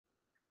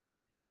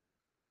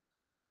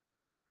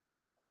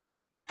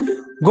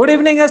Good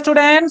evening,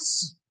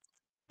 students.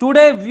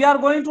 Today we are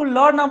going to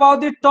learn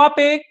about the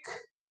topic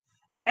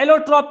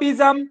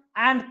allotropism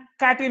and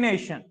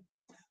catenation.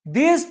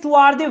 These two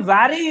are the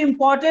very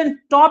important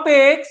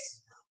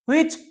topics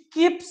which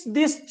keeps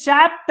this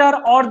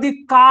chapter or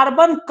the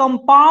carbon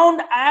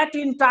compound at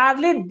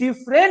entirely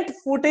different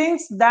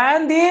footings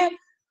than the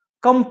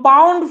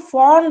compound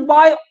formed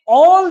by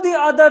all the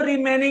other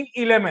remaining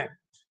elements.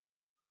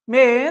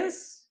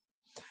 Means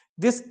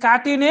this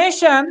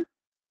catenation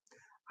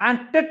and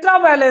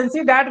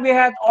tetravalency that we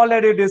had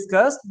already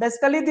discussed.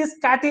 Basically, this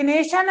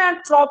catenation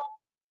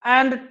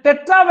and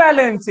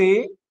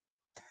tetravalency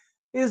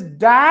is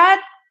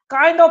that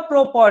kind of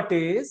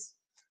properties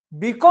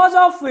because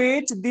of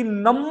which the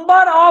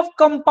number of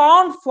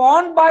compound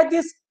formed by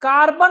this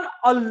carbon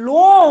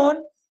alone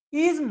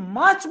is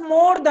much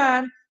more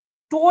than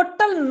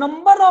total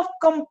number of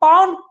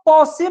compound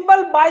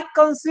possible by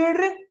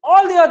considering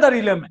all the other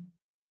elements.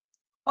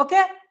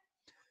 Okay,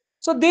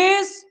 so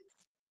this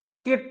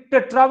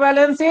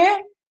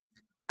tetravalency,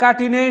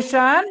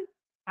 catenation,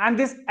 and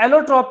this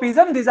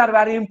allotropism, these are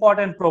very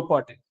important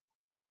properties.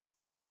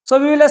 So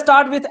we will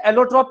start with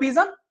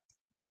allotropism.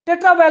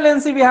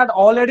 Tetravalency we had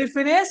already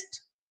finished,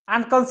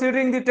 and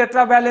considering the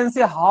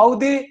tetravalency, how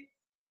the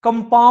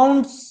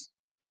compounds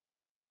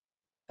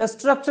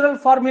structural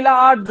formula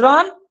are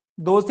drawn,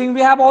 those things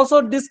we have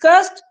also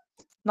discussed.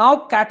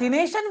 Now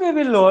catenation we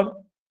will learn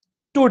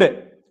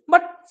today,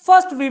 but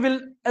first we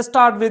will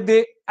start with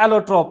the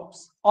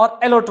allotropes or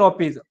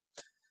allotropism.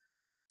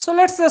 So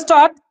let's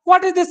start.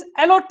 What is this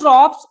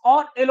allotropes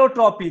or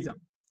allotropism?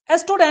 A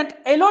student,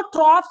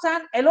 allotropes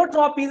and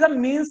allotropism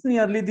means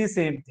nearly the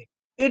same thing.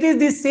 It is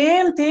the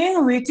same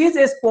thing which is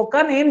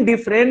spoken in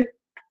different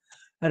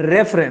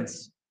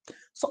reference.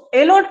 So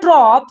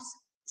allotropes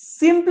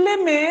simply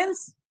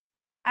means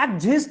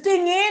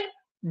existing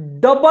in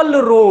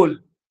double role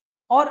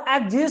or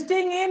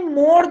existing in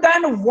more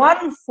than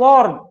one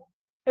form.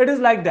 It is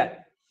like that.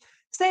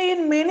 Say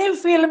in many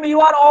films you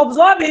are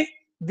observing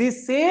the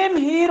same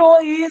hero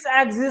is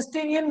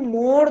existing in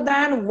more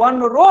than one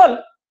role.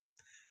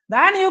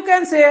 Then you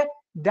can say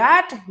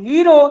that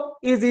hero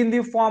is in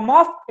the form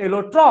of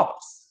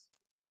allotropes.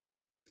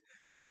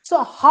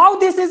 So how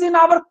this is in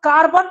our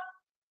carbon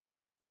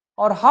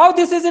or how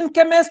this is in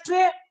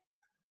chemistry?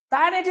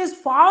 Then it is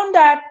found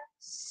that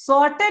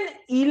certain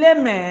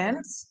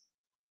elements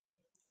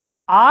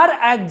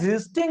are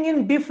existing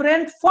in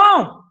different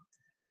form.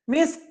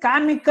 Means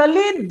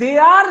chemically they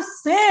are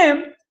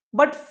same,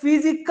 but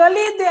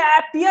physically they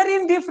appear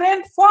in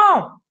different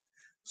form.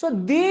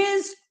 So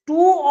these two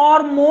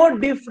or more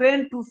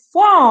different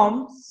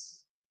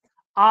forms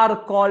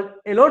are called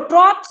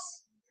allotropes,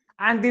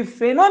 and the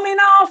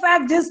phenomena of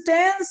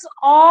existence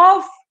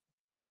of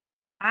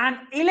an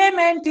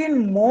element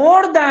in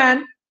more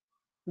than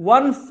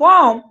one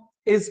form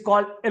is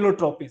called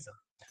allotropism.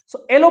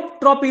 So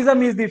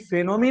allotropism is the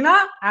phenomena,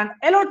 and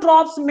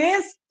allotropes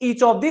means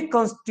each of the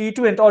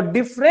constituent or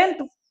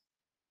different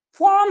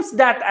forms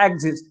that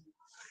exist.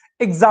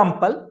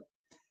 Example,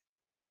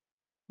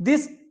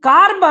 this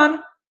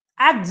carbon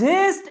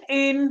exists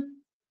in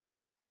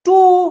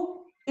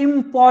two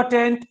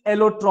important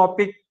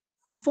allotropic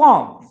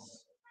forms.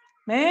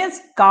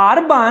 Means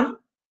carbon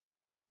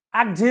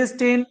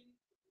exists in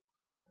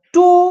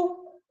two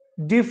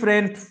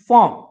different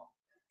forms.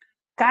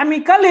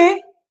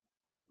 Chemically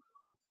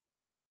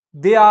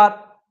they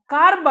are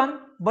carbon,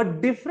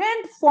 but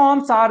different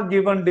forms are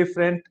given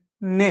different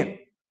name.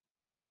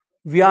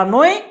 We are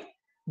knowing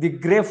the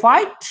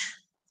graphite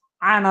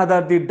and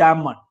other the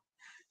diamond.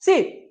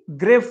 See,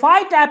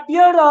 graphite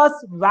appeared as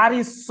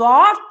very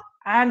soft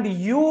and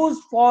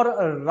used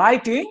for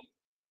writing,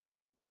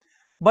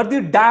 but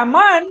the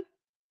diamond,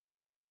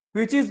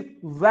 which is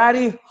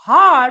very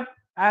hard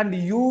and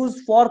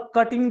used for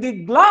cutting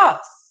the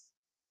glass,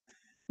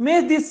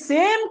 means the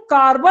same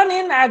carbon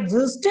in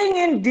existing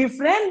in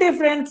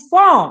different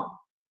form.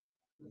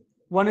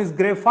 One is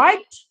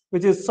graphite,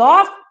 which is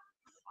soft,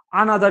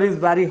 another is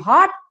very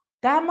hard,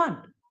 diamond.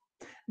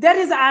 There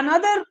is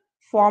another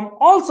form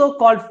also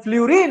called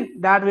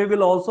fullerene that we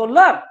will also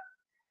learn.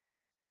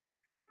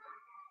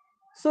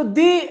 So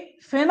the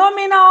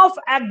phenomena of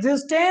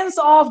existence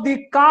of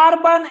the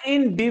carbon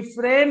in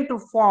different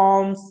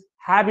forms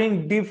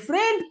having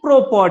different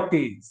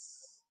properties,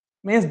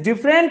 means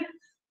different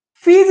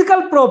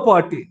physical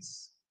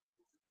properties,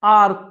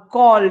 are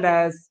called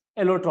as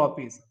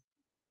allotropism.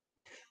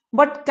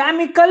 But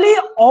chemically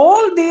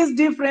all these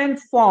different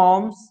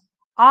forms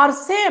are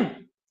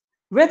same.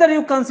 Whether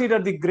you consider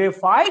the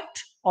graphite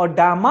or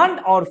diamond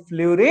or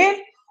fullerene,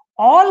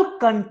 all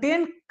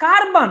contain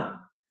carbon.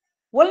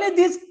 Only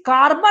these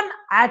carbon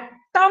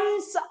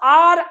atoms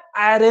are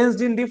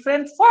arranged in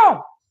different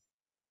form.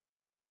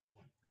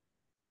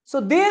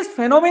 So this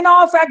phenomena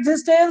of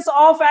existence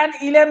of an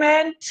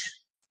element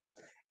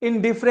in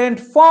different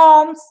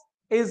forms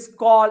is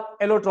called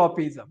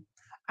allotropism,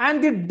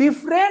 and the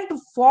different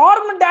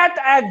form that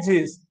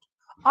exist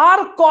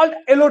are called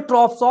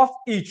allotropes of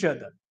each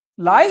other.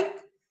 Like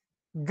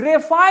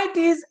graphite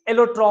is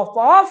allotrope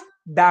of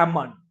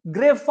diamond,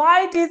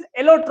 Graphite is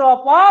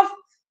allotrope of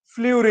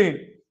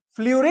Fullerene.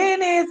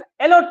 Fullerene is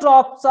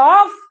allotropes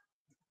of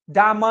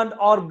diamond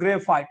or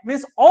graphite.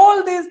 Means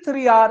all these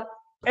three are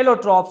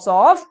allotropes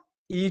of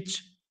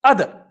each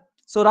other.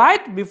 So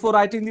right, before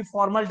writing the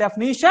formal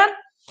definition,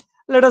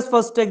 let us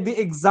first take the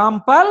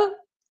example.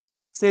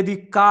 Say the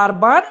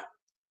carbon,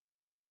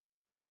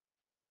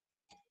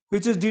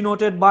 which is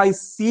denoted by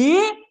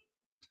C.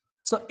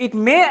 So it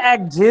may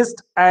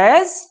exist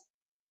as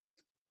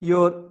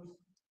your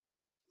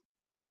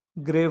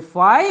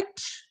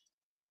graphite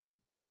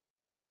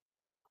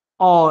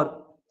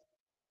or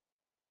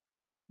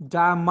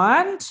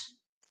diamond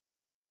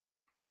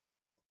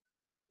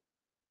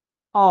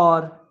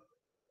or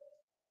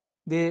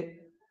the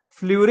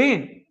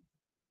Fullerene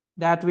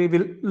that we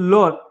will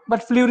learn.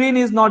 But Fullerene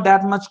is not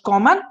that much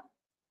common.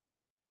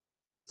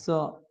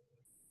 So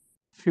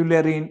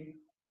Fullerene.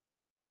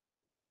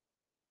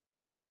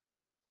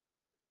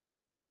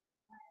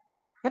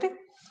 Okay.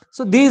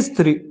 So these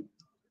three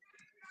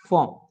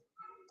form.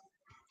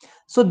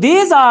 So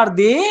these are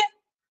the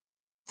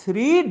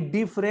three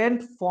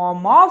different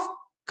form of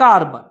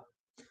carbon.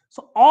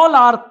 So all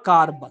are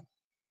carbon.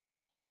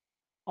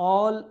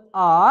 All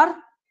are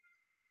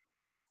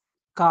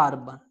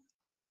carbon.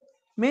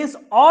 Means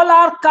all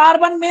are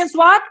carbon means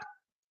what?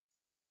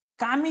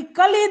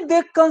 Chemically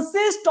they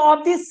consist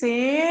of the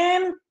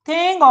same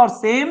thing or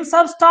same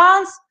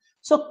substance.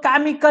 So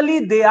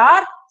chemically they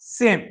are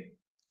same.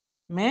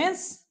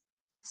 Means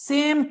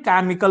same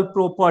chemical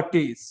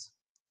properties.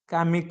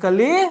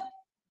 Chemically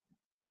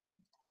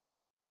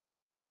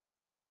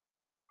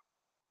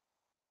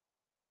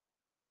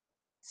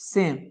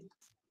same.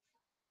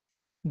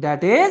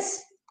 That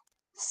is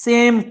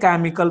same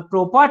chemical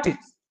properties.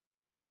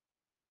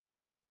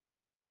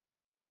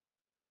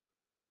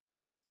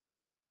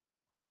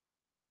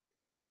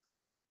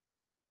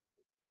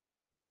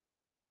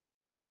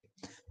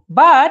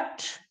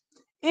 But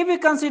if we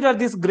consider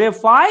this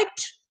graphite,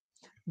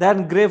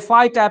 then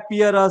graphite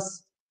appears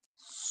as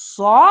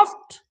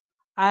soft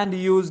and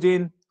used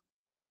in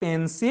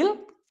pencil.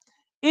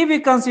 If we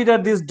consider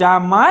this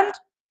diamond,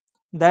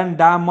 then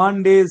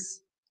diamond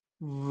is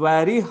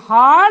very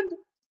hard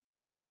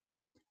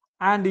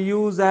and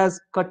used as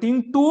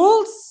cutting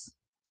tools.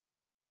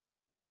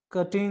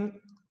 Cutting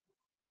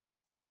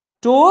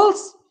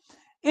tools.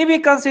 If we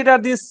consider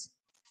this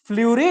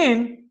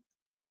Fullerene,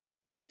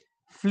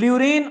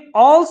 Fullerene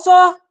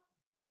also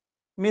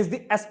means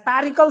the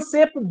spherical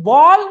shaped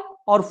ball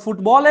or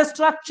football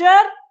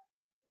structure.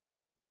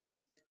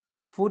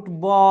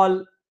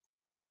 Football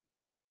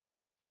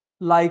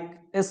like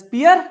a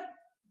spear.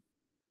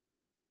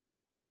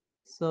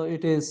 So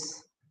it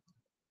is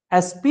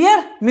a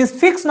spear means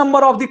fixed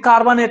number of the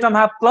carbon atom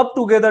have clubbed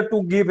together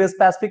to give a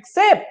specific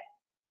shape.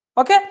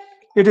 Okay,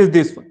 it is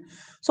this one.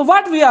 So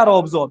what we are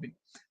observing,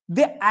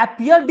 they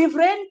appear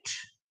different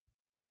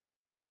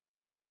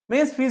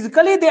means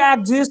physically they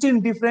exist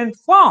in different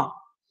form.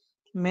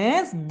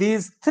 Means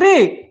these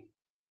three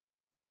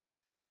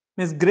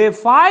means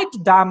graphite,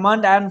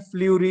 diamond and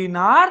Fullerene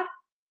are,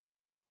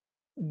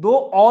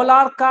 though all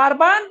are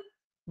carbon,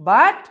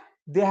 but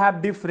they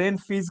have different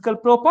physical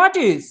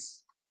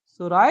properties.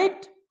 So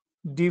right,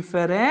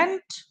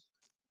 different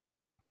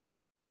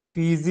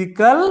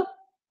physical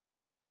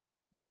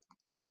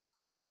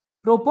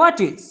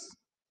properties.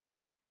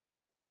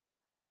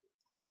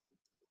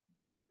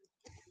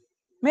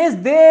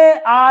 Means they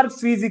are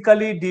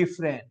physically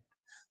different.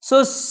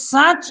 So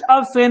such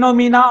a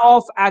phenomena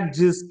of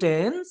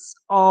existence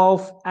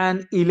of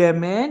an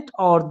element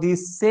or the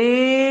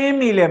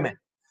same element.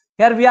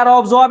 Here we are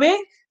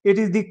observing it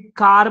is the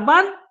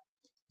carbon.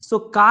 So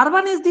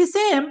carbon is the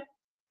same,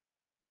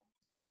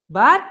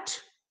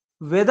 but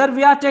whether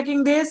we are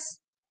taking this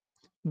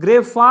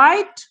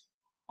graphite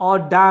or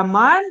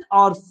diamond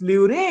or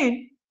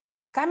Fullerene,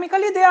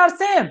 chemically they are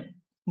same,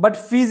 but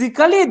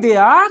physically they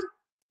are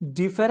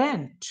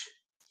different.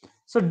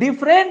 So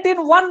different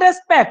in one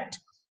respect,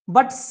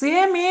 but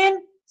same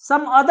in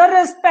some other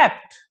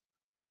respect.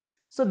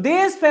 So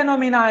this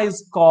phenomena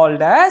is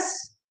called as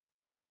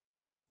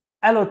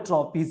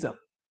allotropism.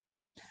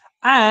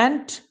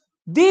 And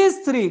these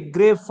three,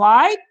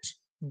 graphite,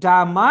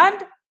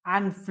 diamond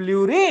and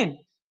Fullerene,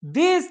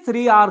 these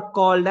three are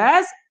called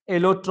as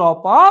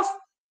allotrope of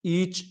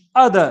each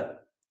other.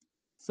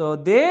 So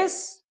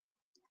this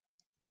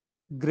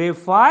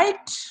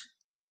graphite,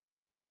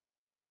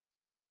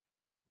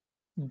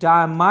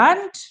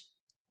 diamond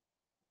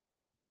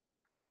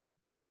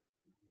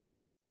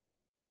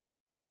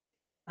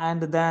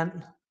and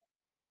then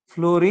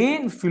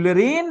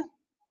Fullerene.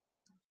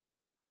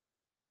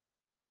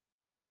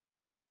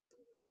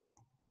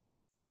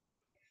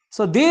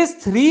 So these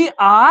three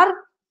are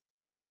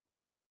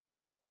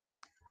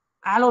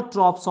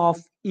allotropes of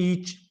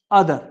each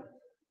other.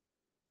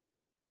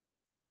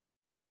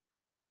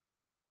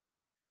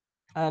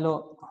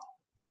 Allotropes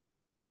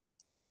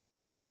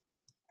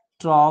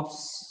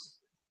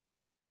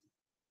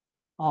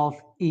of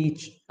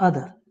each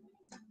other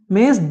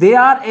means they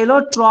are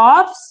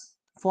allotropes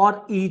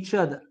for each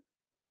other.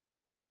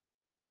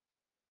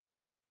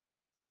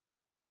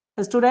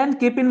 Student,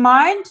 keep in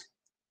mind,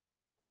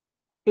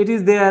 it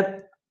is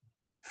their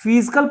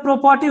physical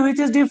property which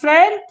is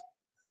different.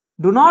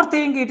 Do not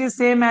think it is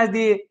same as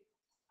the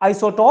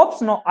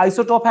isotopes. No,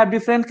 isotope have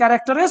different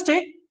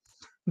characteristic.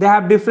 They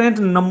have different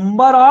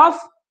number of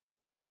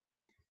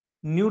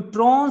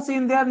neutrons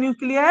in their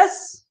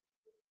nucleus.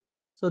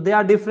 So they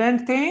are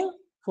different thing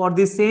for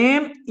the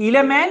same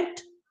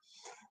element.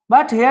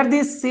 But here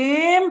the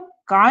same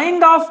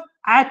kind of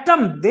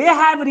atom they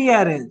have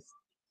rearranged.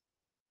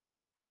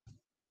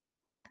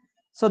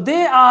 So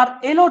they are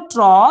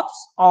allotropes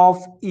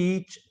of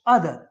each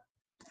other.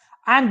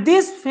 And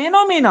this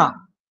phenomena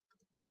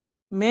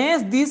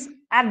means this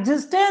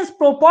existence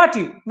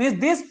property, means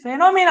this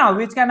phenomena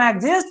which can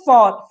exist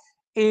for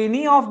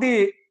any of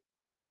the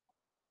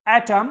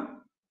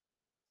atom.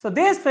 So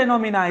this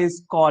phenomena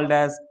is called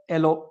as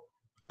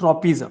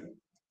allotropism.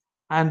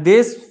 And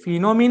this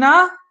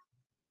phenomena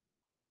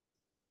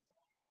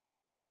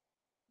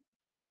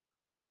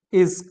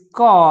is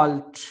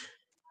called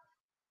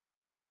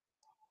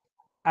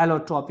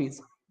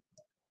allotropism.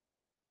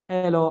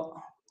 Allotropism.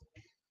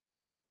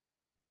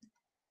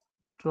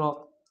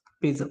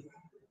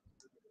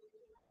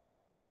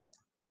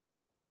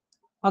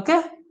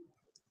 Okay.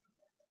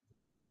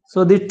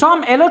 So the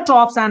term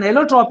allotropes and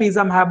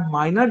allotropism have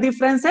minor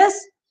differences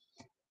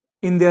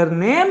in their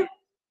name.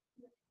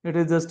 It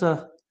is just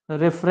a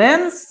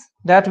reference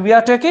that we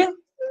are taking.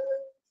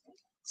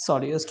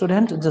 Sorry, a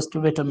student, just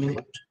wait a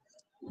minute.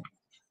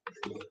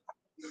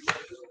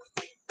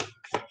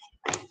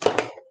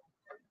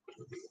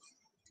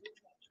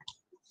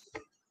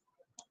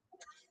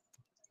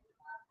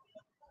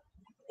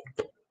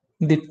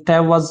 The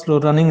tab was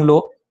running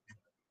low.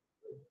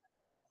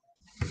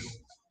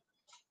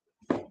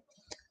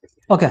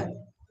 Okay.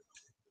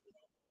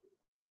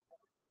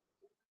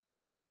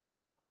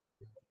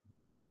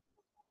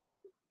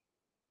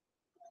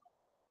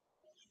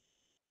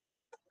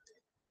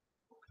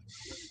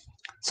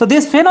 So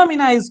this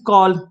phenomena is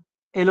called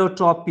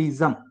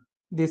allotropism.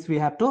 This we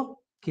have to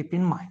keep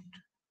in mind.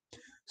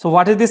 So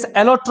what is this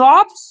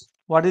allotropes?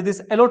 What is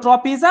this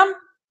allotropism?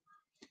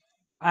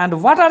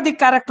 And what are the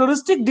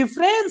characteristic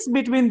difference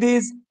between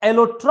these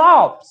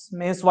allotropes?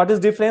 Means what is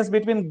difference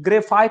between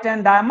graphite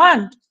and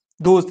diamond?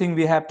 Those things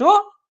we have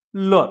to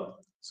learn.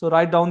 So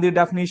write down the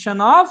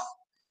definition of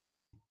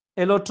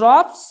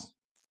allotropes.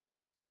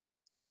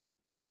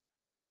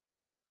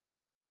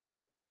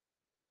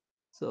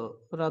 So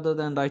rather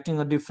than writing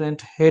a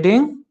different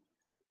heading,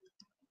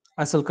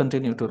 I shall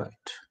continue to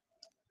write.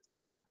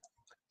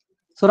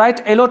 So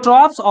write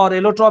allotropes or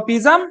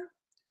allotropism.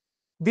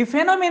 The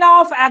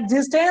phenomena of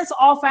existence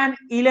of an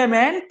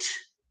element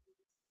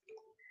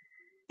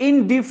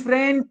in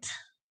different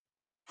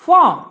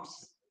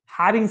forms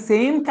having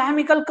same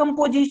chemical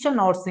composition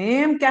or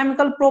same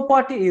chemical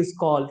property is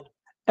called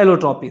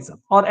allotropism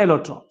or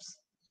allotropes.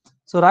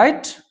 So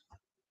write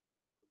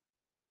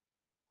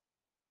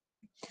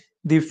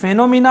the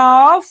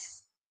phenomena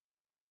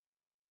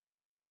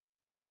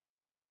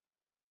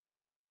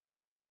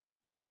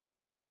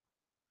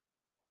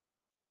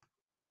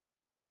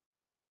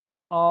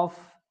of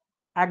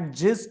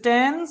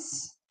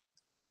existence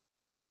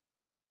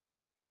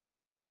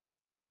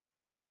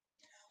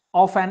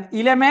of an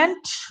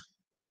element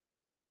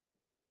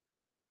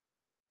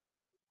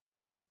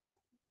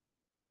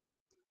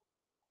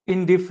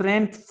in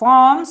different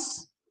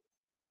forms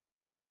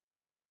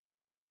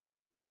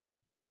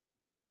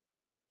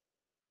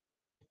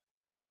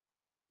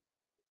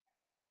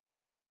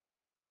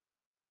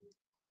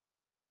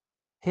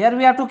here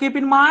we have to keep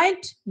in mind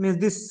means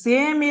the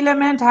same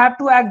element have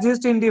to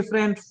exist in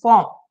different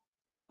form.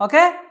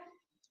 Okay,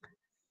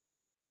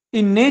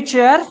 in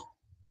nature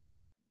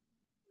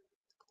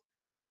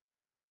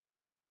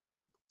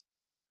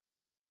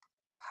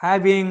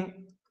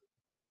having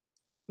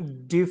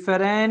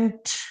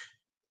different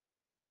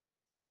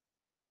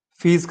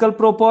physical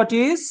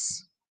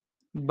properties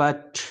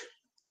but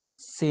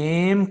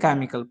same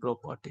chemical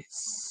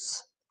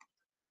properties,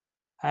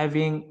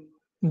 having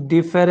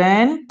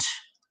different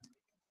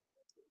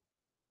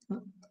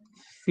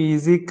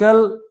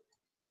physical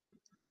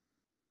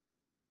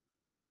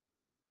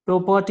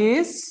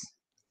properties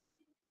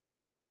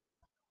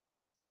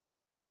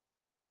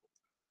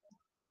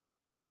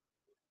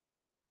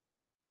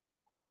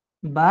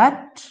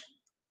but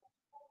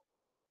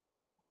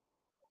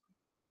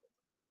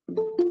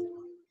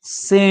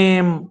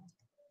same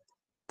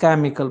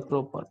chemical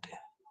property.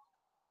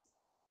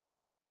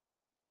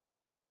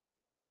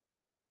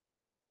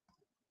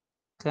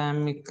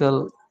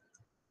 Chemical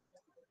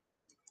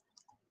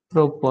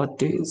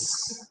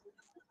properties.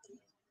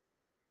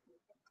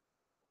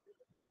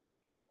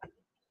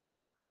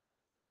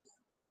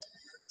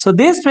 So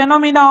this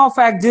phenomena of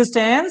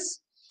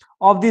existence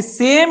of the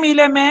same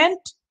element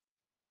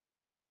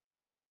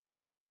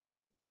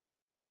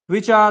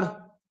which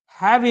are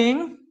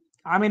having,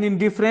 I mean in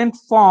different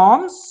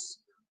forms,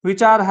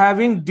 which are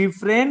having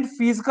different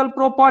physical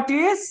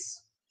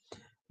properties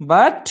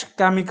but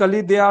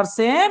chemically they are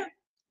same,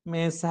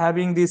 means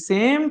having the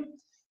same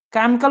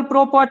chemical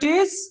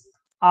properties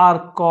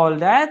are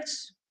called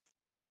as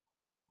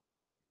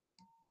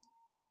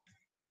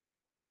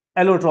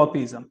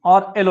allotropism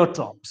or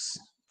allotropes.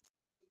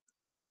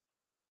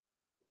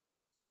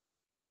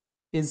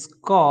 Is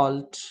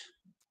called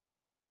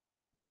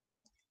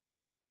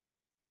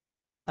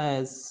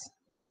as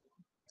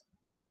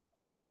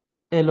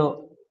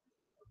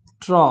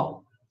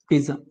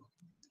allotropism,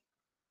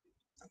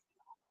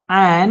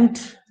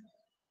 and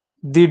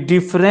the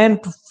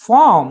different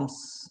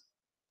forms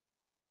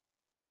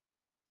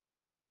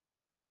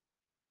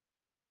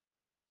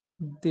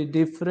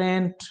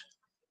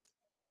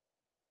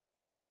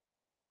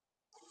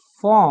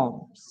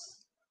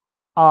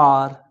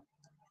are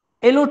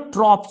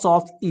allotropes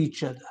of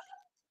each other.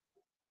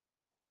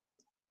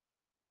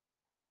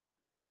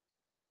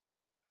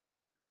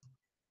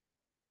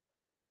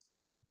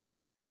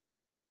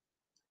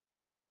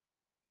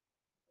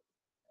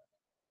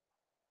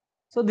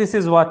 So this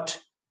is what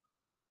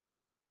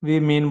we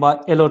mean by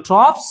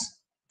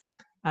allotropes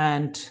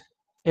and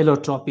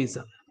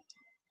allotropism.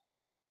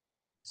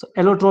 So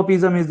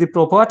allotropism is the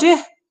property,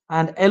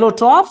 and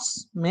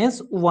allotropes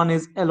means one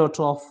is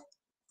allotrope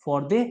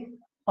for the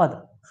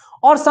other.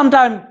 Or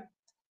sometimes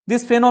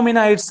this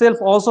phenomena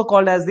itself also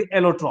called as the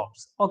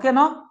allotropes. Okay,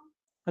 now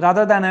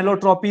rather than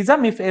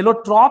allotropism, if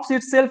allotropes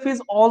itself is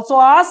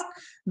also asked,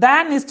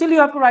 then still you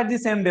have to write the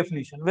same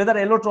definition. Whether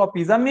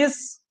allotropism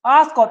is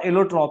asked or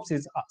allotropes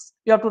is asked,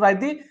 you have to write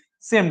the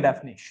same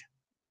definition.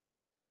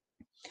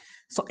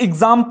 So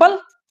example,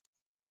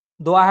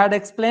 though I had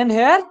explained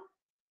here.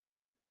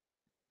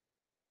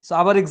 So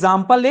our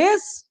example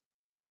is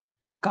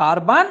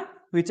carbon,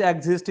 which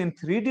exists in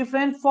 3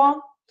 different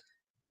forms.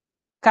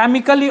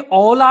 Chemically,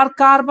 all are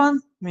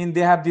carbon, mean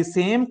they have the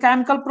same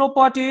chemical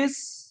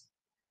properties,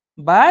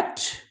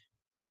 but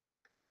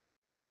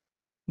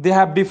they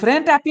have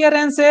different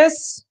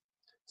appearances.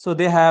 So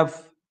they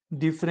have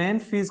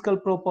different physical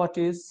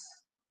properties.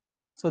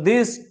 So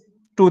these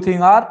 2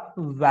 things are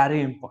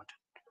very important.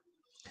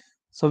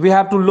 So we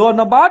have to learn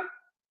about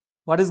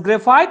what is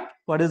graphite,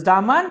 what is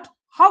diamond,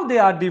 how they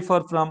are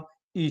differ from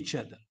each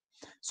other.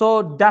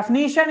 So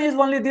definition is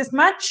only this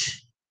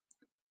much.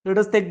 Let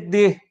us take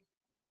the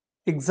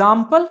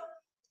example.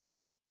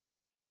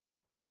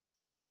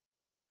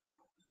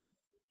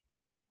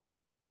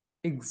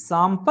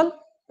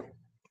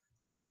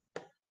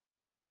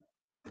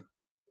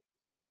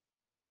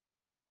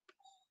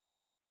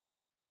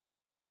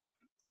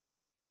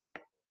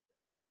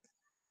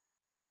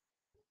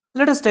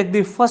 Let us take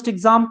the first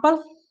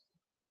example.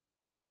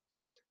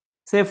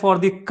 Say for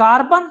the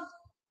carbon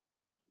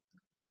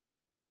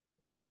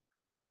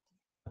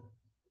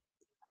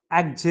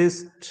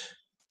exists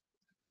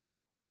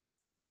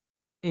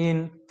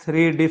in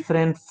 3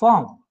 different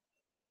forms.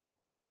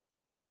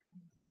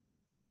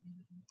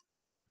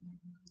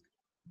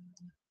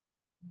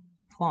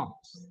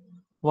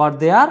 What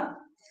they are?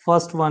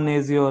 First one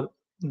is your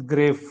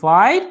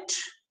graphite.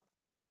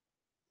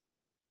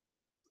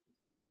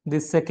 The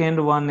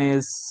second one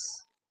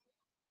is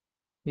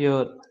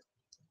your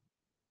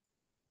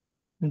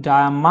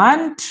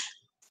diamond,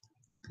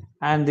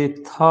 and the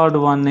third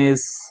one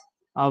is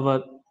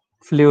our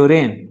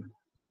Fullerene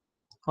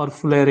or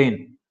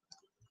Fullerene.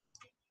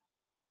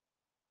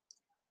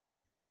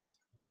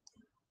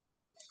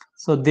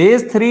 So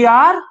these 3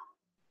 are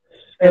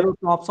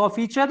allotropes of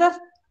each other.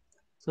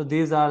 So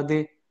these are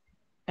the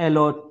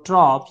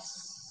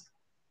allotropes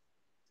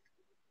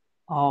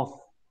of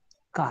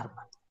carbon.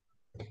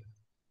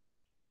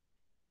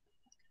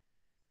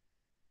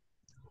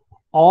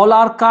 All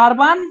are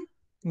carbon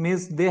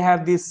means they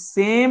have the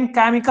same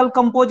chemical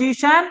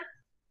composition,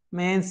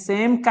 means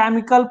same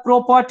chemical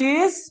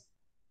properties,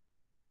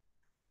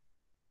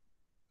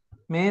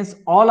 means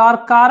all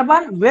are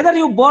carbon. Whether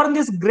you burn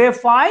this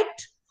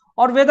graphite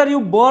or whether you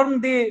burn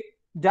the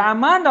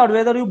diamond or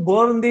whether you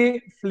burn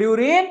the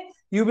fluorine,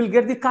 you will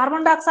get the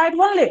carbon dioxide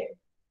only.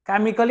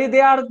 Chemically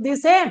they are the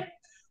same,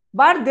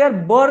 but their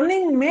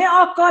burning may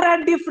occur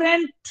at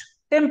different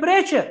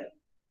temperature,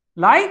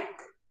 like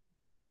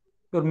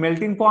your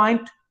melting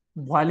point,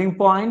 boiling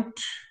point,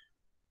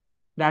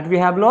 that we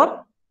have learned.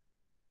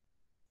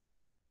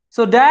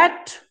 So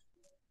that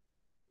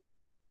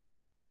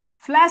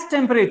flash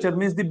temperature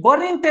means the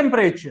burning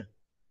temperature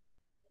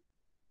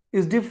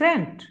is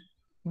different,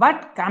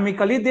 but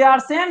chemically they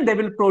are same. They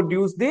will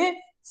produce the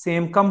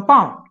same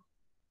compound,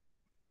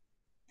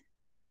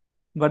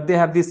 but they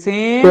have the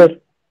same. Sir.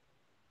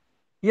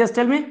 Yes,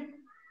 tell me.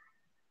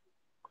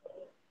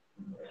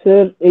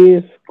 Sir,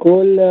 is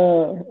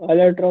coal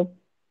allotrope?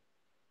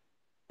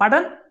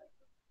 Pardon?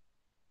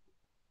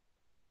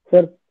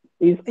 Sir,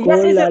 is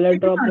coal Yes.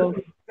 allotrope of?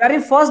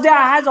 Very first day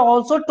I has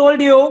also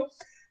told you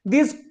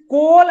these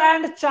coal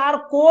and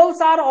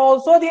charcoals are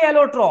also the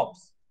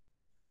allotropes.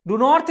 Do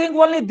not think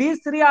only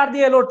these 3 are the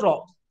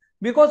allotropes,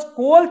 because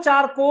coal,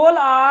 charcoal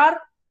are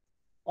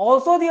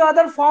also the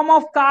other form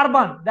of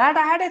carbon that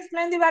I had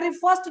explained the very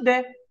first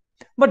day.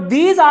 But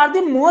these are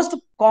the most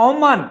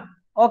common.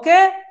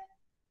 Okay,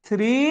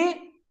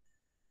 3.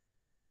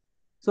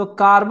 So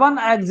carbon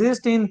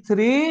exists in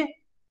 3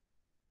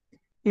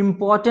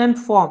 important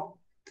forms.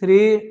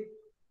 3.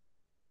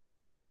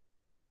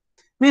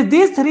 Means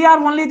these 3 are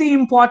only the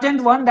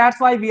important one.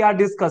 That's why we are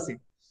discussing.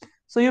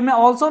 So you may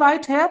also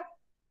write here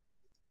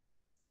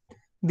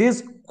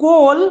this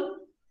coal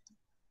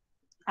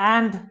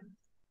and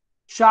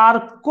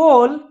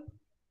charcoal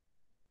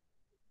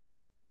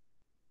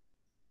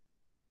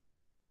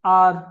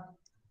are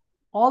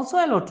also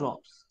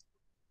allotropes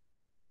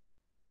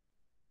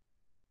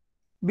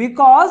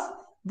because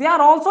they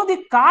are also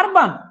the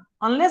carbon,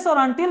 unless or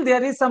until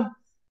there is some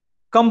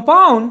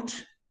compound.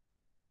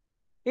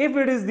 If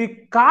it is the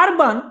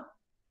carbon,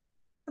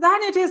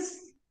 then it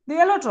is the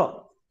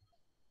allotrope.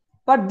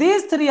 But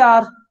these 3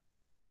 are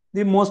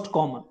the most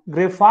common.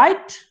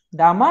 Graphite,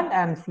 diamond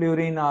and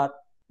fullerene are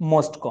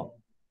most common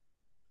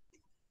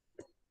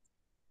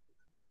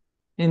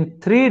in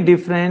 3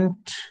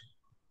 different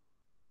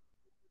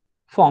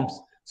forms.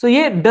 So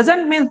yeah,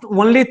 doesn't mean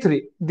only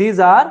 3. These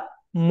are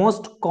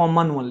most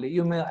common only.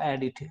 You may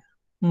add it here.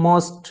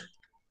 Most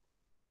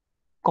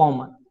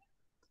common.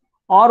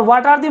 Or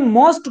what are the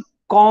most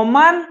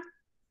common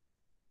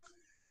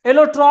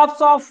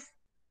allotropes of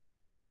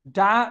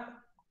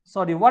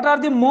what are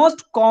the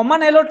most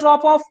common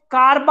allotrope of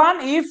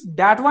carbon? If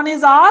that one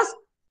is asked,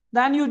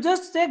 then you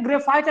just say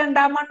graphite and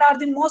diamond are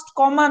the most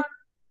common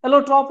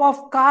allotrope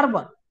of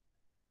carbon.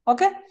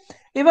 Okay.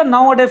 Even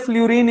nowadays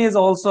fullerene is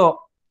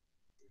also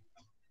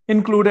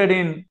included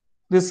in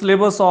the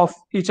syllabus of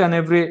each and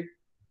every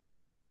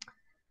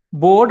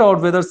board, or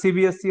whether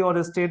CBSE or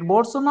a state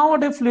board. So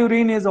nowadays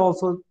fullerene is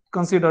also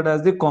considered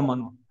as the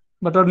common one,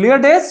 but earlier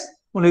days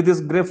only this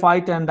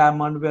graphite and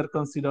diamond were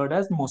considered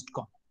as most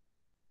common.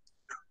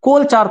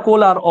 Coal,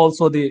 charcoal are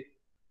also the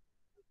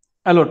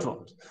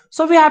allotropes.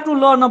 So we have to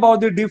learn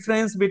about the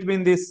difference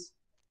between this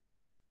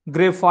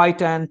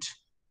graphite and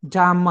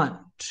diamond.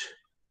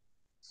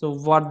 So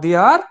what they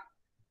are?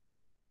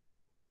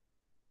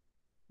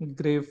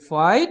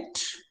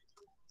 Graphite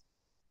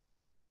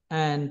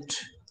and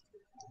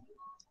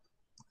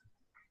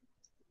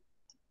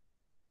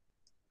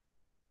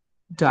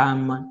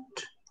diamond.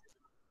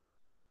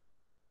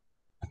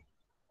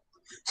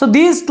 So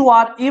these 2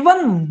 are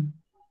even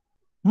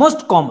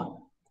most common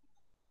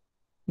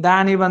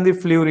than even the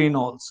fullerene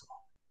also.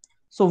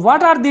 So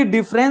what are the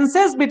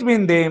differences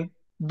between them?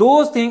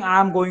 Those things I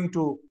am going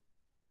to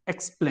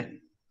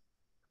explain.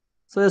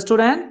 So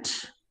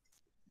student,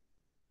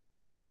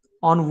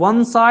 on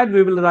one side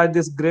we will write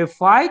this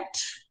graphite,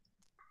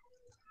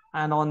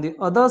 and on the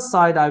other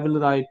side I will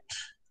write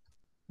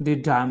the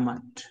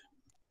diamond.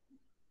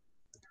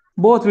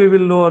 Both we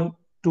will learn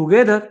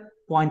together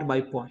point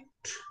by point.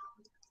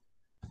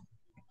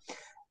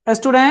 A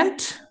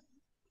student,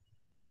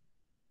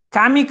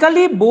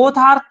 chemically both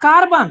are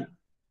carbon.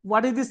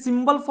 What is the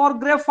symbol for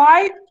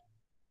graphite?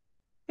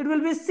 It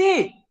will be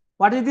C.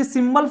 What is the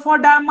symbol for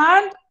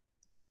diamond?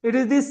 It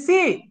is the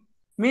C.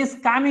 Means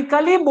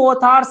chemically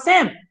both are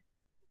same.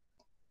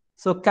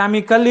 So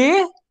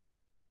chemically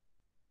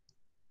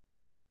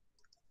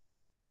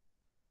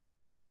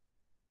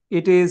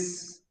it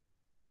is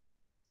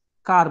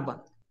carbon.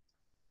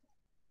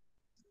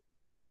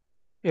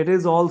 It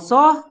is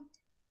also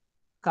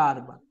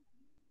carbon.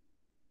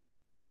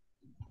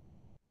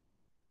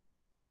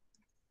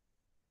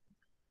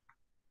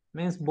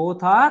 Means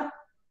both are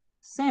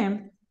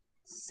same,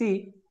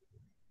 C.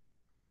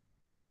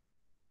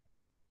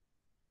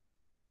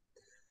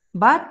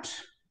 But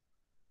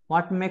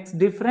what makes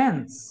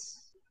difference?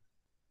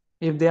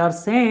 If they are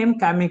same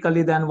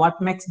chemically, then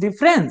what makes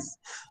difference?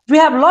 We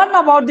have learned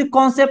about the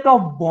concept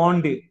of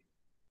bonding.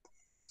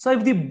 So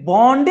if the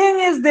bonding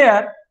is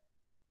there,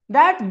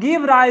 that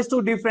give rise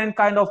to different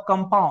kind of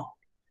compound.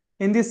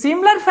 In the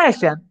similar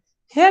fashion,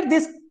 here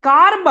this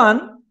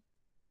carbon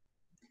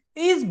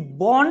is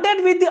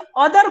bonded with the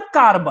other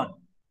carbon.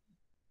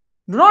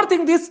 Do not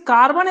think this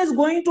carbon is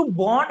going to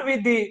bond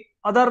with the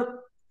other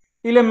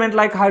element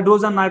like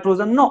hydrogen,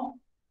 nitrogen. No.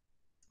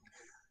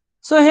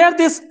 So here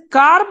this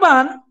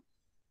carbon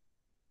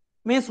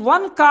means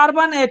one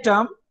carbon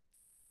atom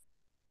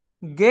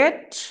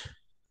get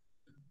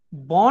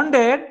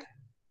bonded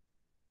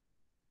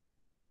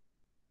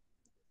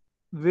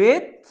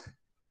with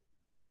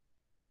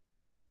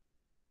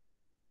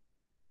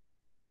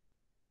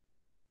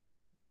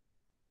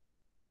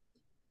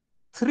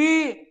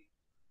three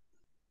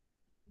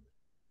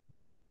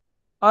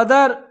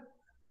other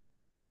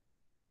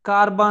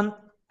carbon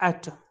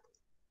atom.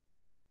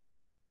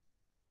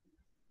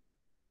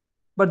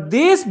 But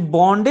this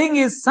bonding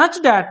is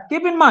such that,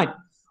 keep in mind,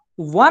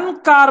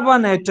 one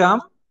carbon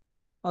atom,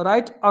 all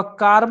right, a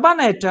carbon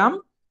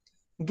atom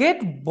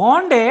get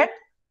bonded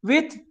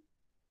with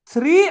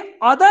 3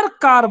 other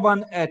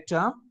carbon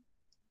atom.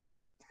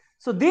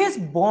 So this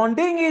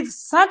bonding is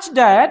such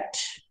that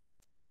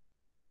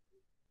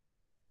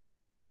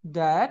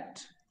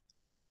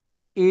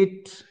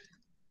it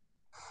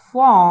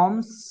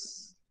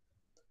forms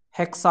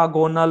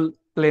hexagonal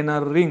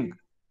planar ring.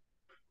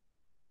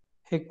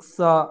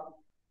 Hexagonal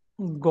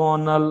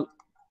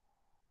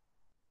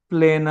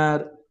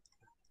planar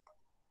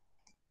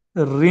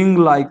ring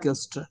like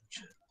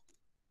structure.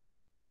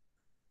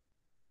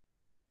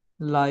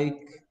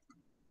 like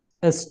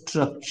a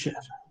structure.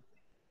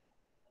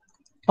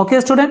 Okay,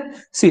 student,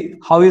 see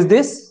how is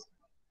this?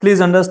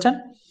 Please understand.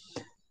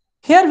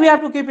 Here we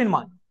have to keep in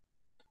mind,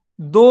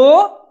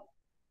 though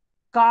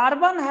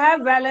carbon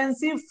have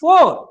valency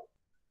 4.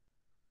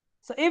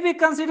 So if we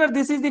consider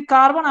this is the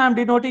carbon, I am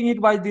denoting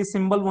it by this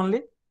symbol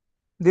only,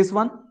 this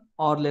one,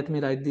 or let me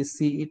write this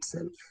C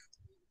itself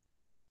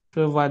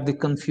to avoid the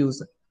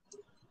confusion.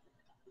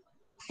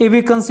 If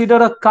we consider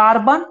a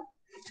carbon,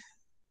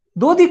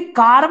 though the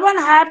carbon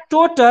have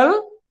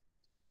total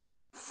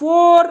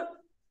 4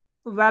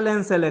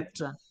 valence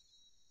electron,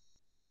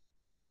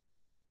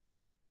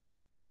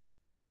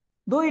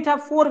 though it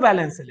have 4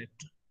 valence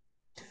electron,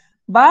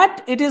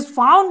 but it is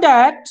found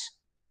that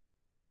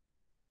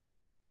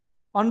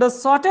under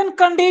certain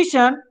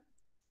condition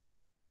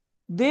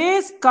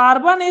this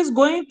carbon is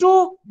going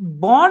to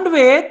bond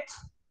with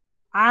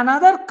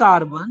another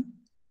carbon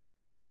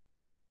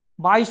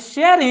by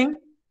sharing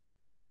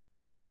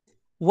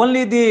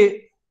only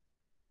the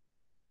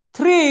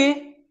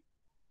 3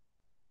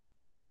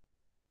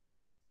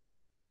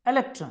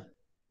 electron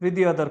with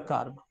the other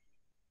carbon.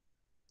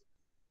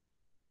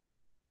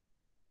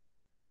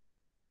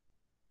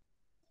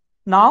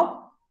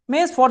 Now,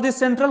 means for the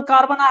central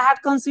carbon I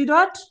have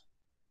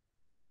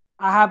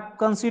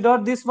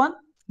considered this one,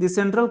 the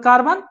central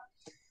carbon.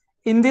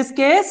 In this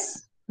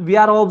case, we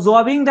are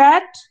observing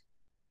that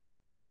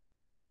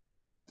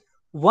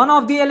one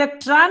of the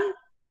electron,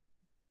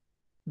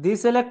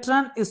 this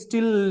electron is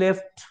still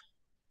left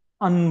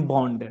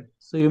unbonded.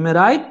 So you may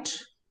write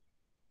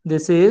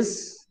this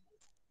is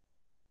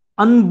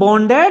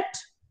unbonded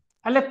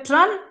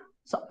electron.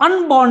 So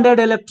unbonded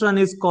electron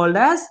is called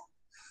as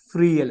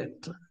free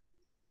electron.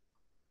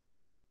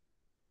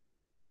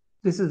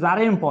 This is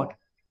very important.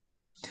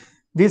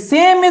 The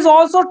same is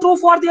also true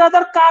for the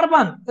other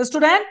carbon.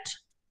 Student,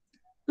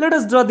 let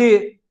us draw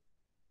the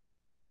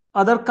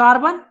other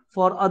carbon.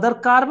 For other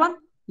carbon,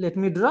 let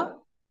me draw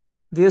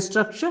the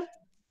structure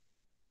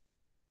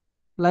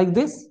like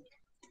this.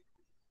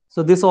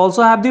 So this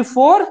also have the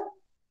 4.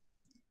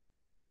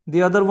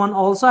 The other one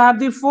also have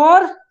the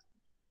 4.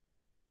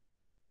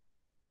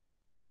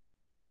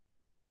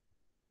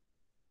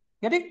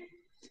 Get it?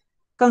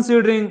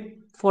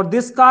 Considering for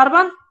this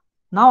carbon,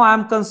 now I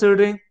am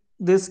considering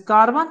this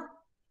carbon.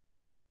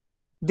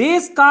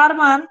 This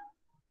carbon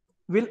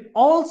will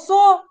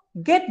also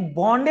get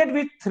bonded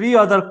with 3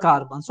 other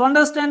carbons. So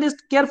understand this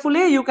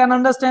carefully. You can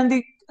understand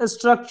the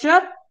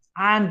structure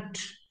and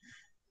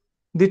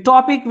the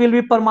topic will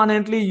be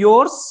permanently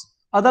yours.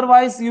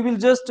 Otherwise, you will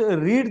just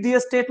read the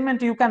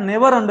statement. You can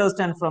never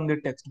understand from the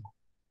textbook.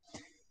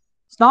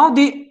 Now,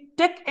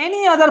 take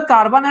any other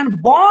carbon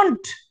and bond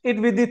it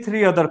with the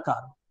 3 other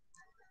carbons.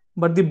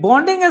 But the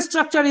bonding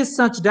structure is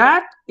such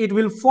that it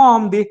will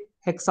form the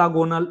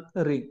hexagonal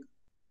ring.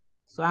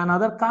 So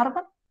another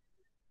carbon.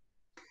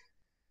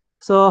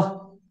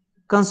 So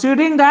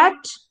considering that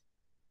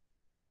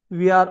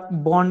we are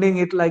bonding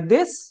it like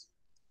this,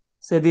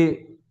 say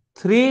the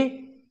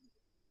 3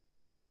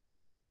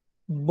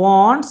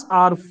 bonds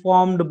are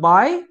formed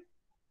by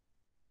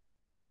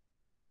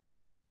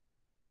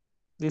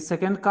the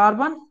second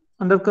carbon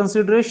under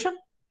consideration.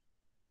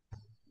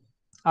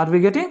 Are we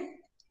getting?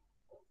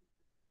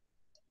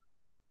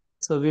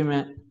 So we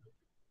may,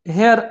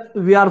 here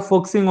we are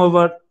focusing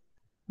over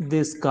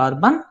this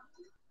carbon.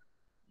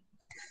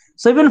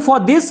 So even for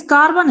this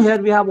carbon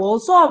here we have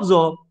also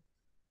observed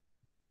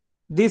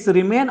this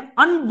remain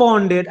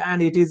unbonded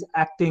and it is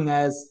acting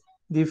as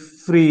the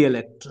free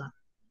electron.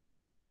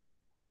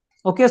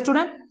 Okay,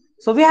 student.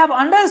 So we have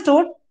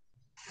understood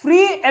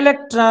free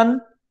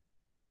electron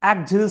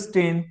exists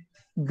in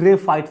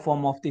graphite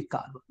form of the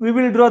carbon. We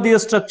will draw the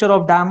structure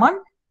of diamond,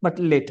 but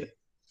later.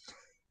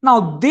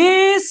 Now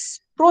this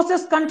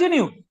process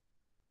continues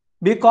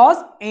because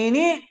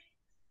any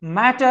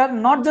matter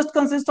not just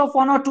consists of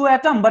 1 or 2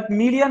 atoms, but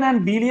million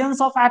and billions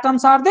of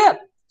atoms are there.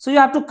 So you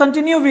have to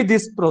continue with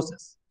this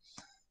process.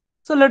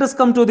 So let us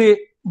come to the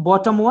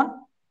bottom one.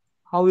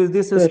 How is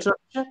this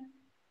structure?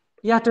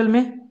 Yeah, tell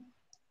me.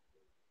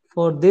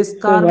 For this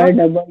carbon. So why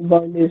double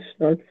bond is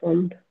not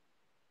formed?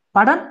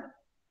 Pardon?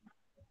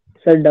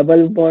 So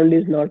double bond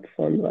is not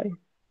formed. Why?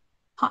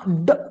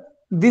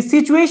 The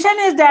situation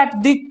is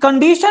that the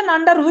condition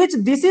under which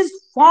this is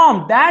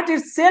formed, that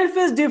itself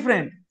is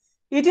different.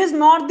 It is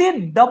not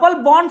the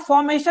double bond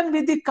formation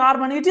with the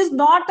carbon. It is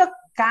not a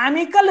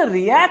chemical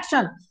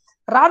reaction.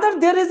 Rather,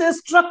 there is a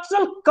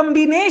structural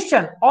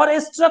combination or a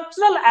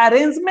structural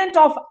arrangement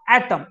of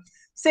atom.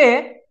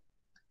 Say,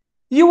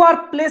 you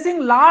are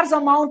placing large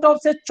amount of,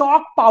 say,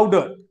 chalk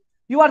powder.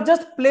 You are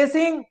just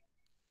placing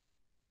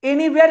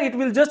anywhere, it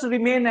will just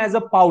remain as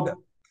a powder.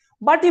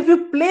 But if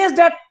you place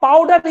that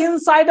powder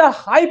inside a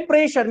high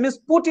pressure, means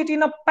put it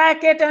in a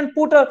packet and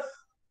put a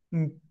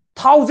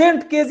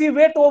 1000 kg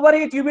weight over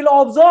it, you will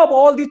observe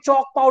all the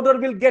chalk powder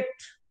will get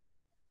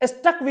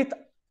stuck with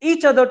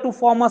each other to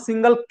form a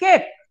single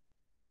cake,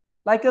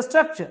 like a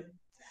structure.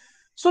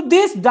 So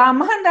this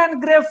diamond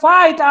and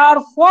graphite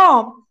are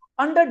formed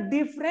under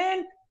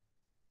different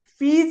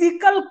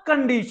physical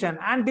condition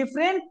and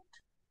different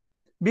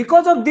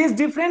because of these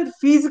different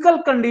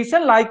physical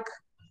conditions like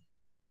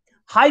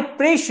high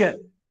pressure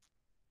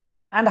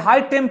and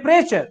high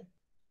temperature,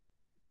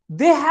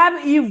 they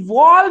have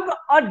evolved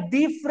a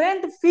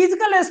different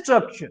physical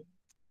structure.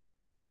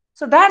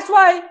 So that's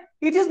why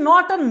it is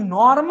not a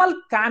normal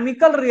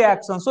chemical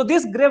reaction. So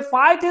this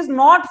graphite is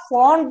not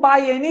formed by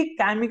any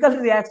chemical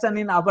reaction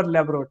in our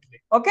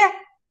laboratory. Okay.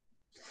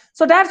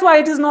 So that's why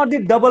it is not the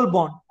double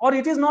bond, or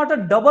it is not a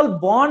double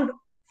bond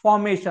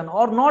formation,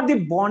 or not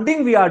the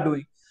bonding we are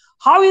doing.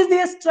 How is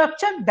the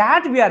structure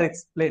that we are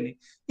explaining?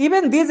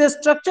 Even these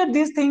structure,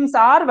 these things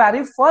are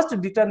very first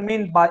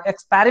determined by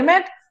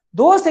experiment.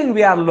 Those things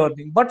we are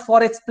learning. But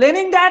for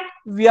explaining that,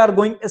 we are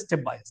going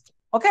step by step.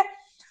 Okay.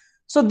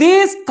 So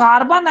these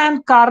carbon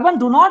and carbon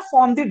do not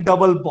form the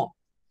double bond.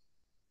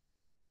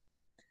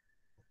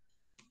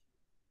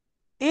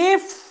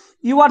 If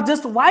you are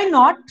just, why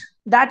not,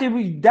 that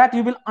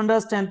you will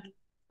understand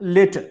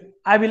later.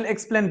 I will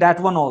explain that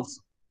one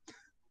also.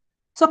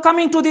 So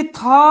coming to the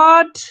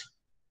third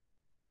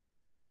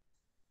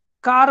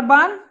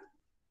carbon,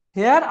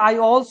 here I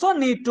also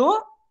need to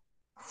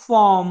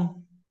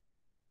form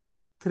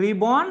 3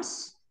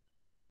 bonds.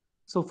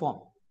 So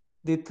form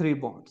the 3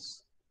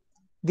 bonds.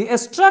 The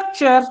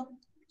structure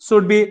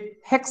should be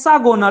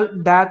hexagonal,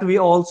 that we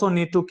also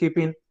need to keep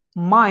in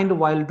mind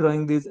while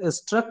drawing these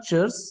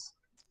structures.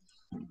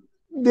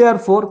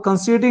 Therefore,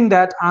 considering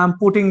that I am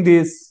putting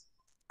this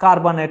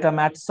carbon atom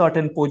at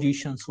certain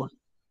positions one.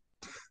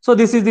 So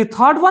this is the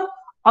third one.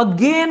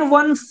 Again,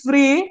 one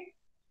free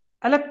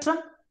electron.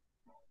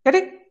 Get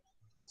it?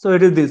 So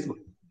it is this one.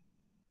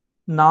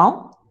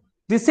 Now,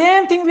 the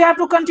same thing we have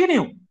to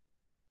continue.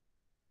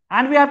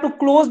 And we have to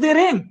close the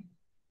ring.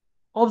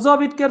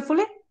 Observe it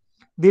carefully.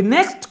 The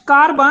next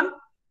carbon,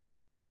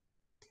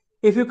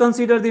 if you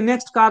consider the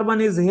next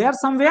carbon is here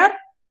somewhere,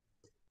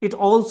 it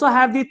also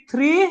have the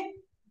 3.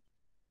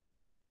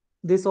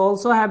 This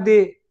also have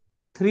the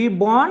 3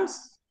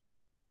 bonds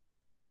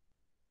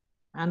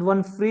and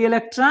 1 free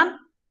electron.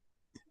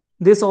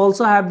 This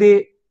also have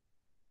the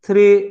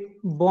 3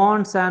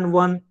 bonds and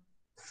 1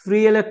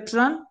 free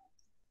electron.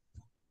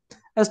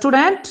 A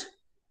student,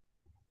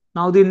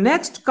 now the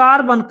next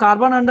carbon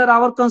under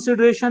our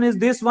consideration is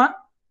this one.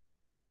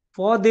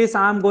 For this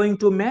I am going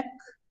to make,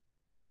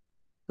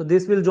 so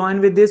this will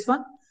join with this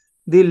one.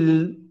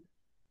 The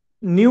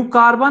new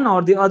carbon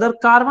or the other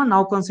carbon,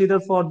 now consider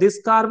for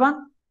this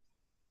carbon.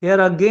 Here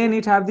again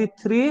it have the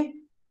 3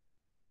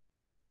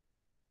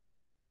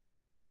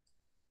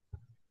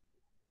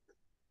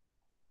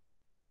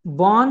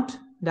 bond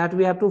that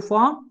we have to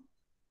form.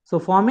 So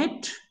form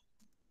it.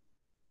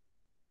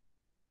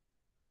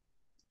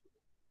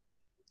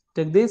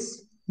 Take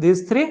this,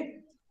 these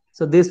 3.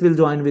 So this will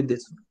join with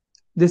this one.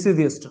 This is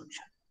the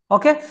structure.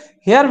 Okay.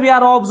 Here we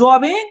are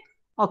observing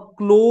a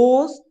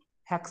closed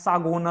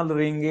hexagonal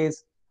ring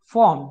is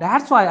formed.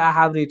 That's why I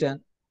have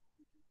written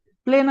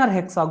planar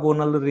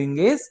hexagonal ring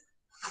is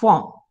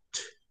formed.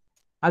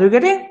 Are you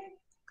getting?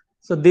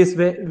 So this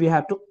way we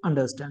have to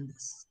understand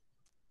this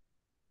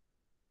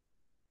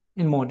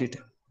in more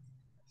detail.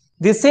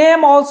 The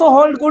same also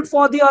hold good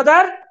for the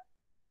other.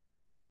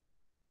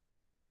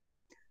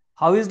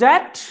 How is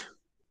that?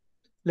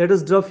 Let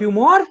us draw a few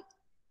more.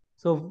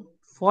 So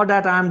for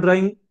that I am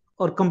drawing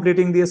or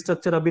completing the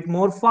structure a bit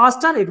more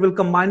faster. It will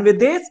combine with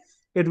this.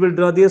 It will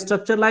draw the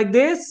structure like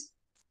this.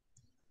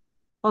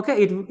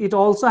 Okay, it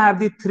also have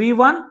the 3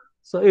 1.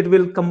 So it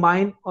will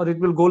combine, or it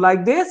will go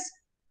like this.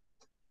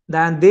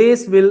 Then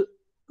this will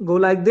go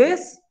like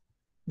this.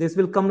 This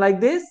will come like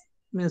this.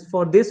 Means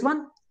for this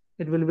one,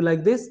 it will be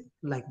like this,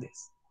 like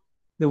this.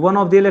 The one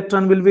of the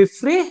electron will be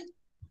free.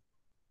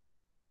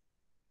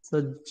 So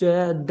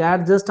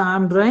that just I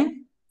am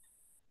drawing,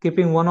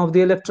 keeping one of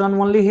the electron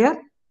only here.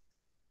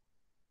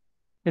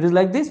 It is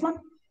like this one.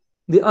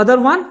 The other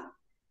one,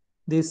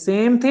 the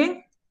same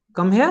thing.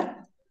 Come here,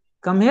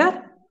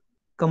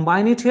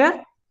 combine it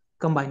here,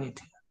 combine it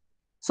here.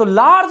 So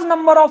large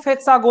number of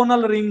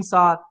hexagonal rings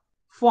are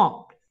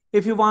formed.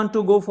 If you want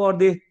to go for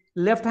the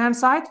left hand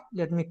side,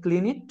 let me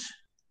clean it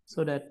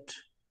so that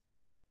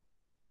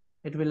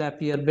it will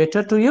appear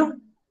better to you.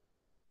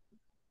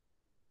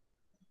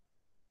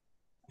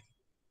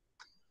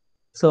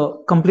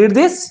 So complete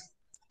this.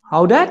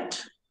 How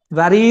that?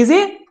 Very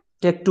easy.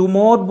 Take 2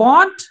 more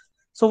bond.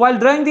 So while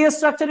drawing the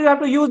structure, you have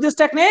to use this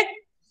technique.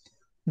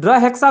 Draw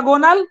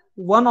hexagonal,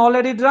 one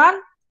already drawn,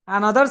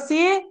 another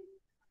C.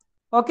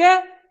 Okay,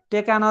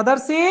 take another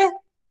C,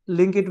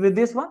 link it with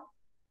this one.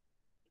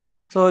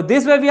 So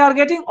this way we are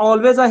getting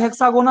always a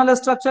hexagonal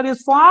structure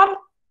is formed.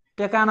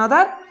 Take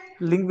another,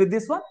 link with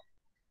this one.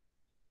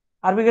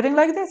 Are we getting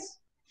like this?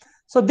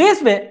 So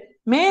this way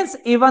means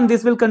even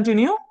this will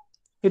continue.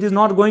 It is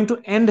not going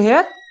to end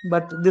here,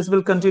 but this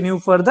will continue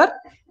further.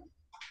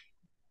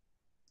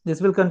 This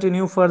will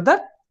continue further.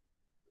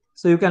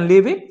 So you can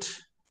leave it.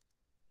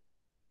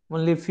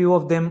 Only few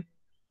of them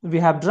we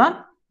have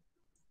drawn.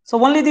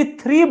 So only the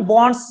 3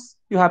 bonds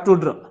you have to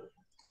draw.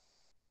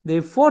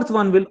 The 4th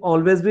one will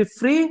always be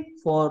free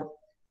for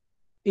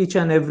each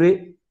and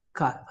every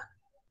carbon.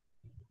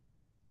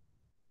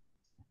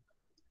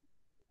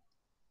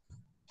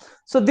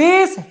 So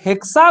this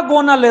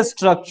hexagonal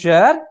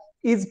structure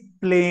is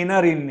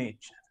planar in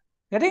nature.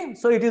 Getting?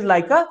 So it is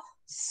like a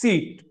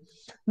seat.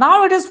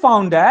 Now it is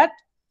found that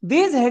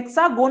this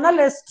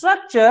hexagonal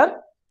structure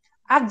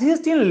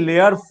exists in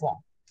layer form.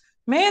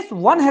 Means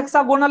one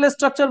hexagonal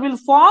structure will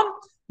form,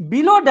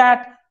 below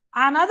that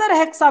another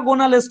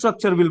hexagonal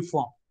structure will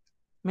form.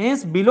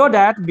 Means below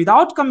that,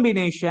 without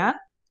combination,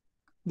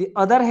 the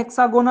other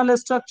hexagonal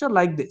structure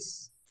like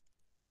this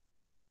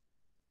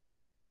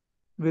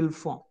will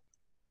form.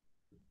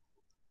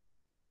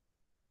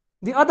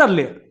 The other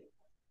layer.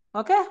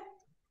 Okay?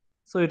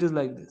 So it is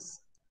like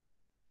this.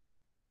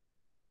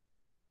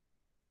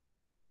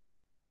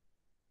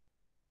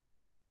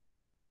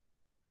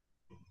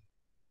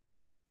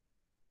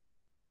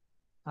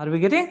 Are we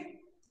getting?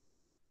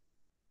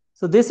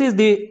 So this is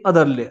the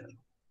other layer.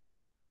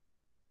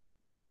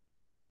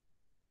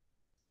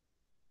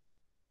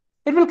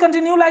 It will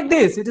continue like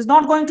this. It is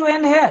not going to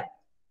end here.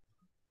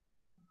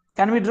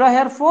 Can we draw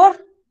here 4?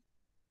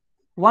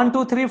 1,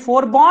 2, 3,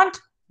 4 bond.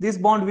 This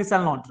bond we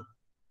shall not draw.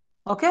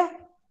 Okay?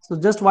 So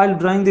just while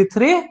drawing the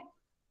 3,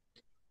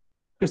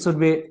 it should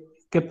be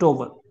kept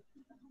over.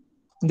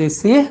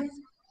 This here.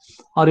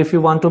 Or if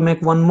you want to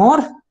make one more,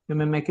 you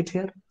may make it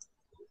here.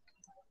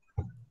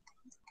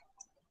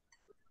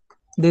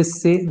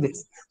 This, see,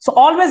 this. So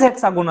always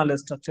hexagonal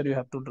structure you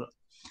have to draw.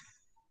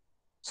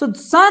 So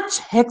such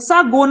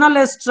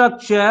hexagonal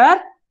structure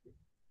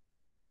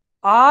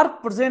are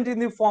present in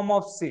the form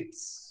of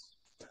sheets.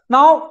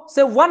 Now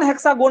say one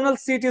hexagonal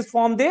sheet is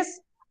formed this,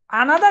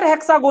 another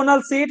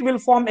hexagonal sheet will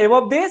form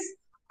above this,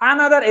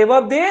 another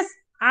above this,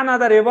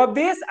 another above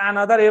this,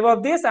 another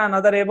above this,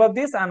 another above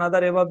this,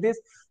 another above this.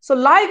 So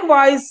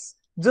likewise,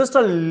 just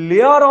a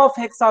layer of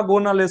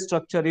hexagonal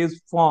structure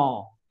is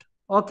formed.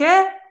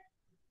 Okay?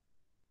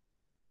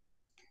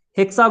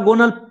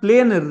 Hexagonal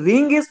plane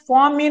ring is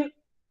formed in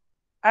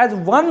as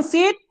one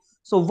sheet.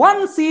 So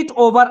one sheet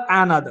over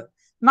another.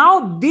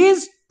 Now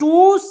these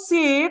two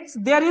sheets,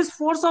 there is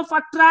force of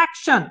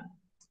attraction.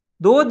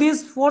 Though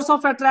these force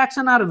of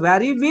attraction are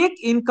very weak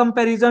in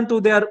comparison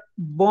to their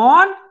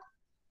bond.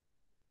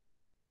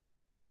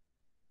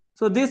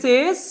 So this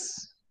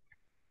is,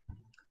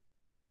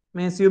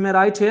 means you may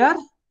write here,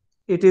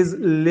 it is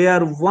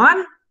layer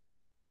 1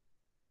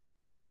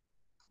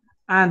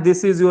 and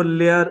this is your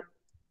layer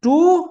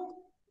 2.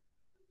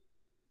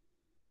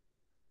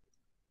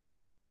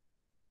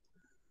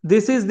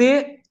 This is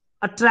the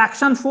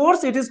attraction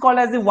force. It is called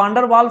as the van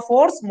der Waals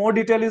force. More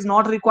detail is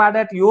not required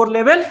at your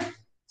level.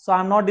 So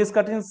I'm not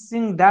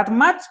discussing that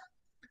much.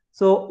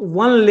 So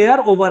one layer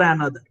over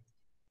another.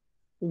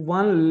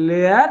 One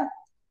layer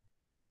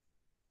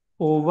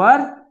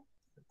over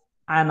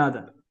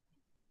another.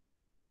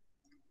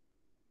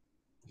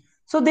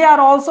 So they are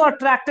also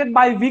attracted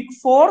by weak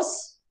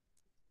force.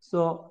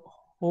 So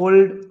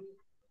hold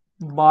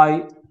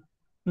by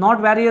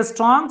not very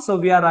strong. So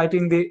we are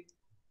writing the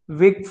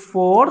weak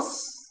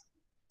force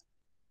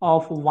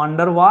of van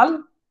der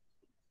Waals.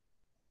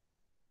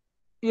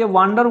 ये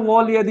wonder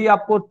wall यदि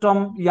आपको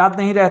term याद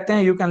नहीं रहते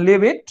हैं, you can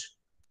leave it.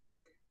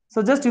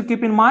 So just you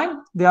keep in mind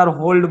they are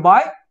held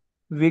by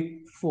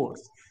weak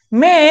force.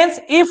 Means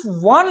if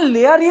one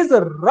layer is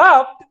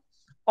rubbed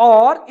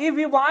or if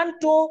we want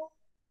to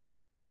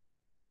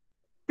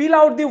peel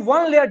out the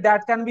one layer,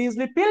 that can be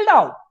easily peeled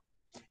out.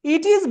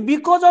 It is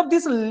because of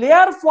this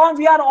layer form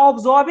we are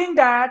observing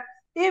that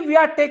if we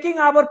are taking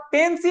our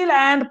pencil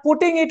and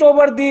putting it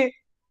over the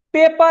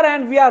paper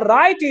and we are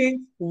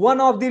writing,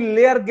 one of the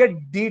layer get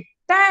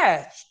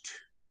detached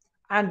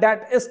and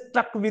that is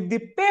stuck with the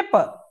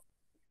paper.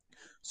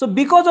 So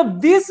because of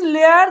this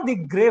layer, the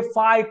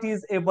graphite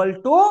is able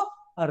to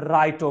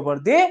write over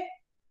the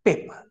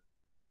paper.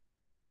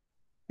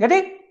 Get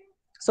it?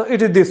 So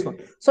it is this one.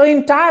 So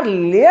entire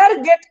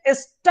layer get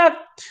stuck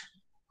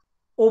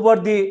over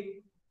the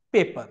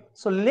paper.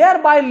 So layer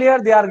by layer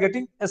they are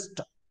getting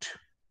stuck.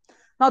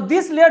 Now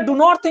this layer, do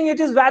not think it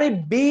is very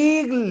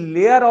big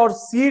layer or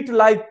sheet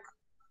like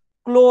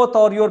cloth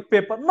or your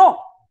paper. No,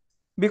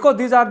 because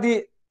these are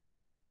the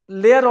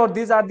layer or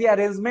these are the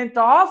arrangement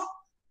of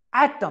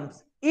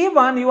atoms.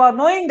 Even you are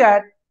knowing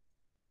that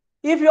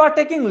if you are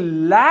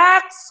taking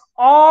lakhs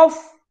of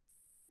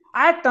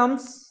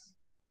atoms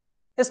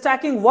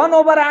stacking one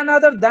over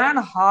another, then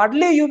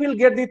hardly you will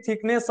get the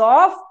thickness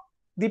of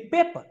the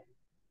paper.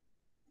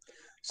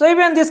 So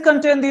even this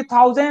contains the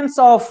thousands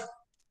of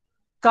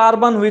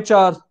carbon which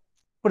are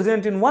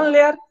present in one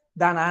layer,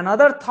 then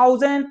another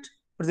 1,000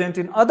 present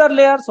in other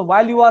layer. So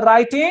while you are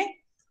writing,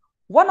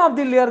 one of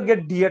the layer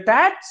get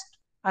detached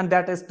and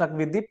that is stuck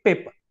with the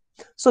paper.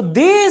 So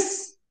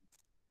this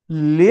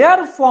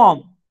layer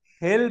form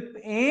help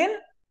in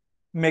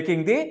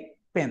making the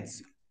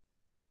pencil.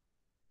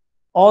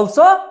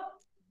 Also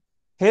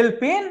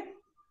help in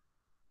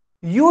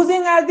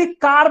using as the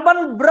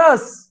carbon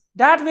brush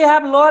that we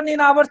have learned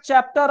in our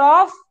chapter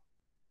of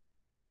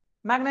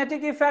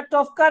magnetic effect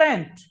of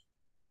current,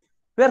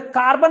 where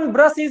carbon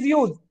brush is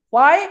used.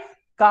 Why?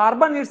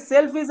 Carbon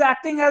itself is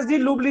acting as the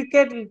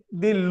lubricating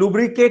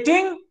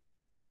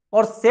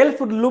or self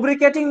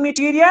lubricating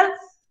material,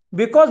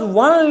 Because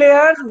one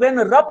layer, when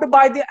rubbed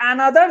by the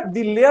another,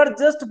 the layer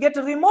just get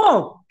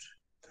removed.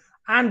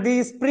 And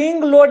the spring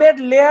loaded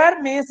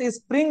layer means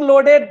spring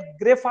loaded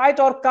graphite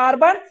or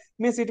carbon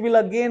means it will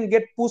again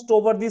get pushed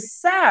over the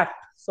shaft.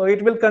 So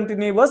it will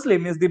continuously,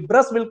 means the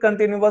brush will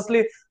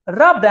continuously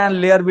rubbed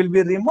and layer will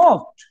be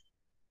removed.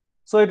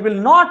 So it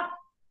will not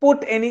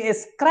put any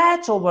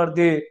scratch over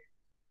the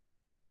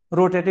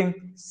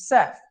rotating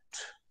shaft.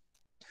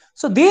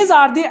 So these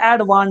are the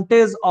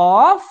advantages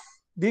of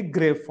the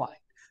graphite.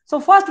 So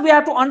first we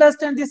have to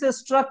understand this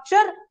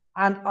structure,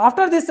 and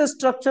after this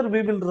structure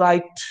we will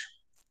write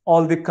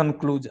all the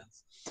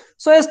conclusions.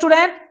 So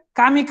student,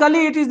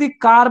 chemically it is the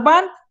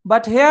carbon,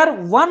 but here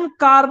one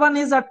carbon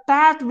is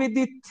attached with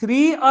the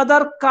three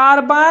other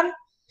carbon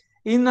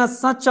in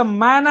such a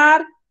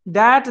manner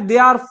that they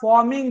are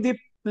forming the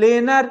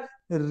planar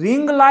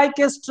ring-like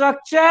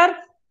structure,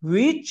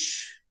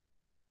 which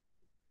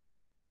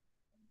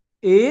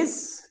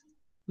is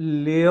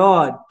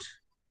layered.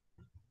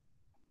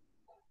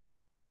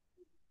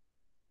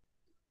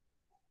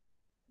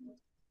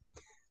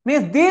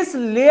 Means this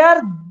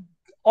layer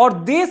or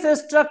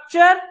this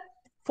structure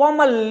form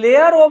a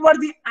layer over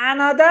the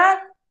another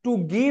to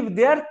give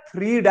their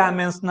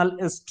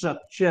three-dimensional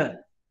structure.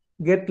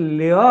 Get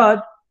layered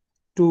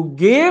to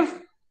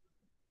give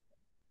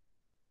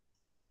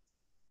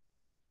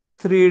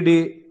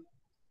 3D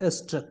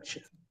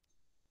structure.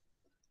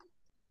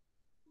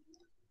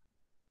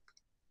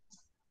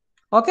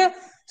 Okay,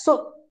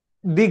 so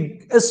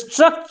the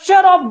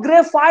structure of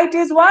graphite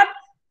is what?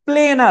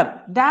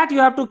 Planar. That you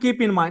have to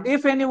keep in mind.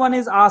 If anyone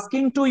is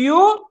asking to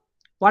you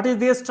what is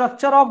the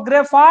structure of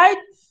graphite,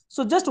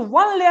 so just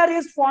one layer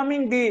is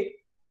forming the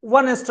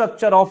one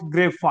structure of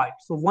graphite.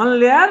 So one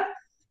layer,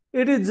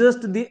 it is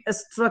just the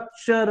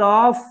structure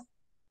of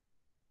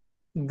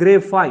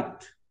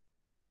graphite.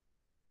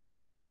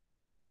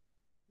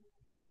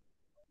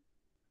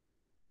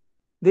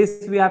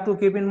 This we have to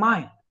keep in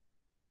mind.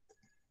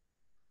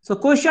 So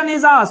question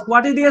is asked,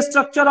 what is the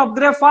structure of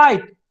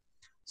graphite?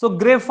 So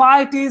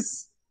graphite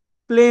is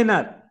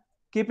planar.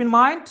 Keep in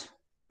mind,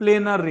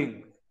 planar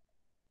ring.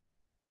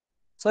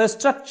 So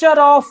structure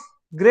of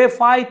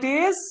graphite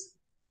is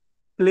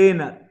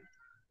planar.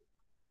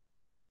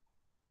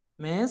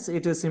 Means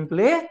it is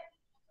simply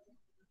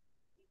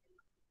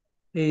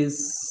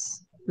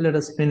is, let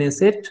us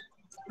finish it,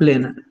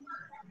 planar.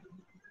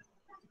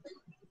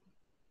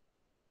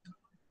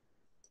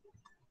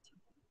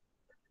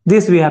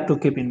 This we have to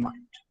keep in mind.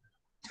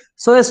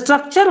 So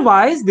structure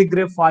wise, the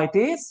graphite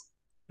is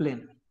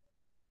planar.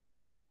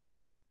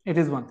 It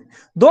is one thing.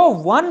 Though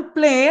one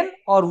plane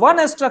or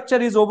one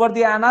structure is over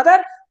the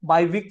another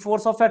by weak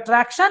force of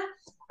attraction,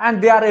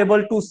 and they are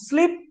able to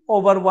slip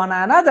over one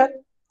another.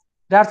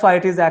 That's why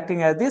it is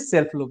acting as the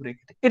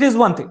self-lubricant. It is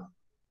one thing.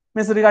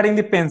 Means regarding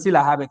the pencil,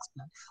 I have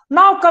explained.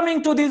 Now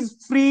coming to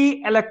these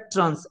free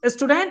electrons.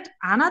 Student,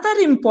 another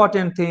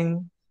important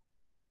thing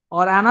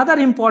or another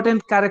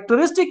important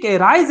characteristic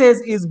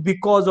arises is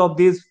because of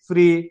these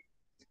free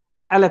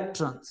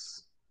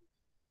electrons.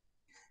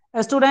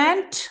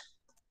 Student,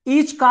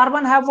 each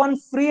carbon have one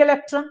free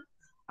electron.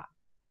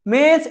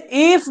 Means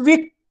if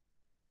we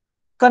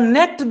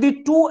connect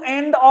the two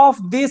end of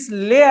this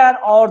layer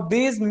or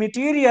this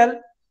material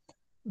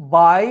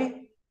by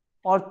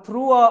or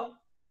through a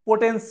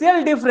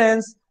potential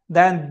difference,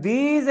 then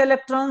these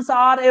electrons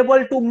are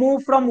able to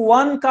move from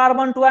one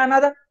carbon to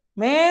another.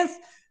 Means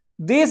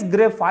this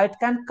graphite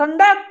can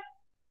conduct.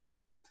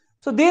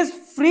 So these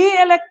free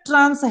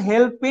electrons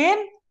help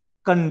in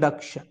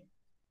conduction.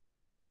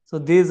 So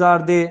these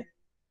are the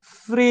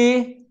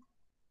free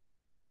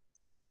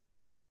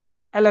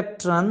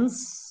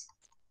electrons.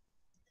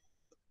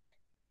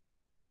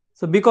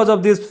 So because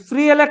of these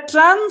free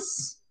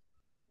electrons,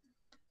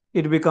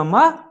 it become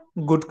a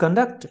good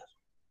conductor.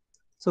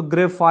 So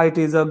graphite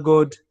is a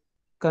good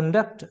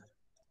conductor.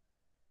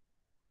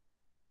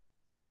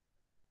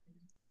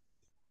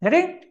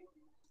 Ready?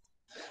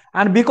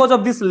 And because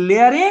of this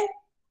layering,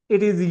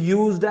 it is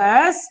used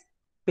as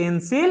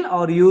pencil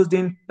or used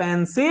in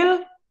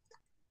pencil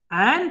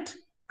and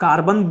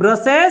carbon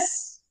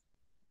brushes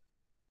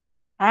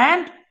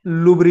and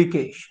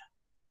lubrication.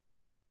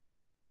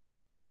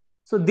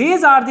 So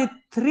these are the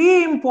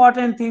three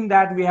important things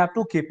that we have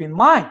to keep in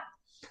mind.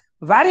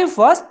 Very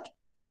first,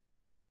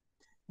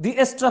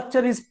 the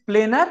structure is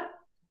planar,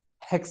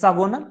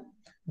 hexagonal.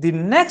 The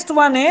next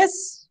one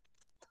is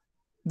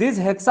these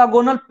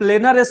hexagonal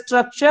planar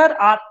structure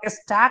are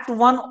stacked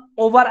one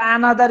over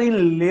another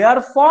in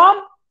layer form.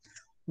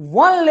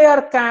 One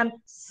layer can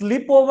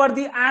slip over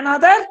the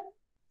another.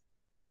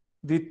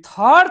 The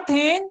third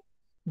thing,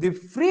 the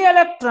free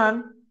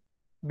electron,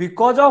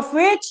 because of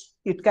which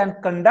it can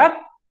conduct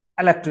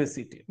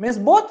electricity, means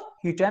both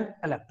heat and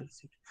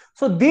electricity.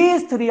 So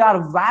these three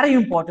are very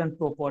important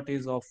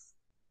properties of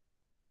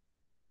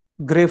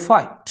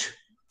graphite,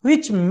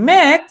 which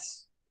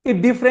makes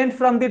it different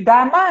from the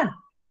diamond.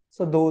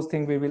 So those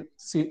things we will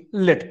see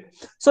later.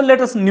 So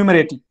let us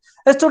enumerate it.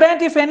 A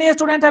student, if any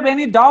student have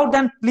any doubt,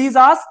 then please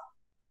ask.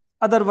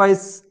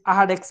 Otherwise, I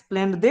had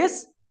explained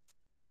this.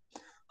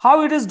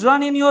 How it is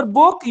drawn in your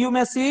book, you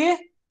may see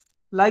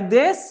like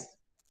this.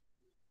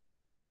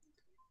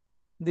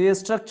 The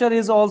structure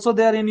is also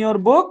there in your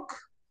book.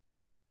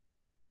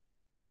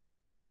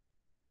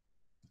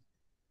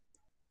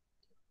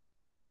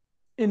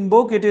 In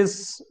book it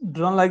is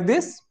drawn like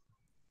this.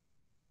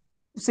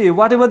 See,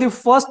 whatever the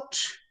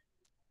first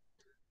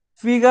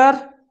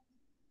figure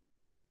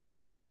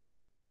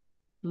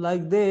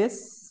like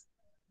this,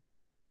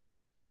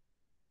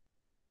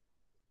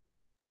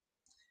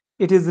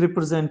 it is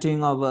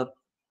representing our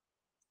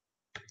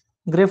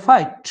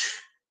graphite.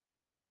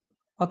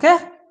 Okay,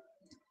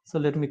 so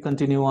let me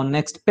continue on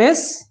next page.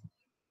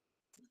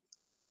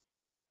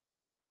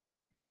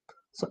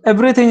 So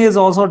everything is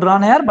also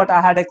drawn here, but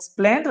I had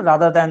explained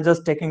rather than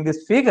just taking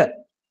this figure.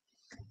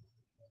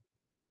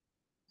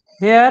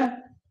 Here,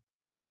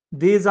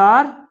 these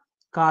are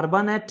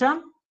carbon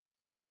atom,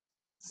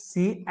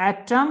 C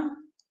atom,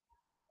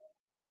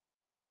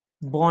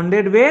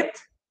 bonded with,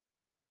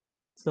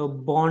 so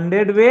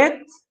bonded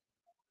with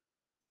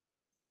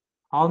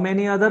how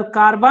many other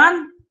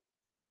carbon?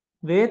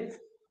 With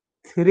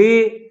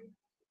 3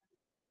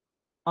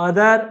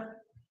 other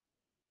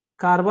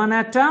carbon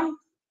atom.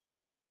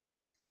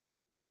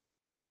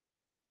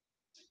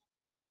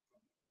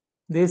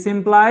 This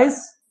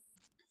implies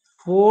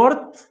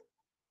 4th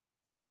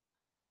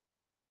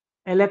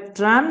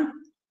electron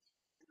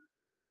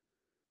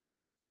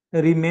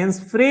remains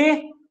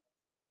free.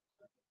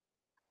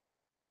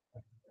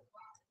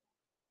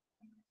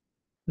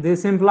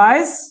 This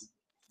implies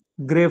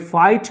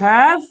graphite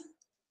have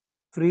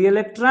free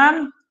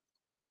electron,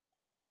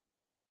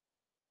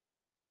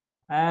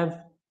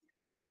 have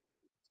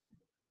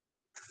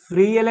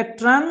free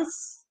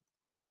electrons.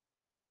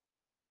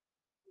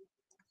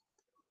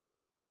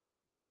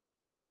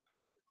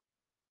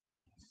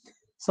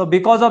 So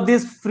because of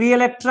these free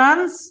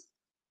electrons,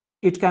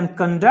 it can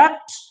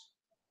conduct.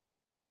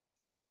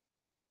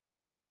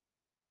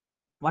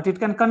 What it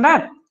can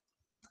conduct?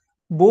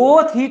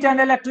 Both heat and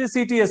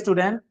electricity,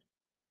 student.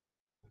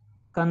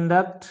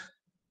 Conduct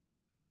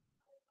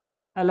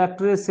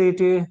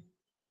electricity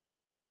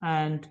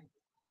and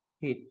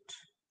heat.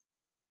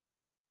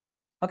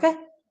 Okay,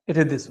 it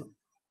is this one.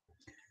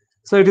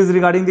 So it is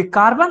regarding the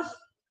carbon.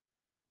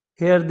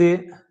 Here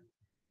the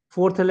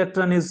 4th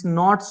electron is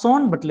not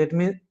shown, but let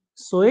me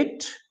show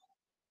it.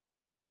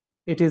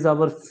 It is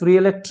our free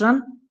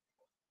electron.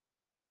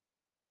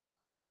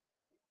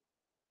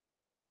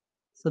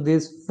 So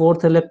this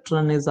 4th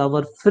electron is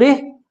our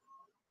free.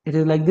 It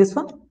is like this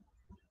one.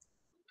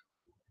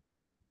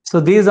 So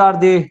these are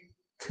the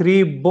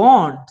 3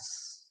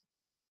 bonds.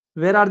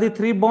 Where are the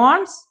 3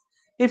 bonds?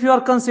 If you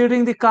are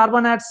considering the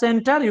carbon at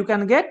center, you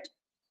can get,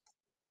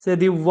 say,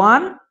 the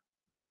 1,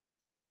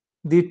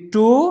 the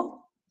 2,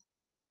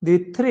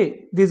 the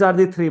 3. These are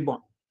the 3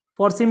 bonds.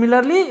 For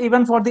similarly,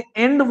 even for the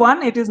end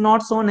one, it is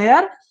not shown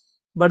here,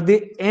 but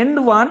the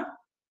end one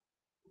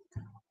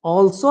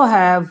also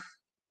have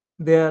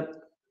their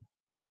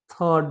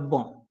 3rd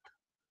bond.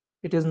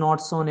 It is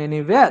not shown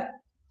anywhere,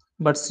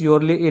 but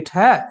surely it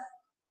has.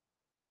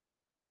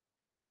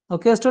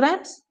 Okay,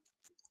 students?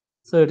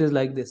 So it is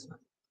like this one.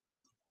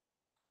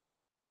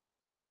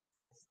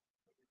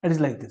 It is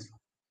like this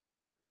one.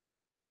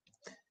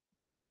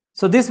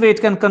 So this way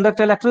it can conduct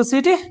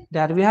electricity,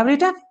 that we have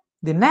written.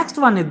 The next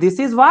one is, this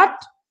is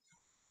what?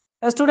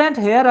 A student,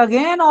 here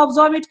again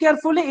observe it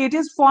carefully. It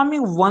is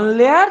forming one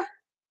layer.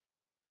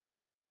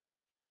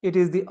 It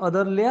is the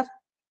other layer.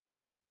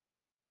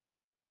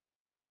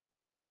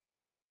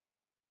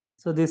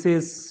 So these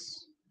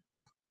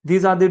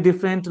are the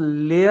different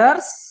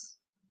layers,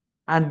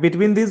 and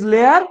between this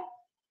layer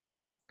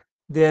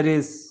there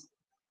is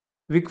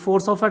weak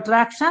force of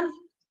attraction.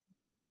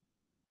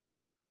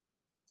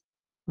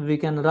 We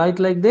can write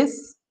like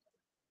this.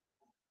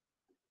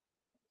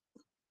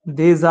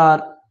 These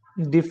are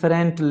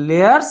different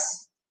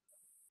layers.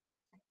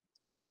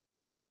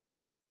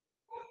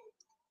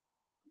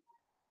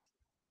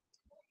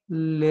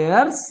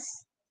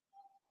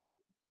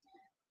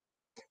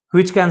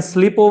 Which can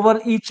slip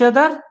over each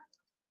other.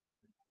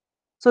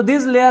 So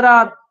these layers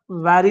are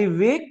very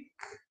weak.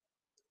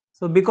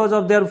 So because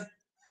of their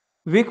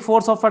weak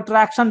force of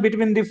attraction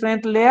between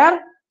different layers,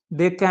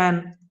 they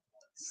can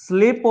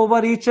slip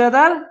over each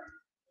other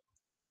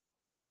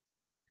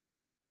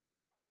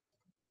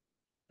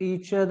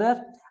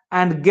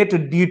and get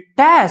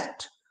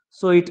detached.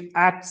 So it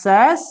acts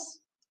as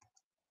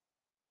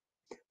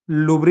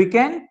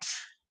lubricant.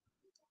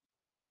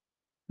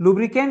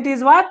 Lubricant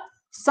is what?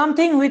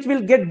 Something which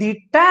will get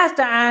detached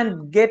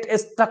and get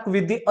stuck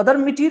with the other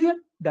material.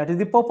 That is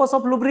the purpose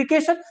of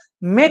lubrication.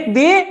 Make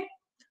the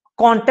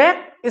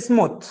contact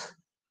smooth.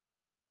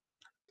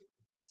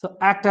 So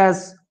act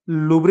as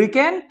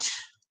lubricant,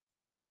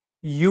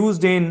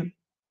 used in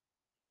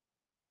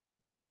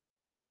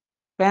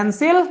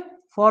pencil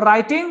for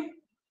writing,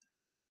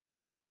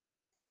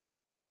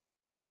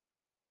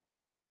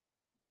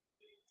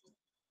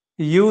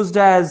 used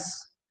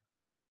as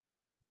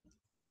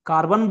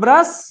carbon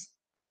brush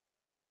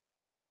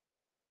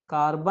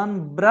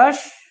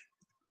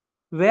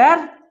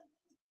where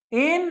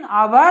in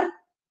our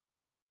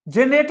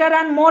generator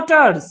and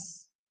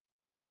motors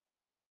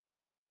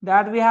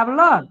that we have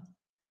learned.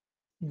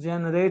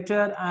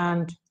 Generator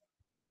and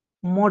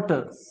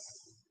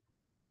motors.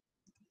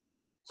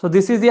 So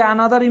this is the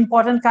another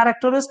important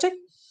characteristic.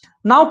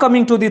 Now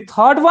coming to the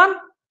third one.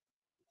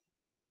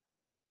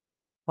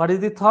 What is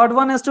the third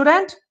one,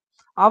 student?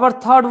 Our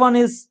third one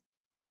is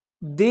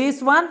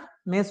this one,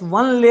 means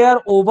one layer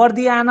over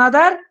the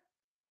another.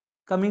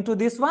 Coming to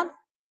this one,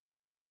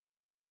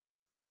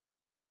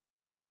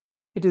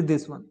 it is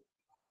this one,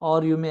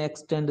 or you may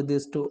extend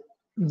this to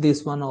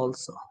this one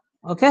also.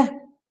 Okay,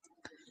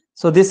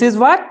 so this is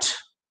what?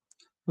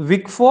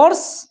 Weak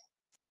force.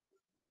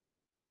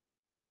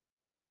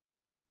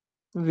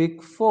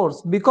 Weak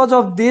force. Because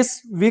of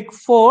this weak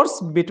force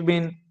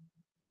between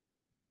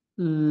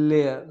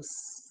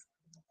layers.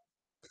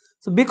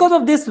 So because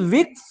of this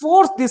weak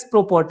force, this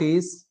property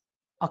is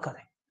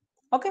occurring.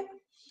 Okay,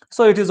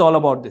 so it is all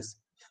about this.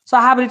 So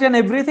I have written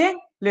everything.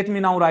 Let me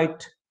now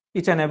write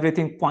each and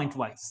everything point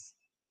wise.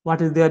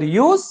 What is their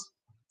use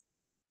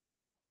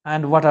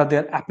and what are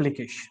their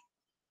application?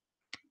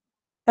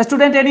 A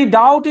student, any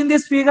doubt in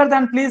this figure,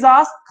 then please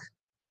ask.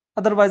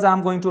 Otherwise, I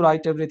am going to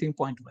write everything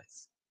point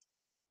wise.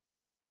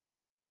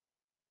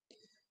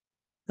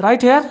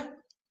 Right here,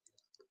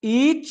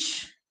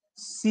 each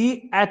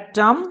C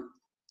atom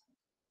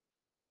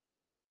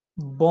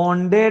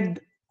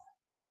bonded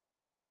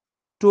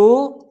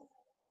to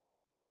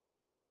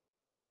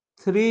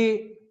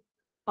 3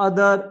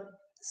 other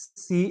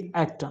C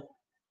atom.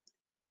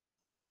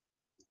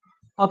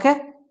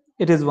 Okay,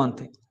 it is one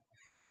thing.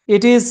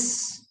 It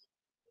is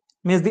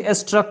means the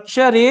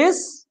structure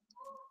is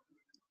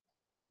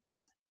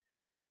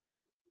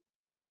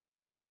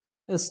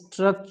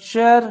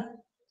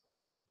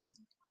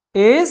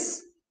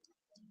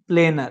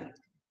planar.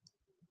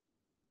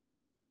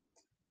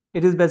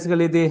 It is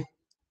basically the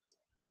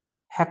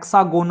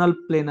hexagonal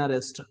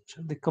planar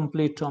structure. The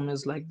complete term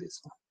is like this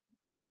one.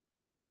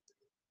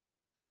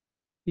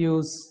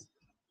 Use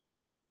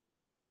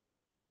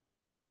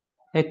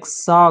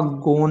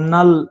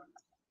hexagonal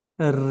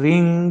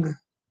ring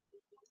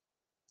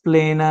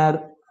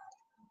planar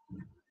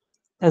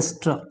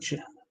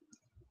structure.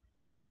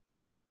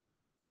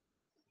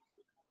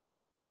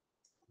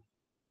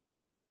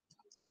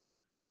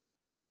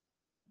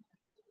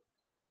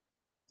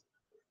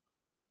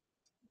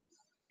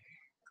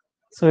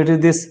 So it is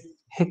this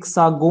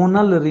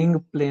hexagonal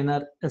ring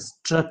planar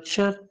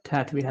structure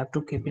that we have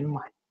to keep in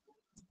mind.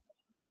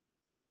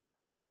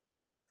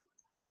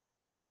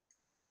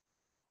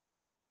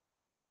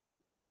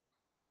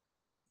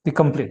 The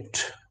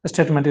complete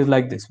statement is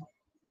like this one.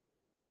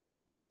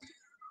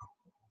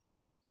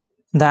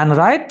 Then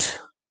write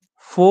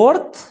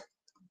fourth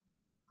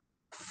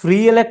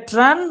free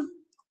electron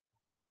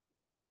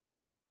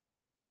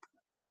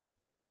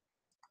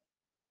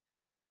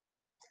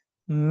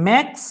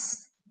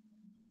makes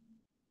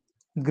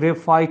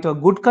graphite a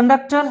good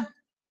conductor.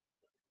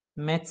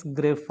 Makes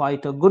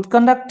graphite a good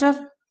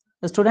conductor.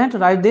 Student,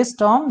 write this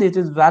term. This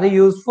is very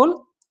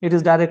useful. It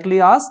is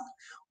directly asked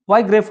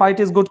why graphite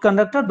is good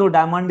conductor though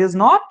diamond is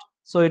not.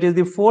 So it is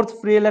the fourth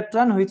free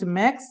electron which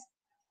makes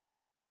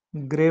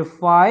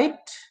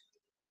graphite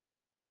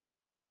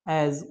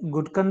as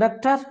good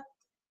conductor.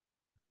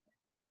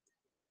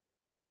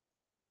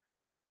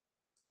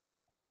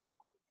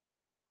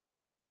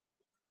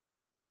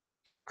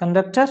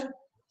 Conductor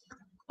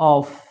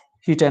of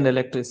heat and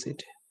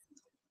electricity.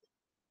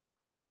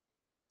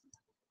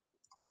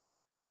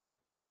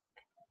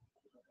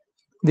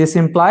 This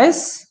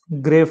implies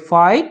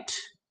graphite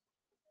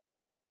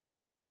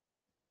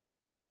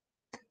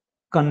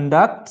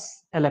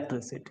conducts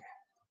electricity.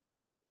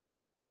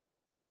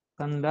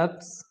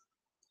 Conducts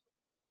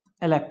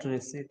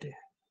electricity.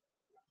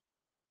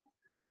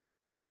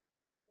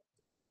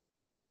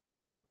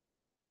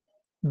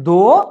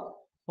 Though,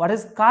 what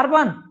is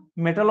carbon?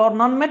 Metal or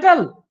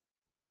non-metal?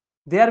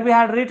 There we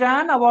had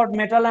written about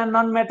metal and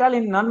non-metal.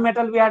 In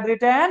non-metal we had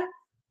written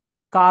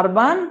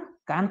carbon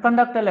can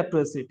conduct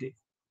electricity.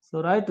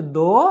 So right,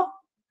 though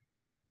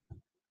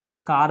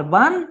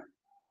carbon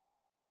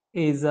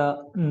is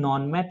a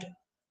non-metal.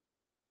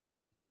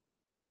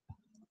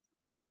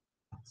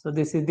 So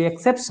this is the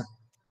exception.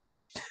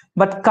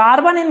 But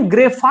carbon in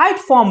graphite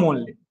form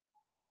only,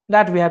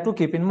 that we have to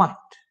keep in mind.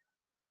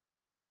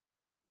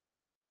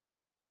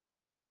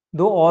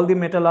 Though all the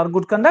metal are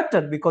good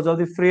conductor because of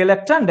the free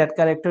electron, that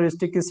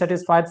characteristic is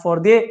satisfied for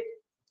the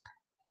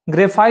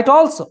graphite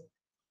also.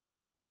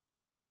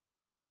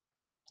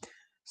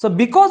 So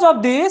because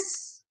of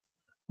this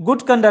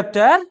good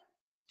conductor,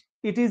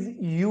 it is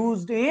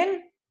used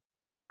in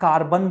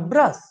carbon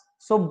brush.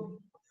 So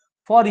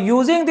for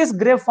using this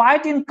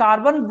graphite in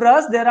carbon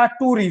brush, there are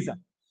two reasons.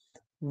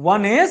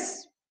 One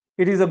is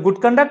it is a good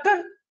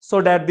conductor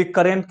so that the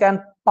current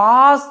can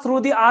pass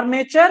through the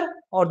armature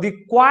or the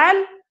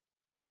coil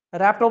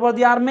wrapped over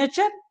the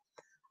armature.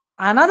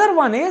 Another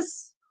one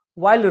is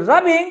while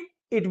rubbing,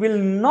 it will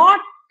not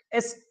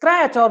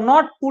scratch or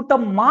not put a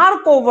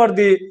mark over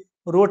the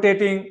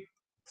rotating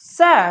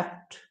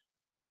shaft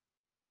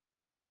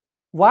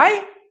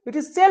Why? It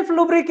is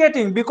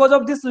self-lubricating because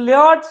of this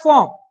layered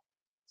form.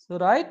 So,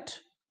 right?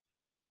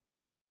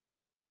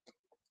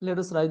 Let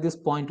us write this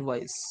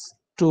point-wise.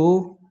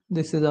 2,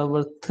 this is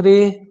our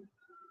 3.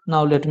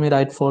 Now, let me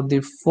write for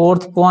the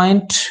 4th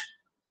point.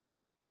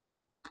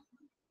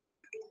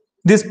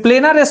 This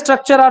planar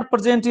structure are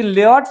present in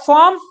layered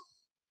form.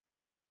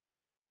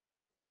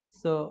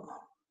 So,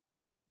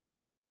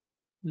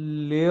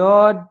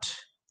 layered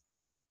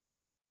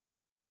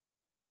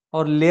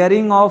or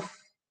layering of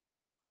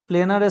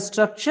planar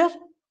structure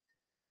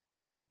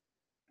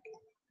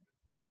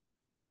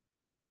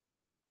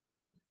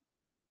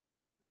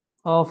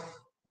of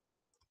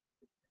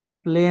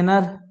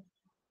planar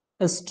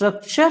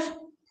structure.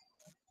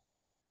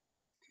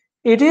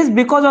 It is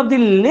because of the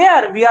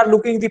layer we are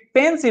looking the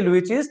pencil,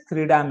 which is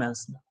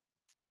 3-dimensional.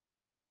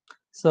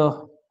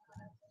 So,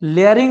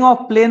 layering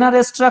of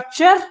planar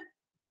structure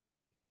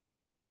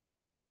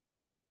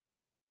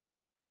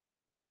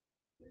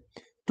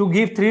to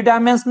give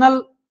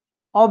 3-dimensional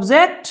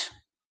object.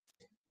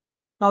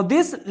 Now,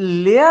 this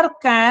layer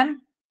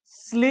can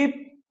slip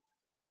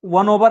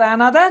one over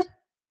another.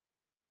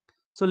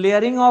 So,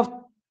 layering of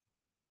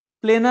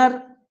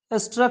planar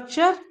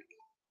structure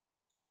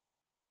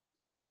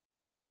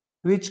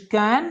which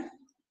can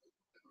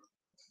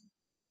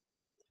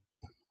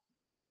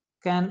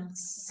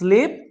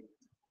slip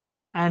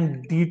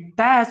and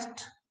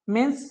detached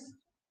means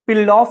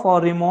peeled off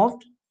or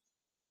removed,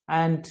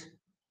 and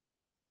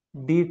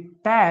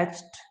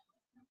detached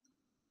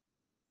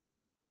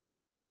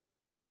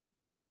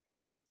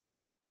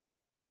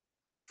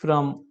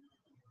from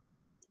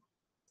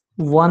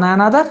one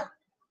another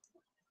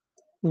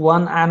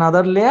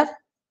layer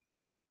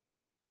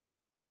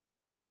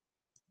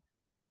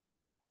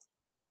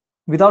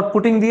without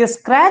putting the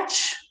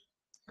scratch.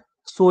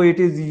 So it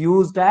is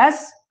used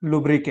as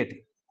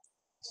lubricating.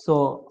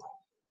 So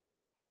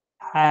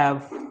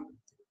have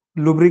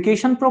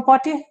lubrication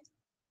property,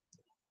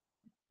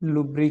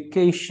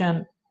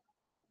 lubrication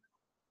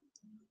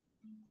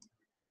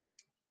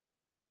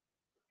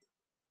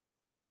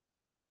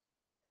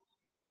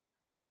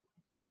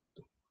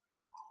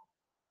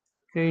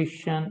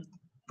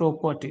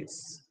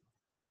properties.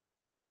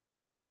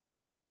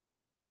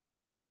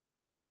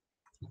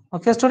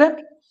 Okay, student.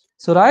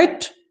 So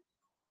right,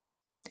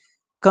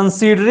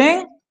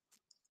 considering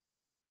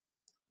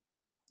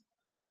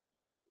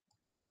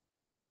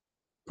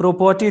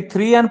property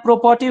 3 and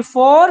property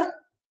 4,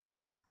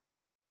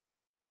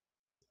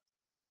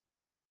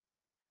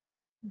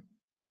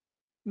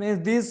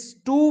 means these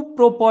two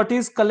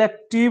properties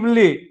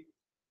collectively,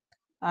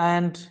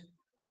 and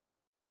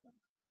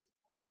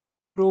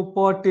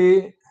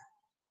property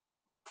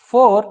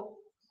 4,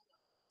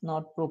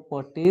 not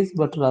properties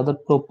but rather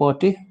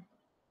property,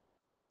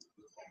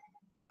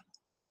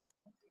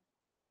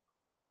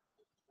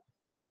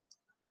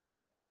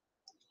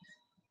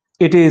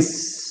 it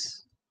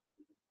is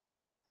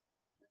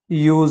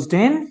used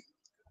in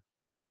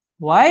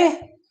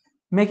why?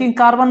 Making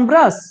carbon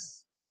brush,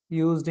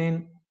 used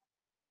in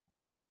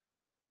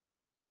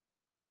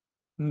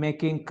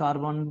making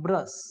carbon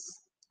brush,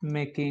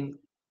 making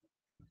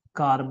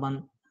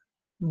carbon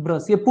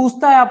brush. ये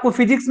पूछता है आपको,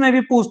 physics में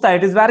भी पूछता है,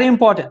 it is very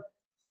important.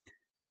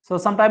 So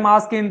sometime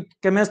ask in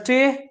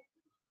chemistry,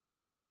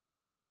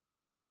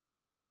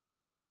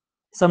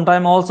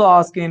 sometime also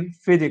ask in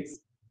physics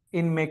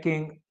in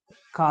making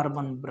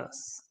carbon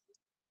brush.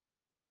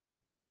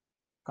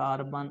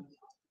 Carbon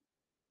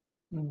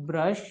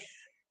brush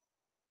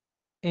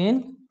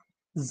in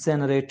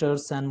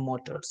generators and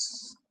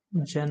motors.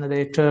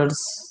 Generators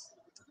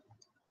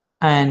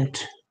and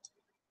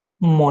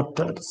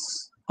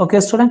motors.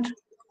 Okay, student.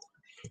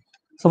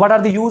 So what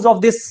are the use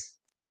of this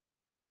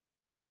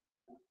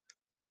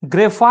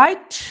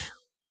graphite?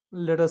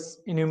 Let us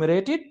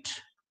enumerate it.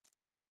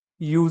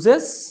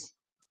 Uses.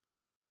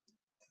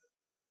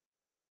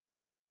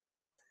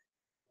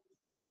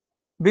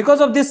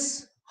 Because of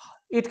this,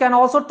 it can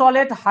also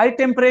tolerate high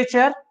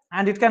temperature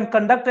and it can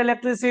conduct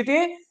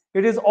electricity.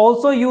 It is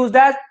also used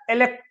as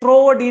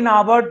electrode in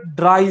our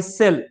dry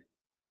cell.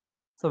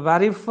 So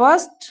very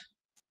first,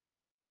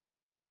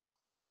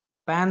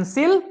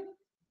 pencil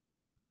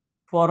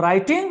for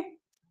writing.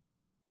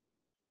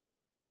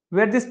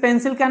 Where this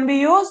pencil can be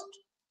used?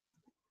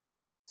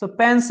 So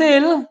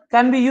pencil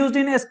can be used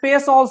in a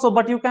space also,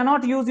 but you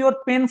cannot use your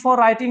pen for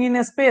writing in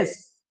a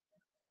space.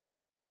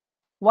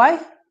 Why?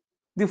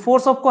 The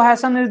force of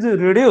cohesion is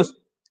reduced.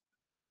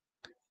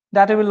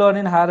 That we will learn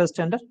in higher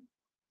standard.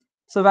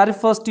 So very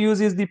first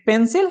use is the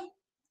pencil.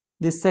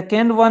 The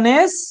second one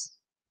is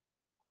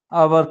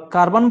our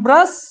carbon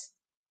brush.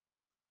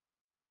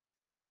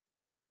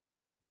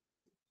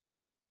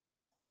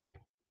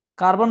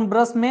 Carbon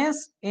brush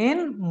means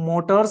in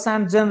motors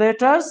and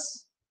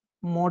generators.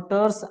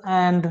 Motors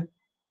and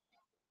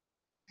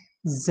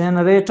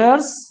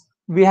generators,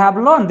 we have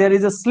learned there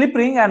is a slip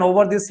ring, and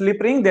over this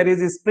slip ring there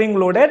is a spring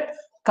loaded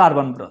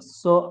carbon brush.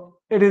 So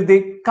it is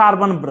the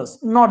carbon brush,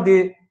 not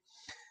the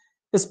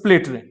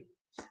split ring.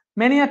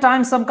 Many a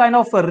time some kind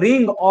of a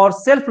ring or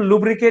self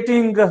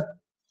lubricating,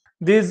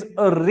 these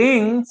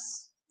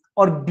rings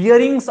or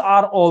bearings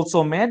are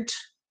also made.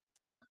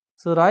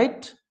 So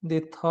right, the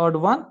third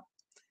one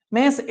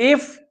means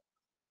if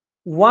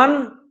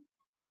one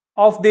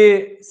of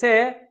the,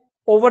 say,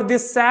 over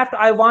this shaft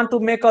I want to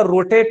make a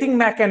rotating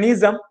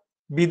mechanism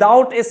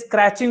without a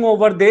scratching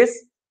over this,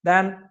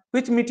 then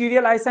which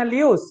material I shall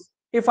use?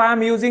 If I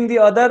am using the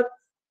other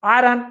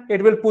iron,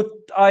 it will put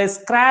a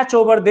scratch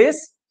over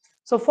this.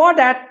 So for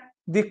that,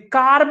 the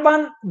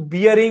carbon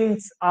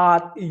bearings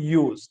are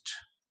used.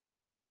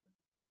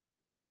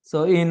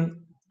 So in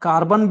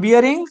carbon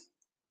bearing,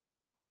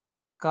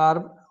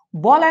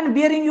 ball and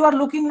bearing you are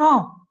looking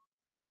now.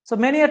 So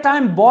many a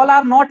time ball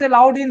are not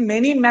allowed in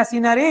many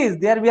machineries.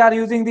 There we are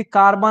using the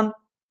carbon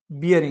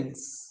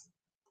bearings.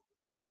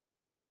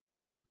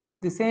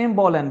 The same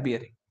ball and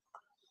bearing.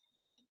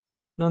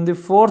 Then the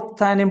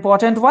fourth and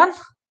important one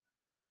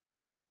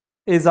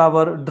is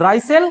our dry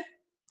cell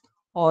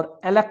or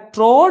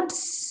electrodes.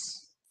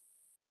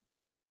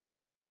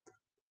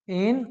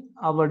 In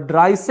our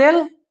dry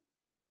cell,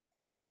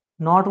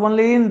 not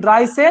only in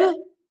dry cell,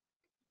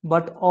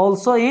 but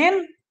also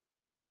in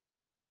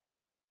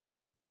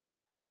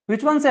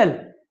which one cell?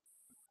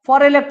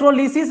 For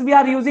electrolysis, we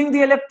are using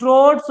the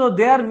electrode. So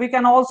there we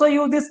can also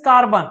use this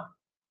carbon.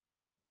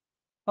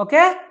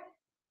 Okay.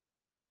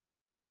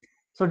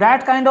 So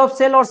that kind of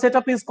cell or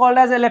setup is called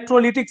as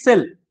electrolytic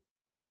cell.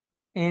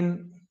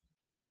 In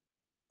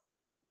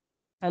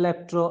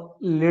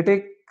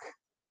electrolytic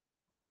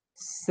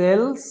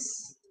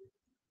cells.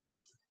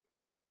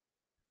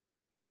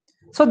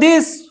 So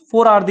these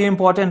four are the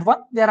important one.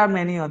 There are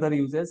many other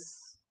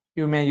uses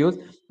you may use,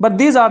 but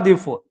these are the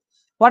four.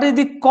 What is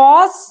the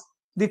cause?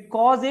 The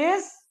cause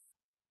is,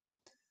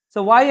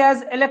 so why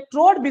as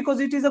electrode? Because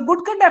it is a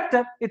good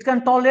conductor. It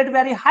can tolerate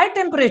very high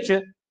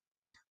temperature.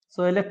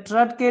 So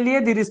electrode के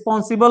लिए the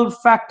responsible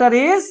factor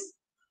is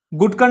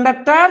good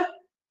conductor.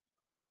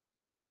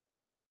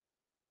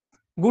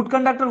 Good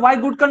conductor. Why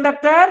good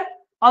conductor?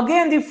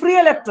 Again the free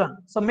electron.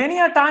 So many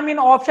a time in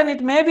option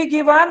it may be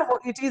given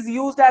it is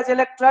used as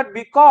electrode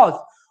because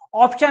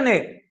option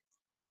A,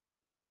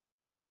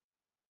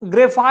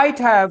 graphite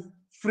have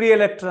free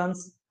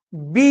electrons,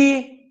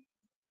 B,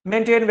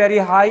 maintain very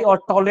high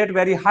or tolerate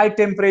very high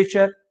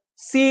temperature,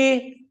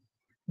 C,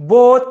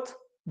 both,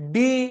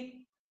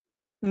 D,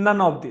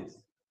 none of these.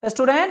 A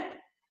student,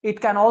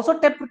 it can also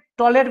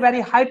tolerate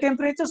very high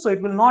temperature, so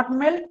it will not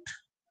melt.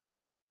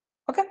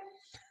 Okay,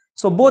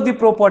 so both the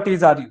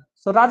properties are used.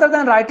 So rather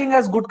than writing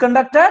as good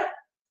conductor,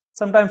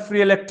 sometimes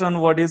free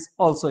electron word is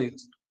also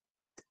used.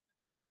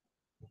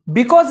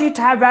 Because it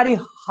have very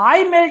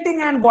high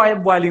melting and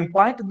boiling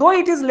point, though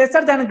it is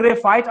lesser than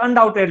graphite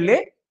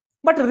undoubtedly,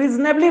 but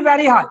reasonably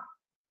very high.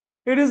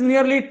 It is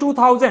nearly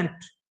 2000.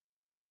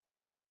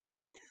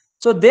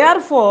 So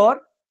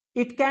therefore,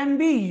 it can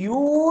be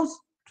used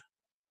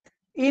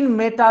in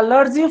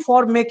metallurgy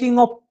for making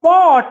a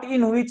pot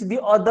in which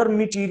the other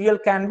material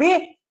can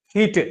be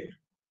heated.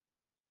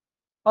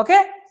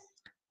 Okay.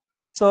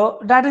 So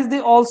that is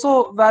the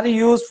also very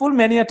useful.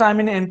 Many a time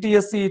in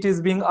NTSE it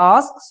is being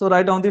asked. So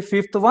write down the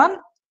fifth one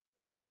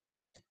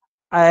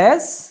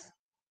as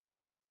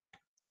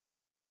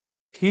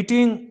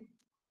heating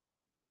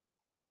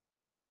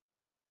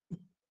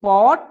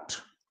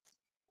pot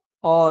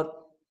or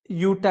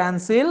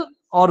utensil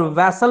or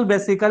vessel,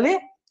 basically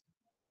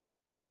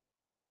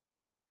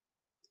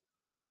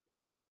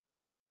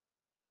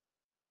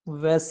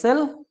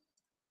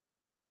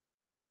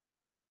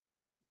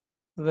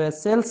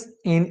vessels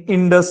in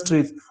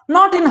industries,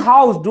 not in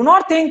house. Do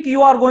not think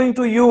you are going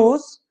to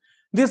use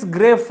this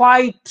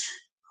graphite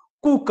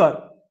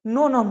cooker.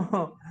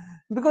 No,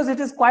 because it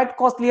is quite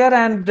costlier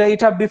and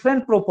it have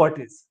different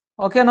properties.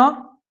 Okay,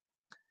 no,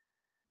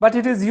 but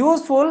it is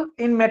useful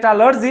in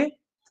metallurgy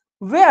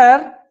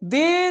where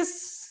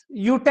this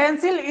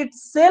utensil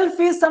itself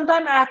is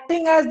sometimes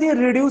acting as the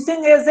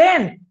reducing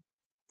agent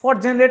for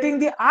generating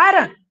the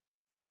iron.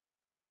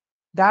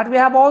 That we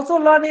have also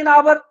learned in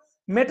our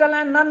metal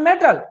and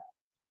non-metal,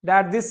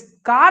 that this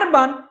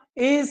carbon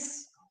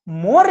is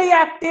more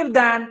reactive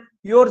than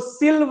your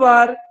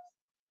silver,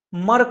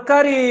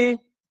 mercury,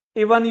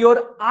 even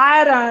your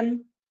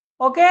iron.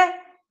 Okay,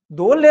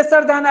 though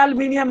lesser than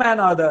aluminium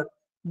and other.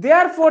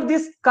 Therefore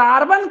this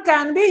carbon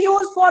can be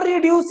used for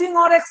reducing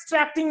or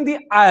extracting the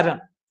iron.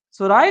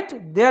 So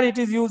right there it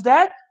is used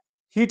as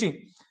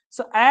heating.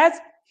 So as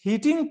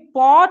heating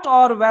pot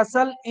or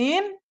vessel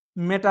in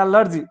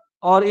metallurgy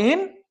or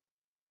in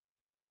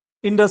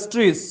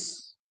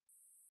industries.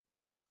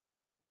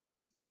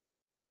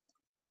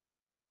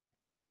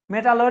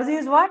 Metallurgy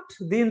is what?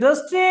 The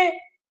industry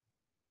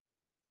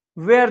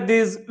where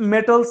these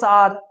metals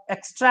are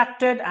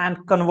extracted and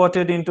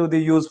converted into the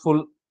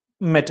useful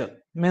metal.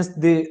 Means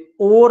the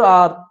ore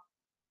are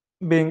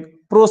being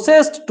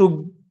processed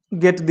to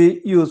get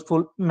the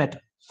useful metal.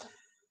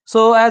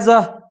 So as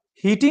a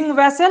heating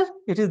vessel,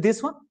 it is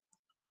this one.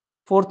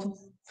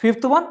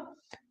 Fifth one.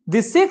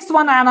 The sixth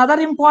one, another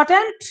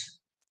important,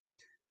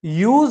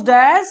 used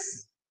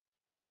as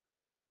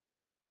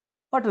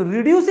what?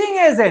 Reducing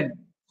agent.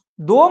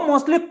 Though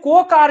mostly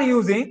coke are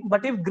using,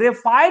 but if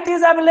graphite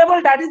is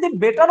available, that is the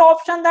better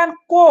option than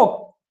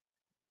coke.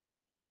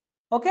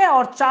 Okay,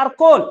 or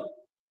charcoal.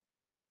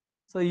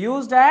 So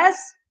used as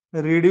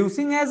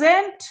reducing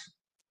agent,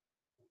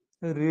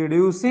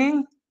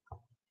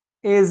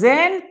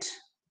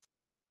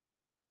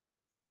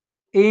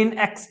 in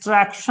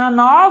extraction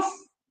of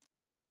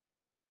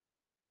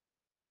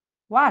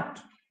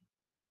what?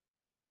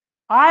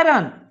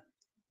 Iron,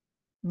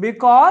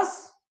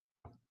 because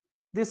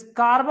this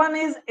carbon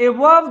is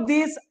above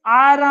this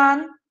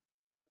iron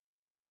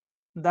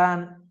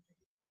than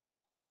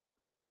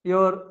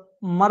your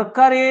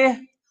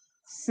mercury,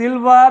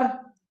 silver,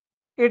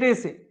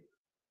 etc.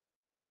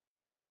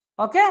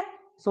 Okay,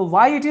 so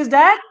why it is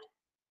that?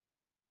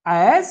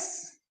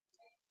 As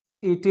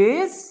it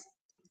is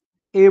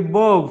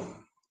above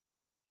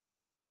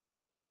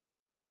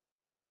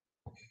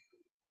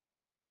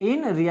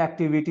in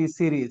reactivity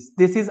series.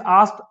 This is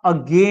asked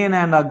again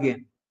and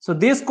again. So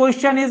this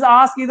question is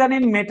asked either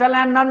in metal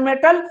and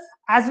non-metal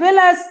as well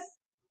as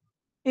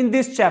in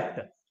this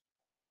chapter.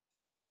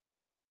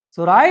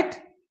 So right,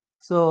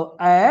 so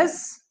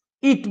as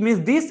it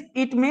means this,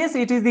 it means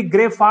it is the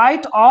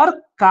graphite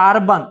or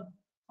carbon.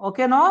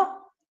 Okay, no,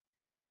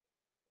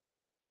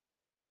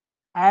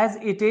 as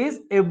it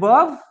is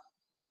above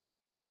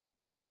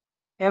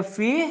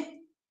Fe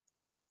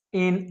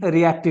in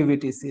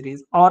reactivity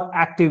series or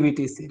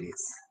activity series.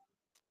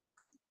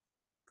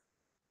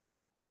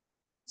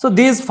 So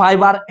these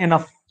 5 are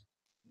enough.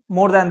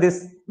 More than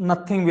this,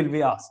 nothing will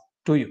be asked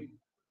to you.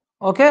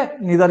 Okay,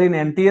 neither in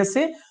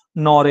NTSE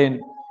nor in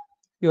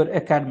your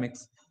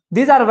academics.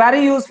 These are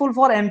very useful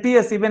for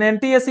NTSE. Even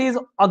NTSE is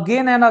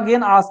again and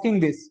again asking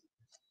this.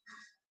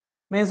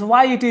 Means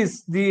why it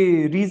is,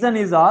 the reason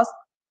is asked,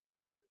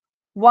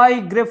 why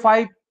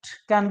graphite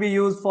can be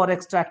used for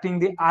extracting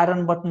the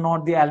iron but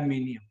not the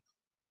aluminium?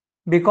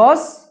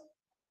 Because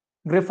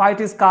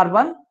graphite is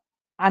carbon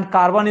and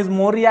carbon is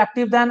more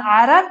reactive than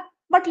iron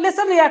but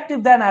lesser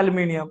reactive than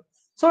aluminium.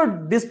 So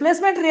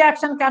displacement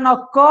reaction can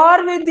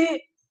occur with the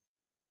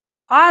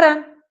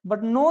iron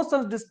but no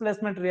such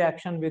displacement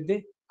reaction with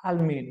the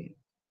aluminium.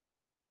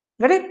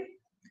 Get it?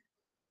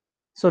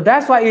 So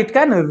that's why it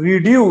can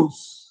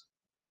reduce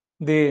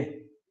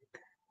the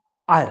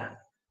iron.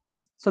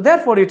 So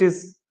therefore it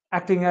is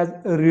acting as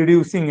a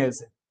reducing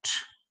agent.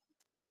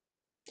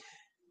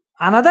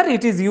 Another,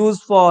 it is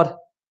used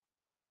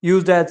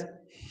as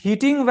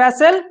heating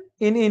vessel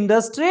in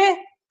industry,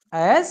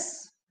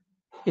 as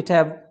it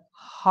have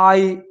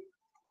high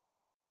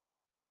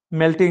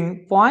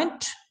melting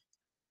point.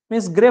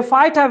 Means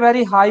graphite have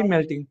very high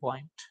melting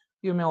point.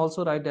 You may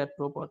also write that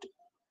property.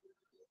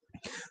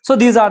 So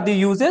these are the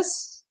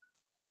uses.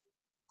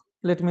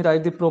 Let me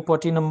write the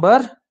property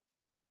number,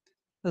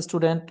 the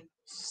student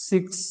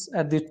 6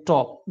 at the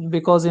top,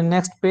 because in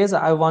next page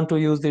I want to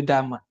use the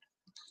diamond.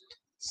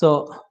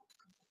 So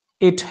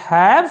it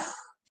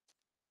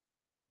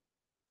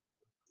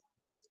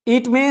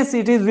means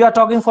it is, we are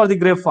talking for the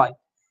graphite,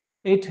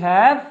 it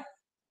have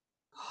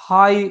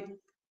higher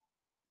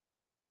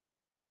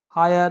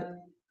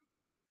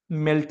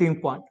melting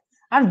point,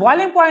 and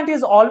boiling point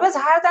is always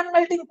higher than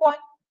melting point.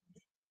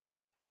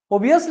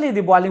 Obviously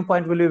the boiling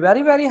point will be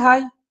very, very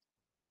high.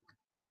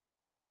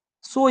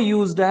 So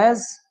used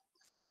as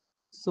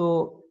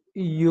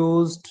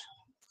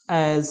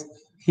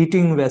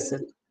heating vessel.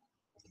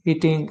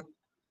 It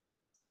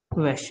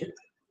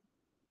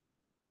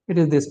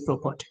is this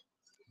property.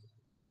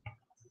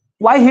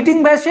 Why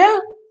heating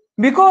vessel?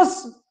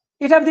 Because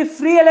it have the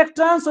free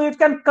electrons, so it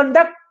can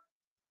conduct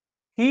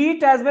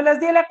heat as well as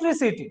the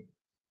electricity.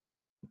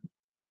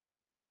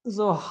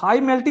 So high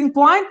melting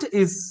point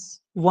is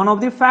one of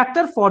the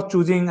factor for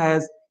choosing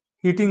as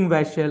heating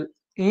vessel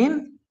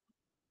in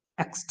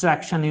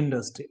extraction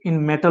industry,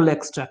 in metal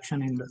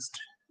extraction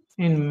industry,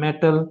 in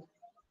metal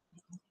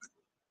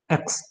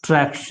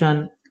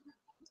extraction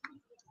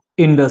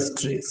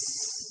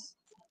industries.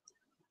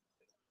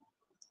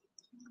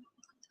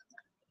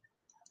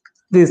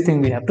 These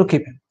things we have to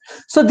keep in.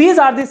 So these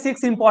are the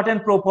 6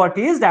 important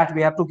properties that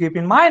we have to keep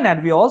in mind,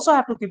 and we also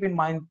have to keep in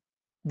mind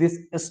this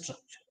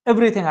structure.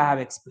 Everything I have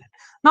explained.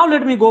 Now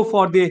let me go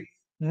for the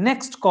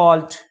next,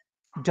 called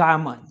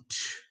diamond.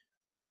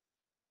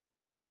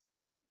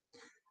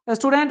 A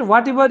student,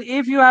 whatever,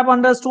 if you have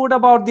understood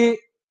about the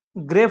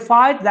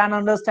graphite, then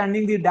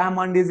understanding the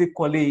diamond is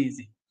equally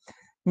easy.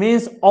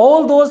 Means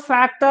all those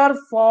factors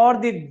for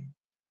the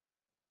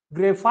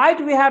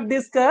graphite we have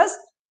discussed,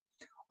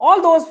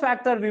 all those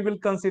factors we will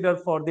consider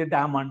for the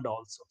diamond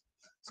also.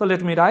 So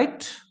let me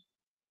write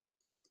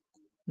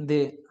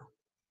the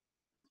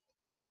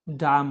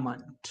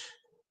diamond.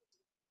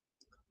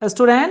 A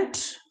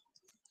student,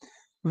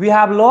 we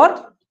have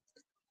learned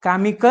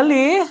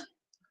chemically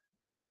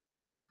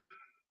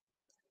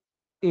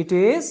it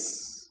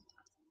is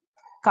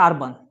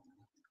carbon,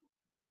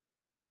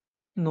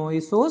 no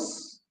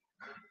issues,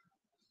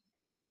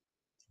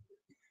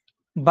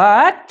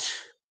 but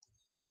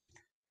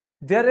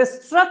their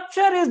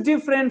structure is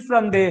different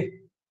from the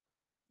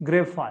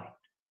graphite,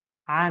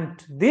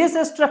 and this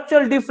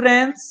structural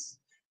difference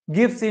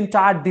gives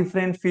entire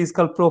different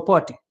physical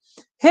property.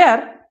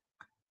 Here,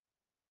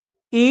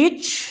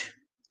 each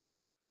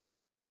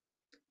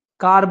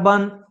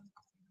carbon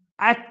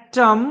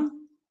atom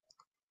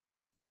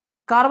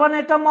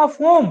of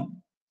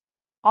whom?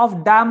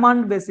 Of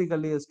diamond,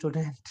 basically, a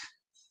student,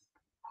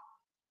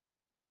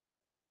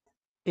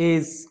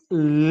 is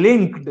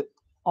linked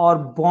or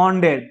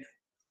bonded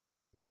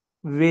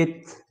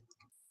with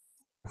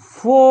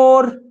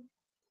 4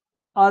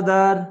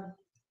 other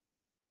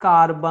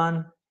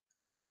carbon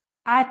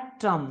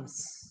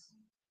atoms,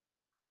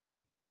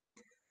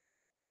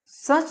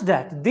 such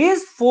that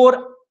these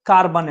 4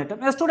 carbon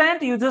atoms,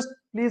 student, you just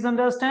please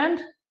understand.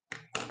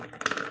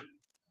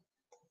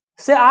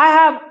 Say I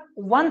have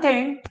one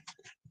thing,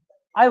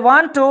 I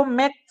want to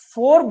make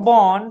 4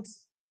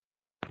 bonds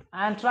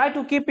and try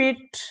to keep it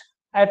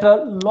at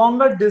a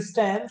longer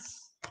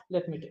distance.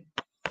 Let me take.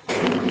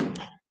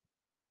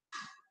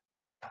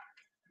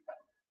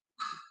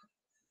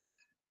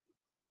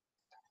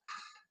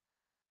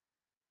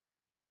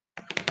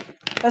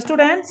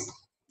 Students,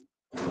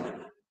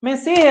 may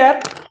see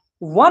here,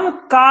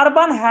 one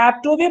carbon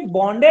have to be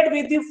bonded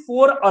with the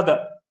 4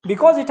 other,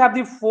 because it have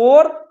the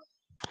 4,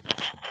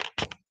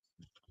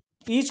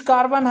 each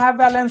carbon have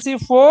valency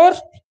 4.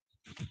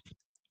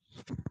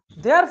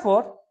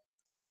 Therefore,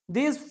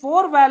 these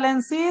 4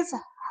 valencies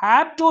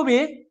have to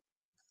be,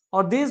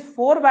 or these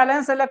 4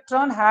 valence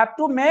electron have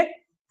to make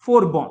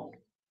 4 bond.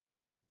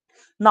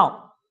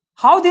 Now,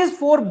 how these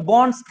 4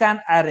 bonds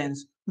can arrange?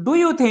 Do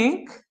you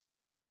think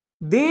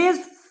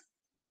these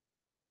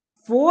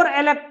 4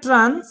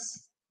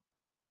 electrons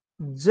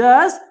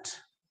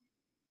just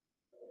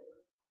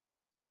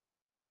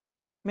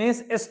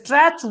means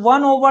stretch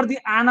one over the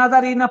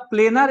another in a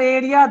planar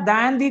area,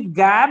 then the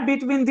gap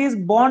between this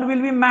bond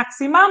will be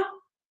maximum,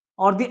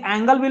 or the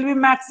angle will be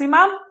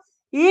maximum?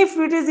 If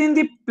it is in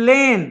the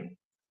plane,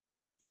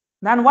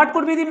 then what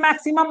could be the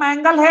maximum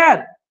angle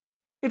here?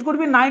 It could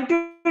be 90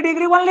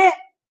 degree only.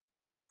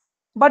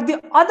 But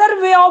the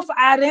other way of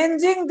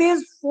arranging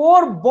these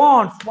 4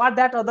 bonds, what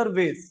that other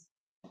ways?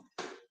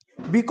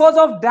 Because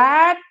of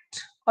that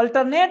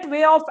alternate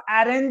way of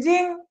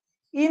arranging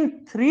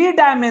in 3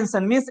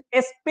 dimension, means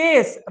a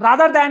space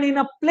rather than in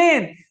a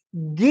plane,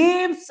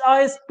 gives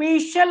a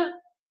special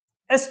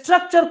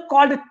structure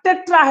called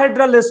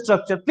tetrahedral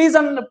structure. Please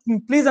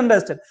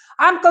understand.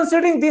 I am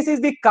considering this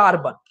is the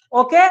carbon.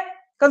 Okay,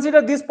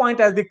 consider this point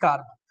as the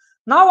carbon.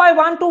 Now I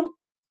want to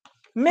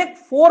make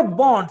 4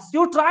 bonds.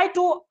 You try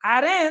to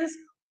arrange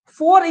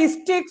 4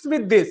 sticks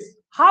with this.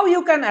 How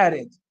you can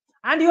arrange?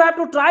 And you have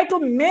to try to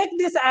make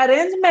this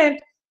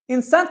arrangement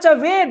in such a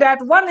way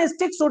that one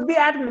stick should be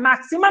at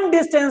maximum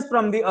distance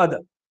from the other.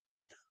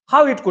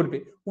 How it could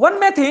be? One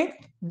may think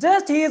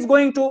just he is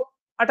going to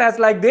attach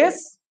like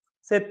this,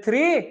 say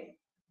 3,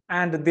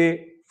 and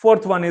the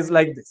 4th one is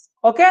like this.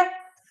 Okay,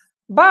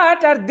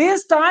 but at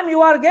this time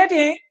you are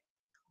getting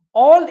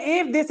all,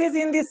 if this is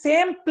in the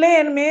same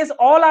plane, means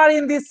all are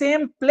in the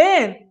same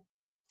plane.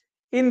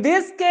 In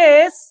this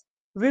case,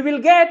 we will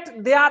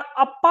get they are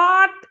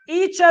apart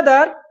each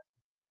other,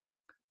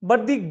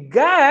 but the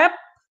gap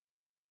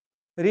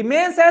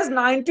remains as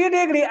 90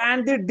 degree,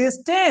 and the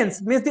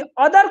distance means the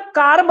other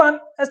carbon,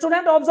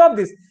 student observe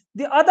this,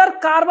 the other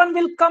carbon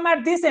will come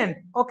at this end.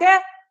 Okay,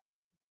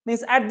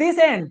 means at this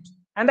end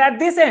and at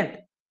this end.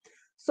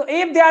 So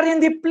if they are in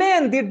the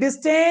plane, the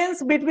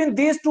distance between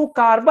these 2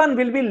 carbon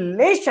will be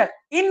lesser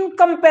in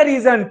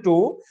comparison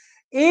to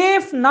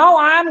if now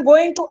I am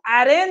going to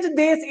arrange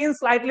this in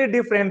slightly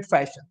different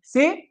fashion.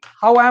 See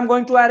how I am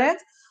going to arrange?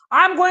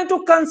 I am going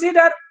to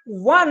consider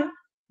one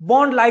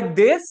bond like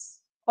this.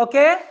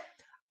 Okay,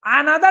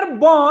 another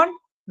bond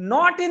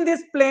not in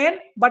this plane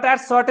but at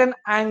certain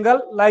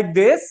angle like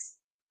this,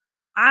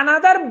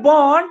 another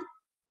bond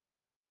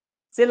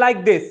say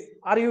like this.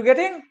 Are you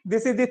getting?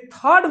 This is the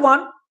 3rd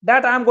one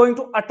that I am going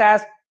to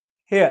attach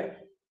here.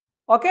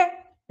 Okay,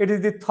 it is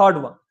the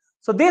 3rd one.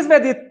 So this way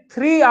the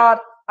 3 are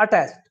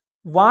attached,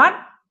 1,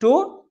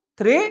 2,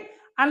 3,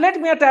 and let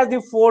me attach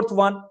the 4th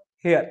one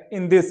here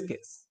in this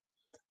case.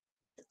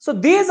 So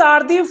these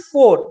are the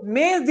 4,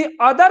 means the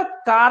other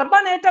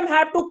carbon atom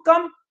have to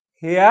come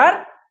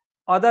here,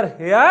 other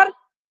here,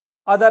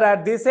 other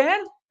at this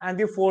end, and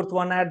the 4th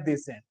one at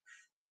this end.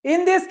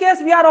 In this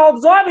case we are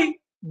observing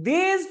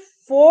these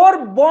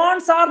 4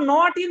 bonds are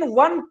not in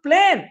one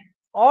plane,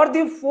 or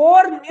the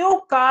 4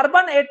 new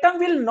carbon atom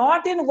will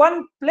not in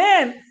one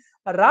plane,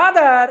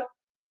 rather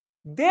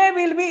they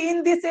will be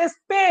in this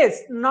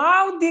space.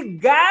 Now the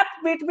gap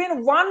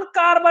between one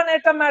carbon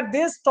atom at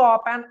this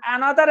top and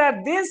another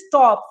at this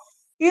top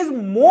is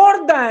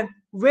more than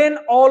when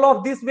all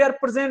of these were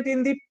present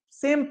in the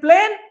same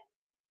plane.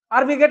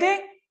 Are we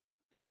getting?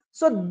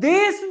 So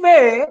this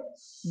way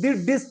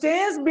the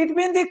distance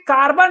between the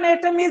carbon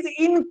atom is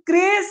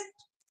increased,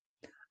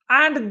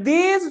 and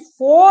these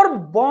 4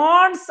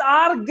 bonds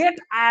are get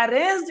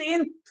arranged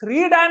in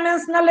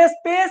 3-dimensional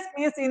space,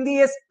 is in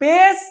the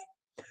space.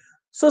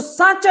 So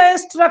such a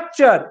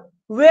structure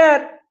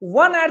where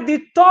one at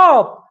the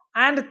top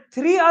and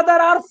 3 other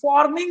are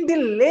forming the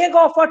leg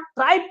of a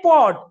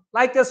tripod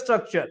like a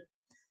structure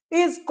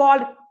is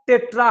called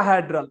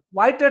tetrahedral.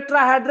 Why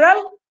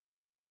tetrahedral?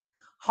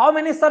 How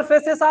many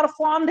surfaces are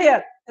formed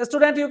here?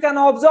 Student, you can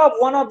observe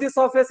one of the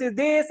surface is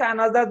this,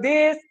 another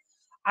this,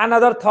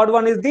 another third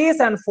one is this,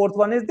 and fourth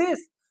one is this.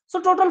 So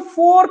total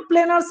 4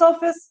 planar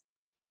surface.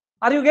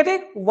 Are you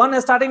getting? One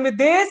starting with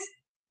this,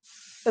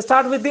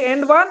 start with the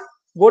end one,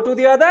 go to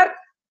the other,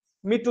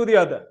 meet to the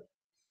other.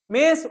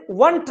 Means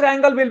one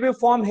triangle will be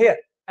formed here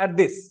at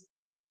this.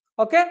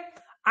 Okay.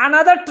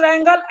 Another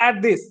triangle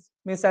at this.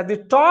 Means at the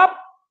top,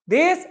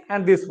 this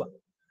and this one.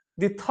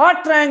 The third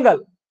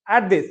triangle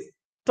at this.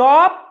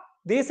 Top,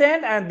 this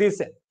end and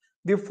this end.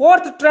 The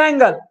fourth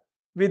triangle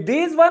with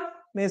this one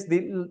means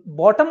the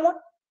bottom one.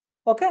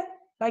 Okay.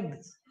 Like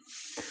this.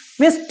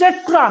 Means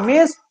tetra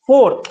means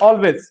 4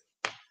 always.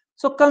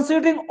 So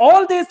considering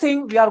all these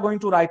things, we are going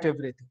to write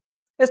everything.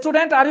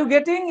 Student, are you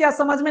getting? या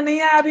समझ में नहीं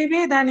है अभी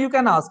भी? Then you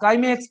can ask. I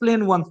may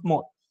explain once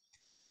more.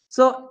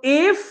 So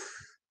if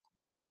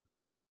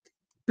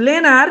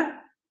planar,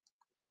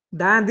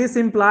 then this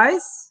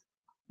implies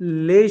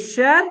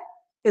lesser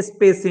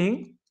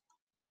spacing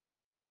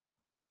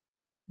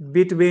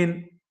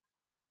between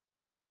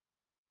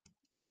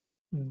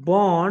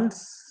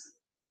bonds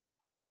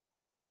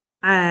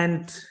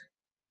and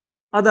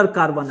other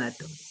carbon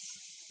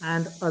atoms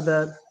and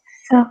other.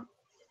 Sir,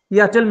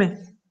 Yeah, tell me.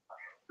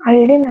 I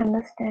didn't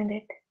understand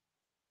it.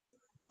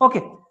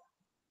 Okay,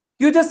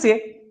 you just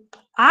say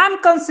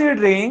I'm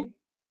considering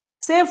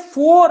say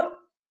 4,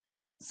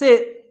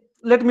 say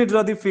let me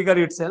draw the figure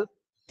itself.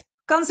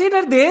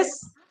 Consider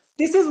this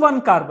is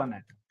one carbon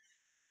atom.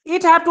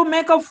 It have to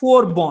make a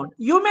 4 bond.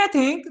 You may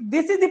think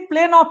this is the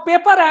plane of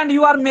paper and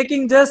you are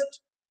making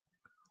just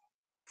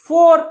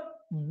 4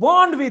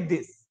 bond with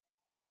this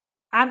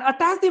and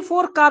attach the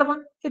 4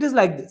 carbon. It is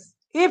like this.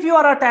 If you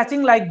are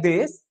attaching like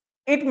this,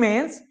 it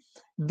means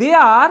they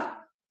are,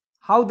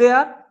 how they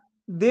are?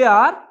 They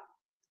are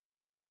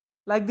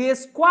like the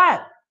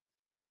square.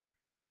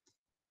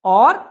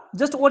 Or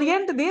just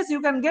orient this,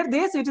 you can get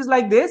this. It is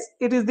like this.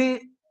 It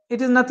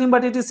is nothing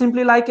but it is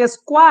simply like a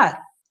square,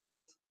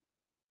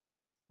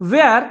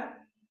 where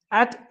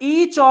at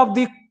each of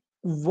the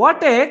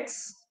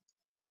vertex,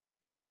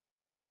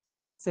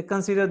 say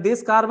consider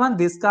this carbon,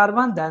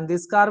 then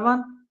this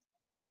carbon.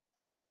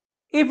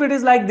 If it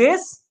is like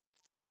this,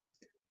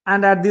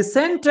 and at the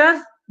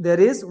center there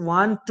is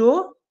 1,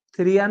 2,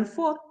 3 and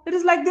 4. It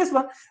is like this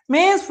one.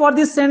 Means for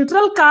the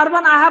central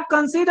carbon, I have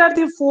considered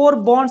the 4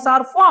 bonds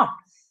are formed.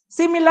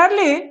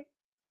 Similarly,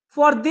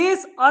 for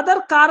this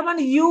other carbon,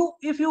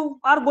 if you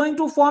are going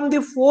to form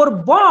the 4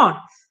 bond,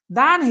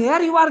 then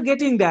here you are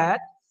getting that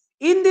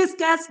in this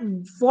case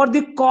for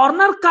the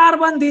corner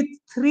carbon, the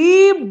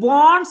 3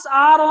 bonds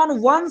are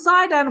on one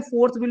side and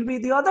 4th will be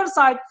the other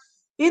side.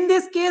 In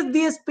this case,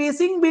 the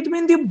spacing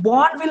between the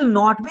bond will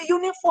not be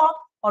uniform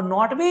or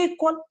not be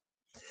equal.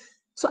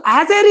 So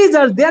as a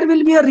result, there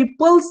will be a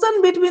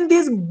repulsion between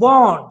these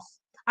bonds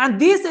and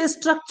this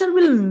structure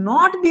will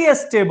not be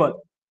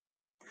stable.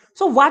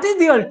 So what is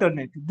the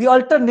alternative? The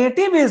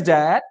alternative is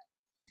that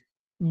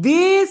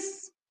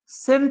this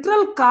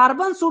central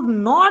carbon should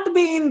not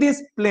be in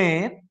this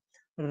plane.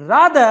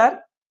 Rather,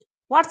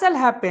 what shall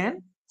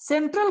happen?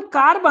 Central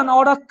carbon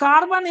or a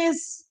carbon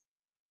is,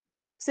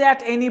 say,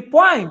 at any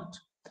point,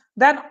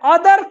 then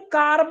other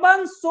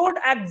carbon should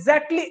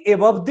exactly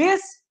above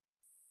this.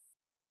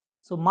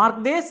 So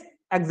mark this,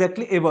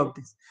 exactly above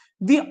this.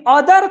 The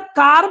other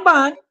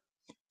carbon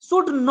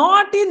should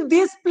not in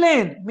this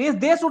plane, means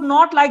they should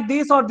not like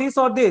this or this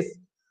or this.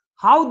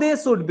 How they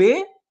should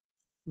be?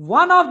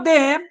 One of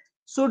them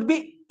should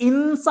be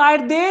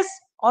inside this,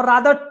 or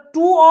rather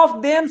 2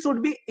 of them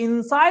should be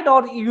inside,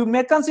 or you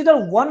may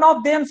consider one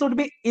of them should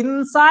be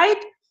inside.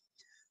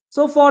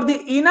 So for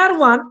the inner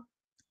one,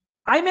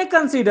 I may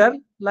consider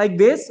like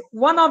this,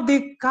 one of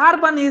the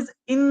carbon is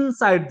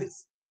inside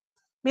this,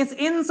 means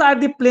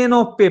inside the plane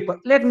of paper.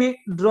 Let me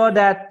draw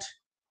that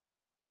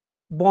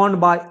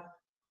bond by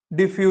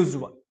diffuse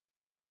one.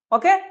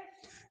 Okay,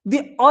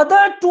 the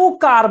other 2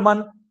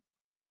 carbon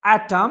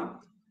atom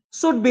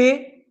should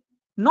be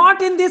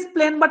not in this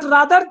plane, but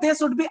rather they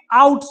should be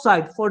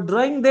outside. For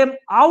drawing them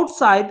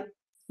outside,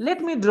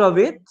 let me draw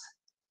with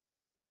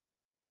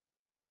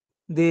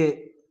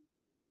the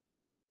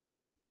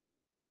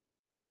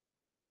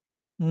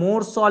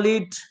more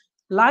solid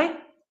line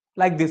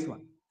like this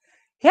one.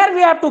 Here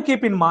we have to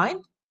keep in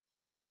mind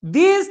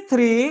these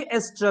 3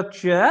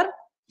 structure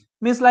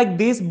means like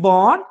this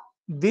bond,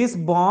 this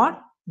bond,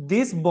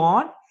 this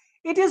bond.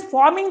 It is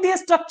forming the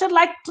structure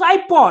like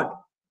tripod.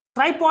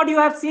 Tripod you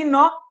have seen,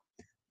 no?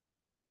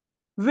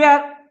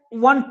 Where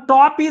one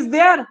top is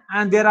there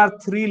and there are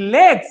 3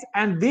 legs,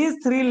 and these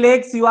 3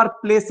 legs you are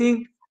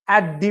placing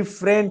at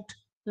different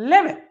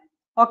level.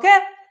 Okay,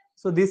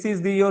 so this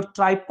is your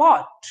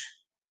tripod.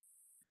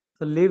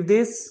 So leave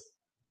this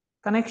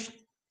connection.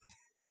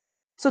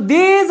 So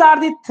these are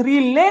the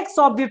 3 legs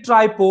of the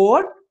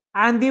tripod,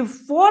 and the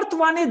 4th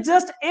one is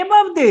just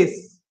above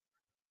this.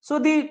 So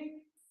the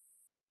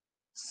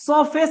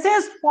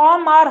surfaces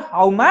form are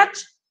how much?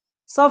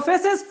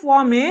 Surfaces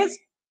form is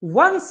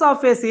one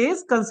surface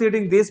is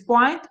considering this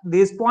point,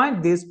 this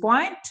point, this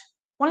point,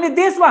 only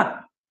this one,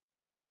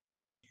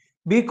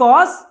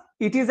 because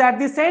it is at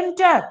the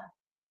center.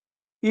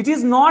 It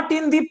is not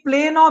in the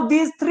plane of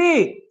these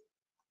three.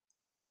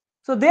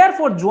 So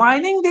therefore,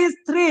 joining these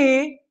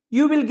three,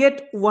 you will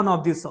get one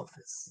of the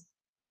surface.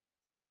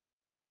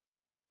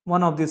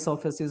 One of the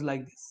surface is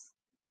like this.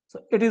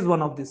 So it is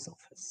one of the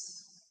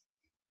surface.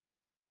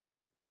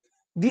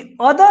 The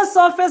other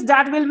surface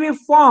that will be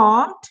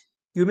formed,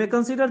 you may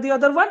consider the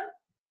other one.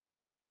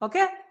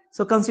 Okay.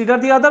 So consider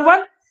the other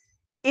one.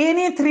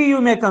 Any three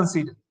you may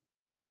consider.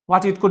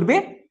 What it could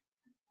be?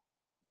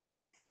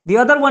 The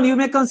other one you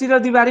may consider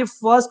the very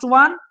first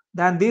one,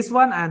 then this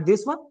one and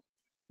this one.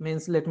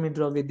 Means let me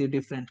draw with the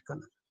different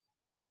color.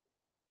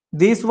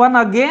 This one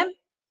again,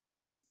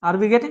 are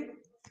we getting?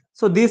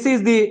 So this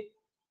is the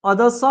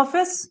other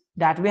surface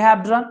that we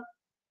have drawn.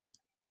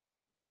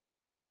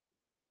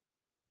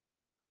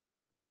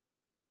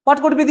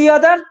 What could be the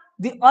other?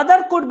 The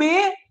other could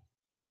be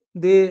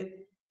the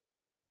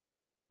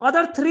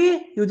other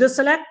three. You just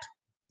select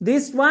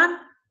this one,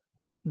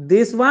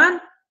 this one,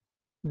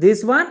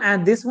 this one,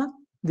 and this one.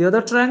 The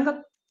other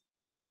triangle.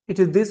 It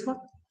is this one.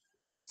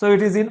 So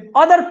it is in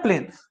other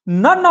plane.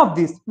 None of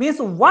this means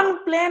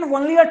one plane,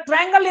 only a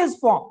triangle is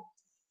formed.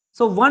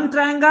 So one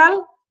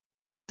triangle,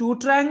 two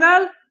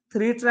triangle,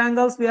 three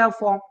triangles we have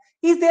formed.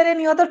 Is there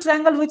any other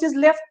triangle which is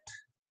left?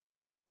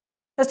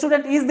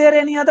 Student, is there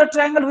any other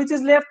triangle which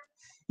is left?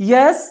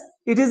 Yes,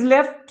 it is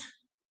left.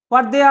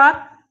 What they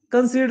are?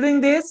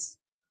 Considering this,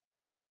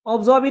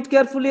 observe it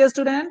carefully,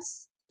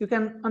 students. You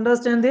can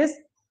understand this.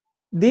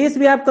 This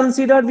we have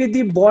considered with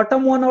the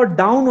bottom one or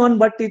down one,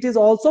 but it is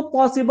also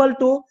possible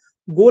to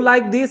go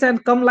like this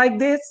and come like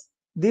this.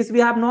 This we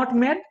have not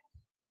made.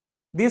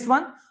 This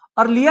one.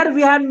 Earlier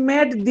we had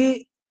made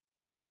the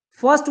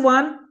first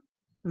one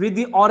with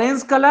the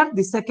orange color,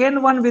 the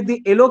second one with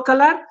the yellow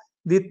color,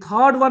 the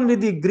third one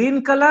with the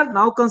green color.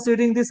 Now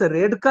considering this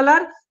red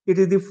color, it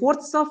is the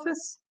fourth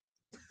surface.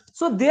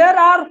 So there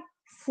are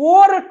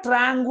four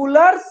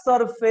triangular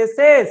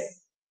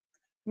surfaces.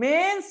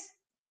 Means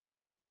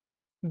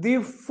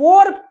the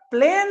four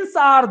planes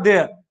are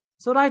there.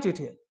 So write it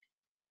here.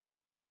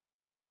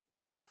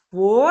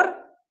 Four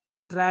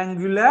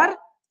triangular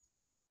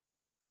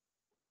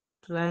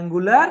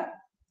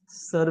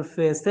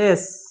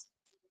surfaces.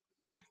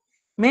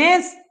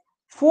 Means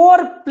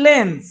four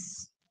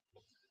planes.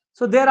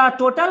 So there are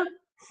total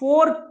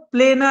four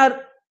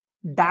planar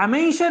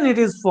dimension it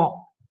is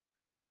formed.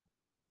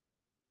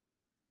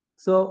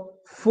 So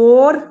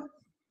four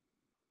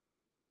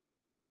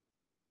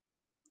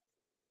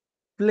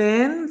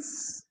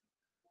planes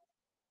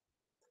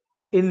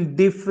in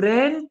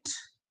different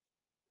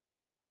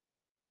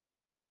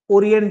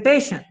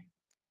orientation.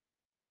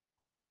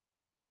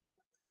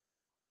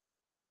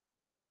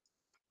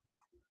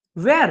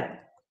 Where?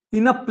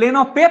 In a plane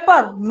of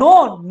paper?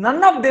 No,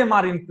 none of them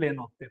are in plane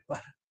of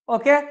paper.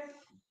 Okay.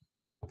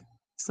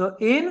 So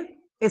in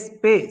a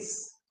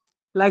space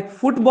like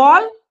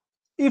football,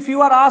 if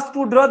you are asked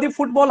to draw the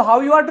football, how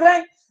you are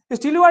drawing?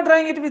 Still you are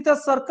drawing it with a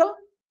circle.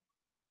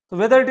 So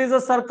whether it is a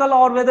circle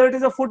or whether it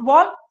is a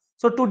football.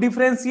 So to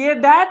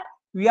differentiate that,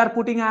 we are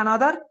putting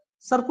another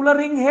circular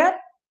ring here.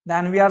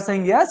 Then we are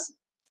saying yes,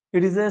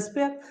 it is a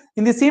sphere.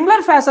 In the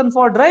similar fashion,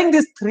 for drawing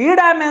this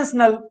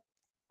three-dimensional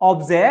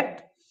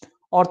object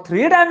or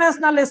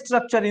three-dimensional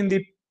structure in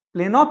the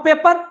plane of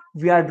paper,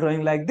 we are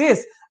drawing like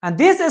this. And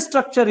this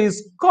structure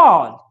is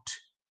called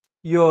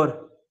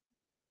your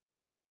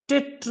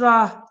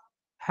tetrahedral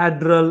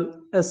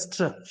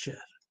structure,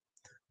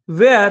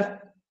 where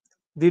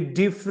the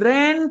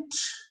different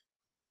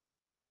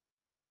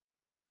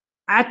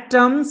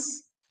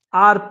atoms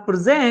are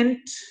present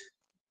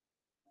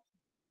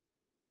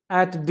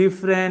at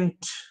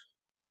different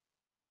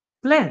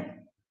plane.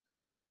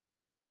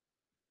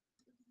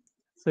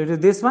 So it is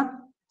this one,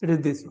 it is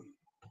this one.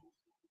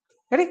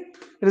 Ready?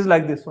 It is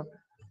like this one.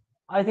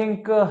 I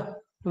think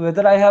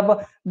whether I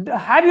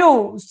have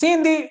you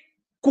seen the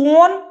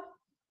cone?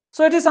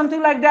 So it is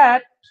something like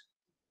that.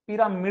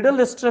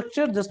 Pyramidal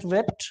structure. Just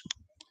wait.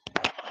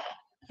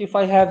 If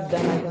I have,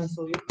 then I can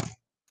show you.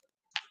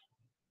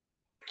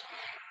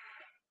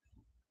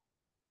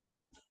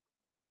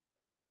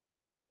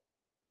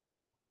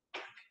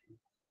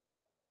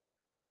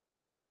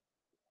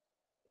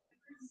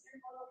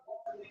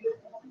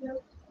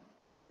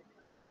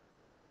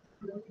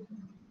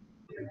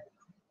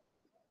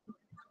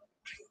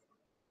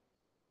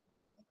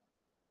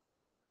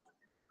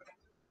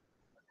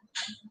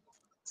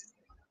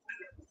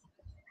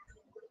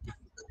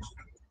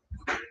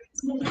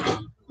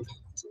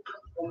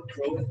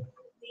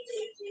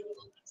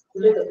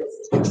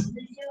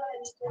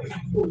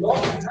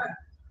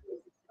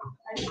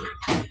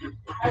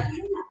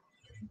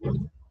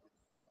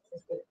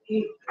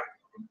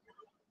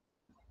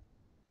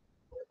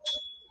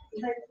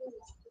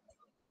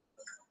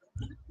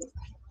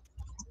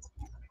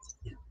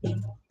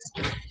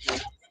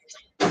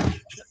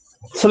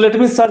 So let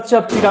me search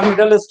a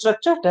pyramidal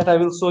structure that I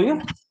will show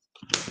you.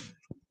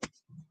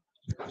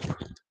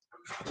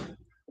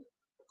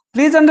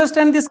 Please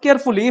understand this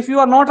carefully. If you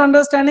are not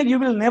understanding, you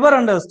will never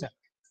understand.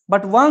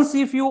 But once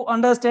if you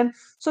understand,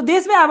 so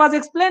this way I was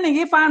explaining,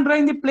 if I am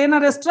drawing the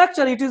planar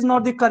structure, it is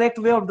not the correct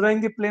way of drawing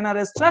the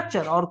planar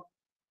structure, or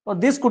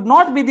this could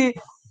not be the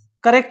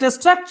correct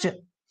structure,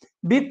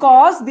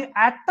 because the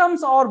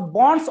atoms or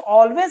bonds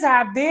always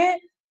have the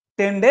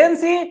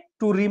tendency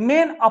to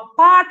remain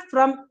apart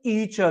from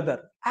each other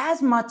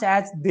as much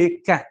as they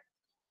can.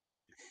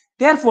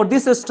 Therefore,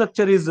 this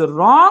structure is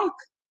wrong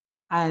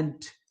and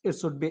it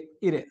should be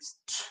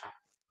erased.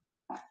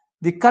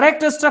 The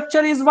correct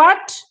structure is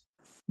what?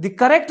 The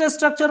correct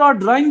structure, or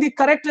drawing the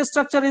correct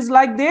structure, is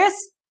like this.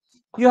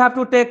 You have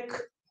to take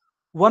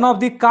one of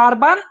the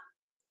carbon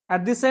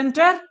at the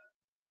center,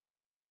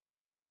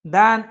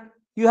 then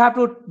you have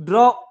to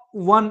draw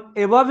one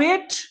above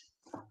it,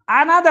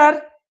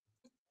 another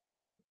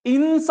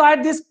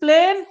inside this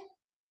plane.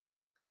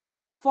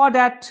 For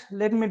that,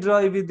 let me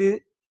draw with the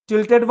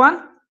tilted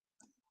one,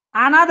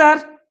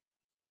 another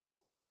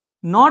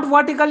not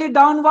vertically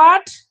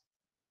downward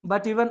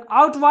but even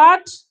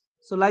outward,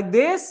 so like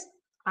this,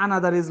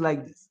 another is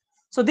like this.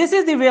 So this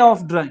is the way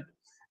of drawing.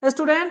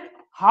 Student,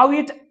 how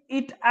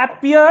it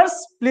appears,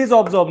 please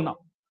observe now.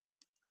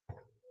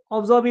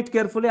 Observe it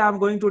carefully. I am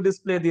going to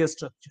display the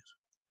structure.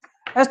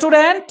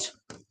 Student,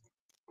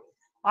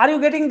 are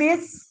you getting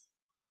this?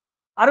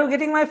 Are you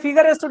getting my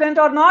figure, student,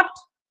 or not?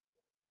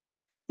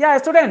 Yeah,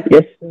 student.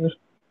 Yes,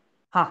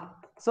 sir.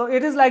 So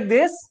it is like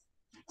this.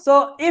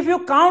 So if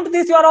you count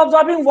this, you are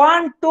observing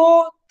 1,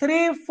 2,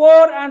 3,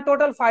 4 and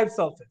total 5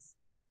 surface.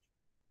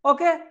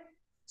 Okay.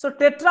 So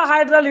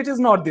tetrahedral, it is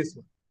not this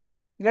one.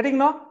 Getting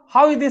now?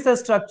 How is this a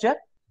structure?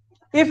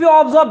 If you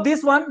observe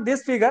this one,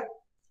 this figure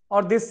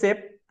or this shape,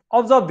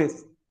 observe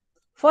this.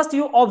 First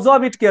you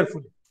observe it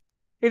carefully.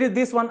 It is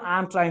this one I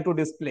am trying to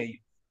display you.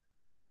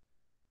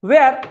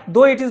 Where,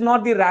 though it is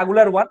not the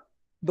regular one,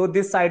 though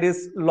this side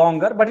is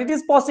longer, but it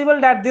is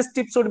possible that this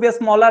tip should be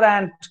smaller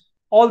and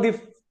all the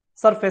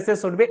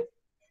surfaces should be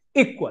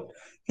equal.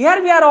 Here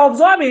we are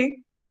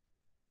observing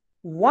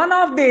one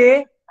of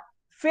the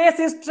face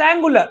is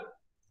triangular.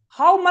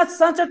 How much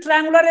such a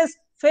triangular is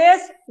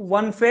face?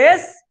 One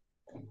face,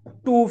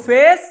 two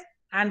face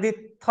and the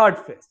third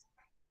face.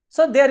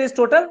 So there is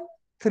total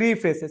 3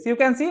 faces. You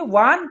can see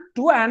 1,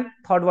 2 and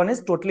third one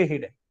is totally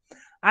hidden.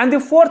 And the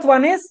fourth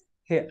one is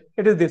here.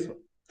 It is this one.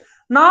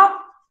 Now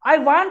I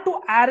want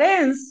to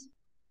arrange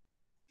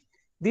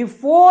the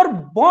 4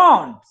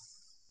 bonds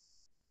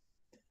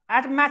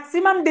at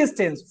maximum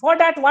distance. For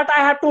that, what I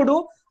have to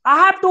do? I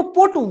have to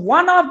put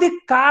one of the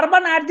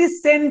carbon at the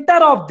center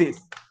of this.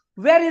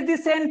 Where is the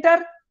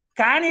center?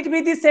 Can it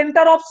be the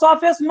center of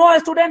surface? No,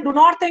 student, do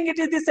not think it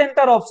is the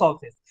center of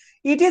surface.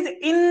 It is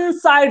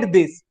inside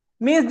this,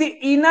 means the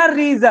inner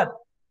region,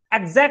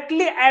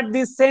 exactly at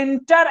the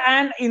center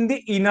and in the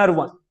inner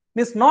one.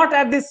 Means not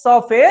at the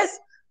surface,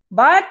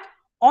 but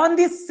on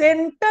the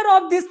center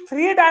of this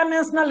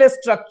 3-dimensional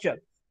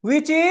structure,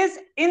 which is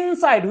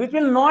inside, which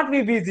will not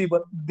be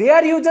visible.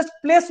 There you just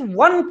place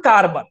one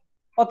carbon.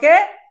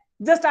 Okay,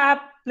 just I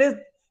have placed,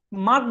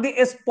 mark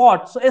the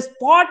spot. So a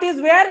spot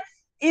is where?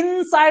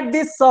 Inside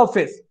this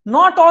surface,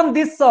 not on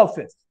this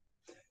surface.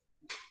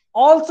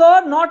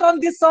 Also not on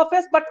this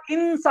surface but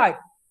inside.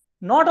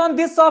 Not on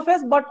this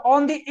surface but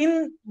on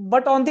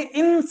the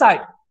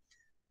inside.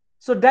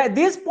 So that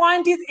this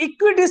point is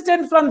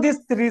equidistant from this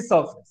 3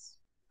 surface.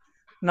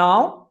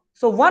 Now,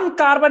 so one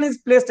carbon is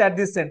placed at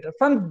this center.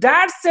 From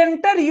that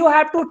center you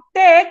have to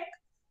take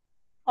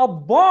a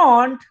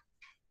bond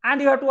and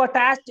you have to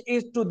attach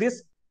it to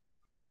this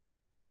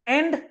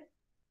end.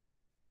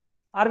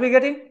 Are we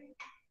getting?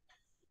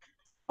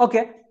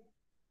 Okay.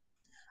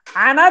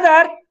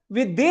 Another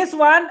with this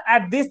one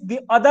at this, the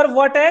other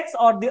vertex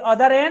or the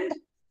other end,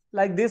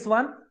 like this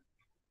one.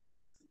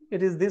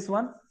 It is this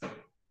one.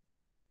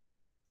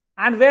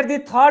 And where the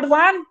third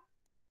one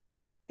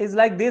is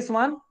like this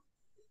one.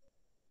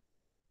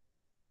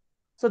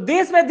 So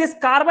this way this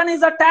carbon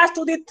is attached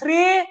to the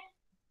 3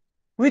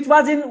 which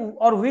was in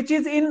or which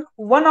is in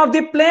one of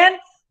the plane,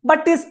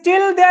 but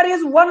still there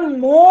is one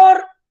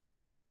more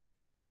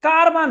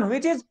carbon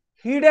which is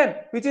hidden,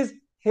 which is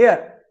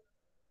here.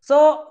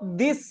 So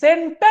the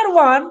center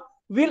one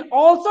will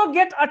also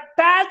get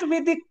attached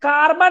with the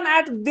carbon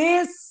at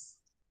this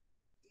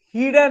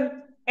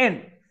hidden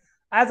end.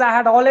 As I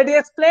had already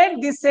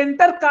explained, the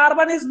center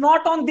carbon is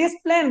not on this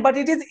plane, but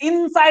it is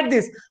inside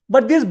this.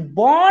 But these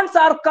bonds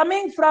are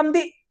coming from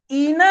the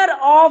inner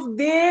of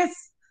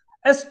this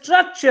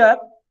structure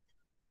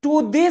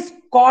to this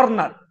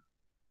corner.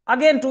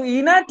 Again to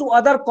inner, to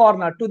other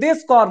corner, to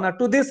this corner,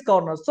 to this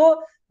corner.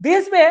 So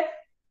this way,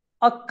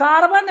 a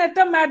carbon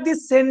atom at the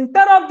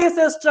center of this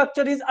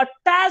structure is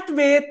attached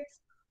with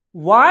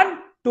 1,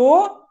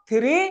 2,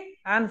 3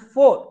 and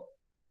 4.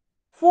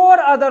 4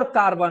 other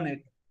carbon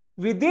atoms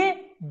with the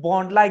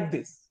bond like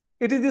this.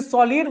 It is the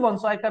solid one,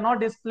 so I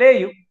cannot display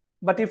you.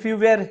 But if you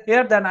were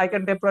here, then I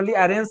can temporarily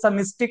arrange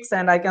some sticks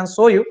and I can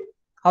show you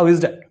how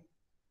is that.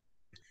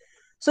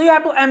 So you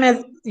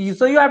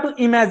have to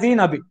imagine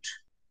a bit.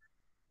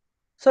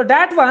 So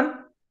that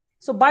one,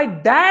 so by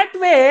that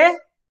way,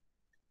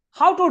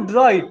 how to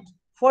draw it?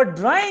 For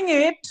drawing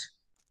it,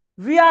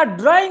 we are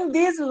drawing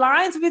these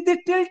lines with the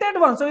tilted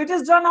one. So it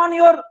is done on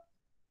your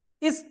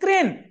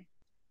screen.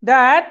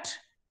 That,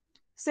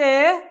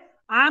 say,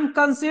 I am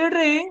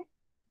considering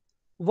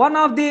one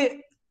of the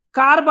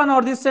carbon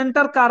or the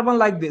center carbon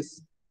like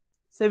this,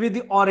 say with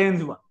the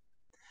orange one.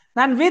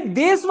 And with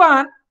this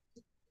one,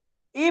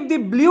 if the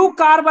blue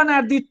carbon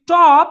at the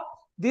top,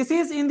 this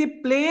is in the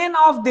plane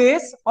of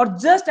this or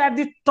just at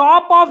the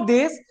top of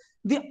this,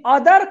 the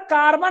other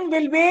carbon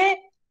will be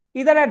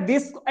either at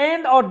this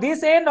end or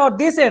this end or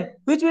this end,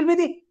 which will be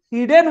the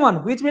hidden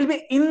one, which will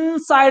be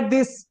inside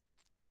this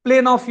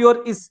plane of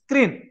your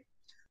screen.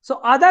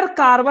 So other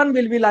carbon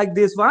will be like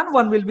this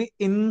one will be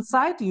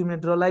inside, you may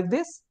draw like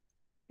this,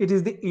 it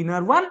is the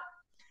inner one.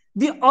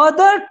 The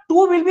other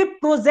two will be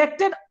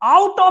projected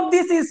out of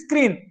this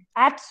screen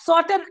at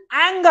certain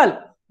angle,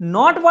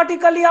 not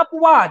vertically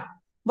upward,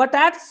 but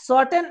at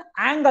certain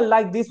angle,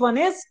 like this one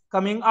is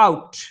coming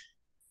out.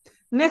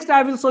 Next,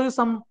 I will show you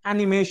some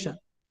animation.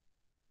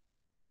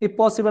 If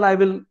possible, I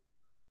will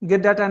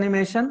get that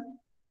animation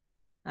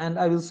and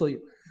I will show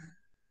you.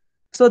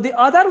 So the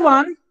other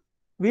one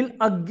will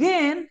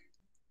again,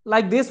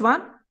 like this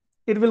one,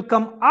 it will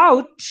come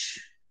out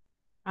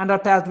and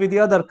attach with the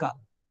other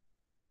carbon.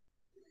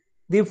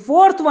 The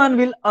fourth one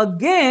will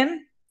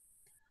again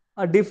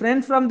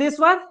different from this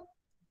one.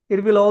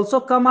 It will also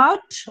come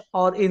out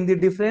or in the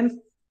different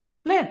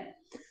plane.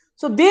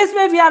 So this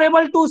way we are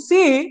able to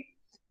see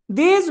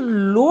these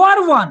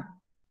lower one,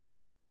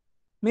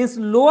 means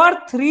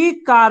lower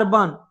 3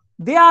 carbon,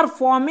 they are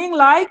forming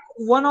like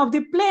one of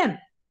the plane.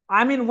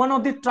 I mean one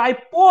of the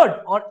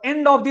tripod or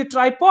end of the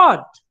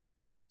tripod.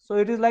 So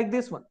it is like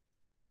this one.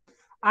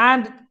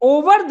 And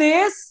over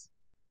this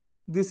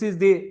is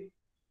the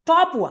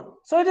top one.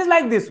 So it is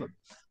like this one.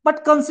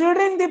 But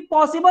considering the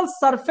possible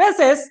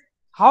surfaces,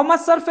 how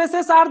much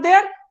surfaces are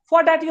there?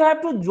 For that you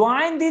have to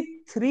join the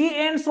 3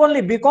 ends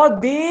only, because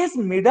this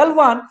middle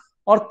one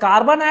or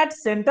carbon at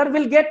center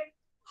will get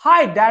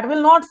high. That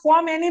will not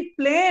form any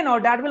plane or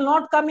that will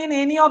not come in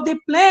any of the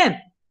plane.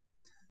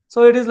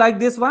 So it is like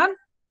this one.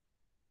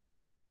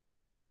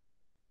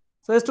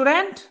 So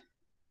student,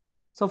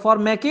 so for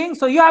making,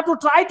 so you have to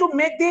try to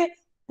make the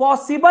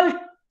possible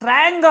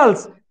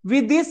triangles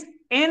with this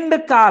end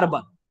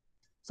carbon.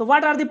 So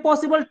what are the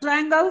possible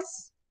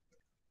triangles?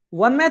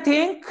 One may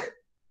think,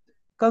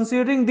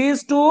 considering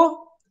these two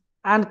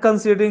and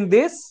considering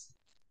this,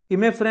 he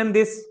may frame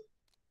this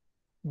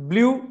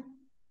blue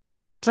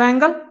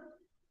triangle.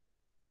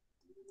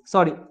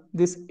 Sorry,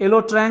 this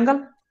yellow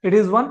triangle. It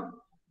is one.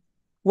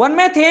 One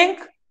may think,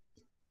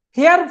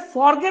 here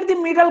forget the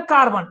middle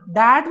carbon.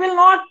 That will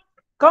not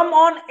come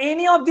on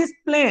any of this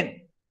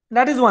plane.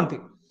 That is one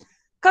thing.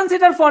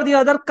 Consider for the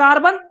other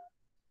carbon.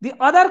 The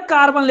other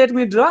carbon, let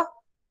me draw.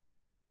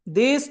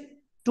 These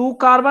 2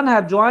 carbon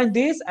have joined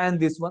this and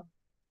this one.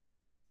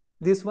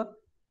 This one.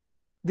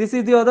 This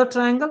is the other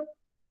triangle,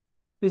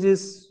 which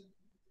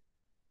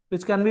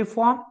can be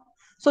formed.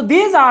 So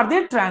these are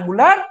the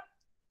triangular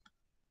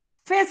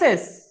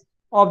faces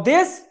of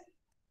this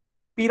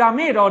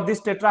pyramid or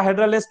this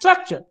tetrahedral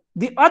structure.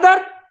 The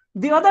other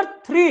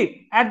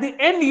 3 at the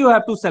end you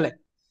have to select.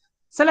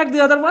 Select the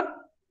other one.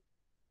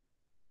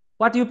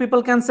 What you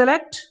people can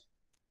select?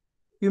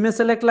 You may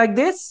select like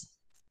this.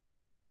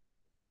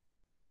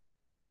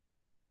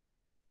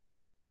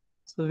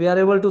 So we are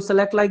able to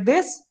select like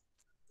this.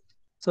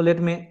 So let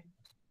me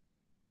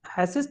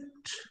assist.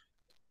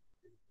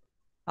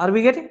 Are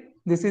we getting?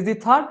 This is the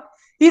third.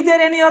 Is there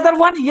any other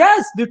one?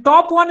 Yes, the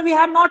top one we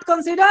have not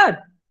considered.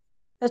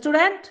 A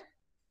student.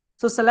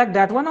 So select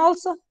that one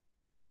also.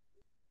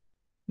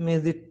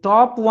 Means the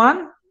top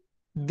one.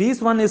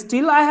 This one is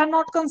still I have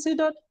not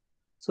considered.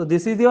 So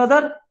this is the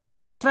other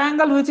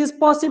triangle which is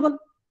possible.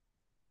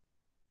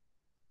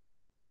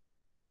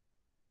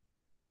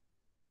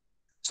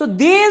 So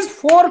these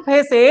 4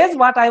 faces,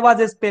 what I was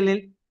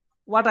explaining,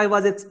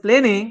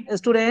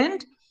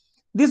 student,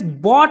 this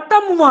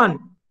bottom one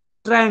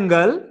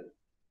triangle,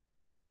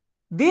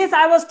 this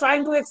I was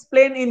trying to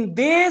explain in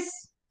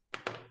this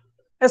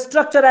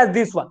structure as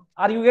this one.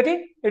 Are you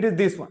getting? It is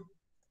this one.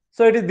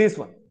 So it is this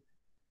one.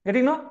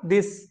 Getting no?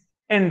 This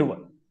end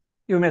one.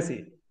 You may see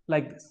it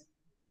like this.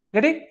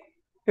 Getting?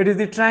 It is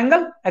the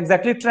triangle,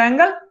 exactly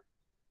triangle.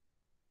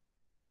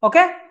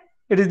 Okay?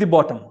 It is the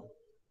bottom one.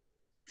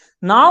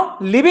 Now,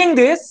 leaving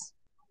this,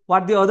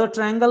 what the other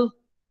triangle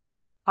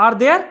are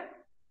there?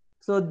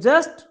 So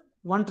just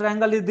one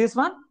triangle is this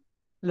one.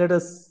 Let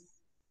us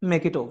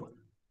make it over.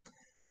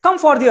 Come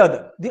for the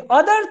other. The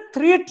other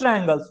 3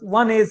 triangles.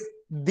 One is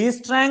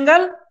this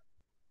triangle.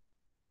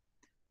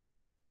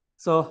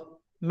 So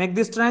make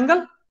this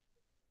triangle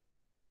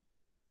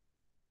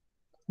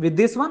with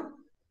this one.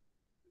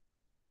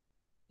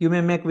 You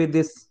may make with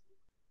this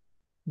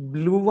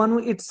blue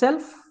one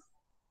itself.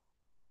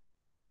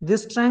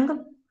 This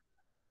triangle.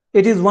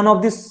 It is one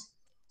of this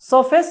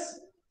surface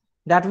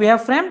that we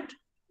have framed.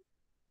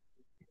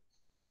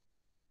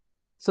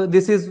 So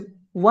this is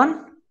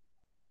one.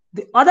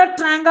 The other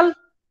triangle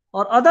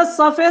or other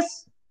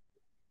surface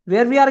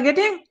where we are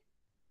getting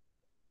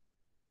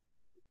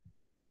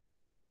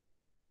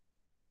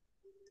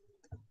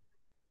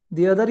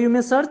the other, you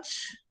may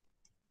search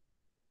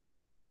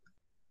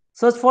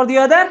for the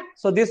other.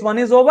 So this one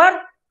is over.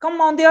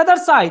 Come on the other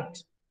side.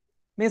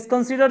 Means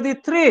consider the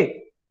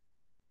 3.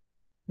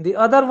 The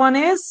other one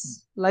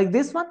is like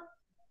this one.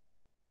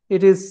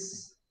 It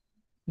is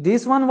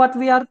this one what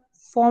we have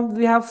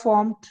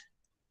formed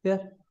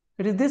here.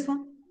 It is this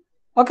one.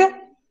 Okay.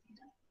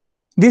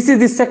 This is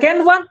the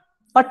second one,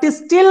 but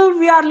still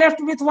we are left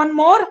with one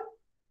more.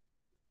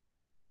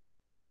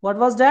 What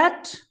was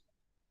that?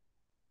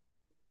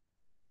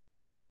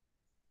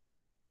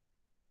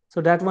 So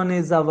that one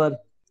is our.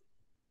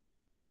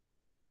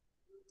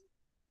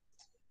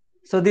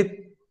 So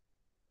the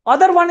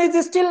other one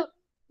is still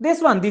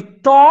this one, the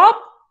top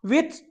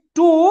with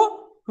 2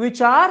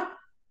 which are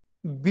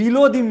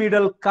below the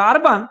middle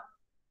carbon.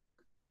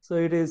 So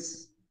it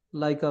is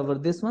like our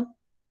this one.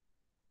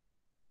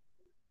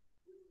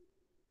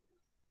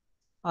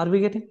 Are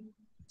we getting?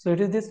 So it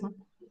is this one.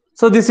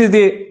 So this is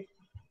the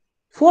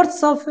 4th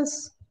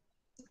surface.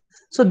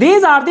 So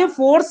these are the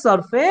 4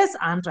 surface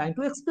I am trying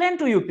to explain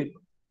to you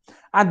people.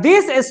 And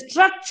this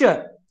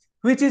structure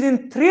which is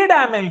in 3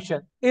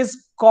 dimension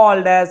is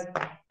called as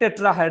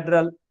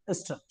tetrahedral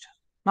structure.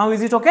 Now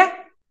is it okay?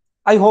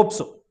 I hope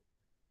so.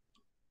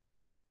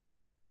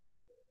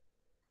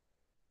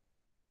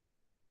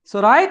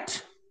 So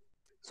right.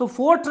 So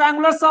 4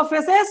 triangular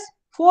surfaces,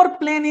 4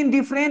 plane in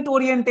different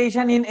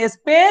orientation in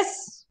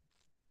space.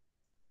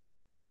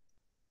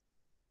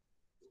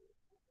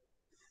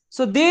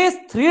 So this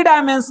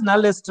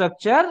 3-dimensional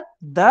structure,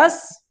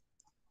 thus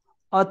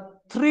a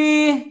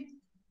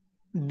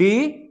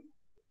 3D,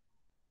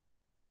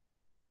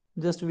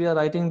 just we are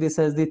writing this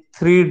as the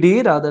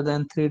 3D rather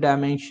than 3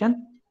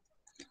 dimension.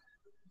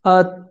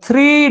 A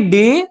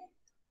 3D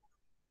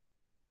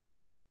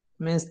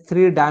means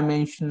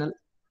 3-dimensional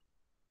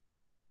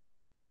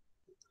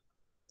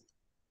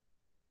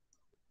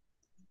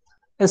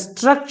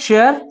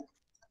structure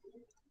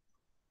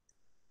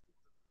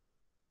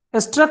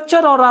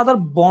or rather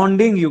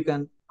bonding, you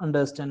can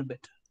understand better,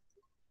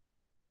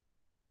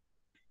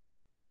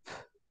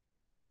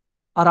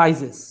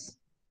 arises.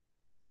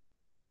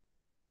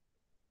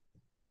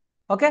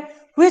 Okay,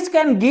 which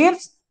can give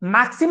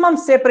maximum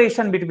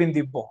separation between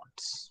the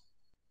bonds.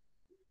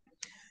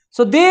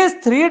 So this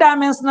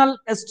 3-dimensional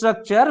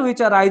structure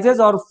which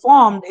arises or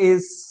formed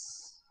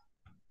is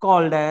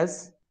called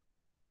as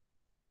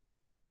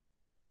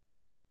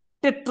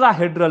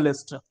tetrahedral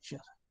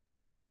structure.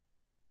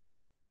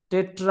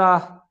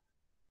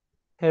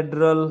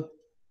 Tetrahedral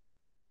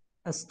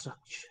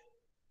structure.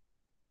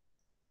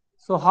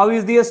 So how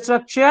is the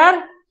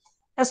structure?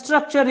 A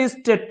structure is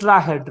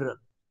tetrahedral.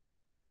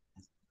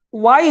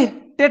 Why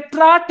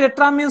tetra?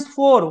 Tetra means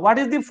 4. What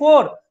is the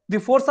 4? The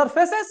 4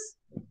 surfaces.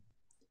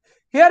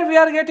 Here we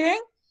are getting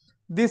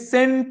the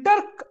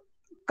center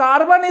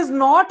carbon is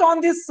not on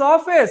the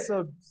surface.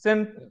 So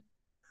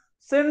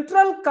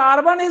central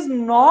carbon is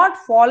not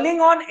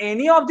falling on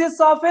any of the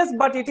surface,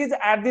 but it is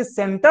at the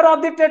center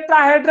of the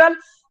tetrahedral,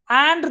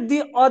 and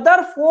the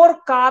other 4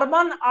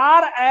 carbon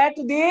are at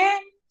the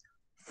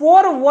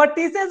 4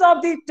 vertices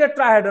of the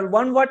tetrahedral.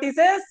 1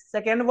 vertices,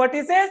 2nd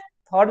vertices,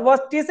 3rd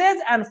vertices,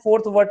 and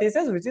 4th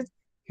vertices, which is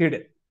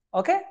hidden.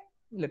 Okay,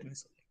 let me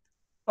see.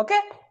 Okay,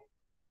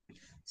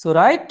 so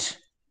right,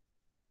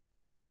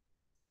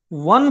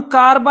 1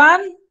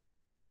 carbon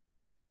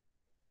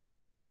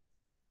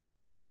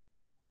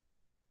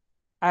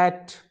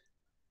at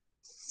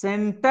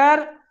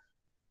center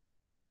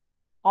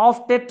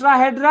of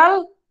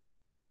tetrahedral,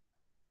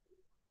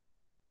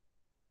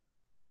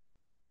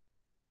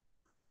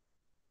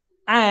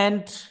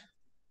 and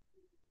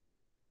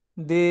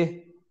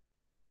the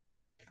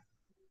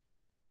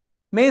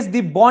means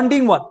the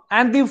bonding one,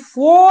 and the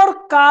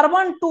 4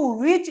 carbon to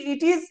which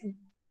it is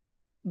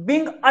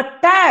being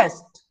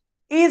attached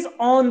is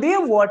on the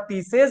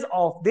vertices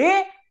of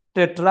the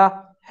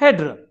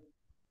tetrahedral,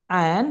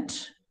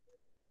 and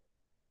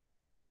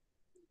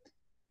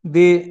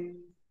the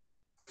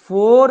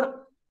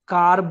 4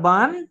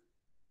 carbon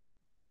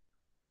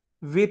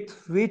with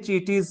which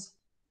it is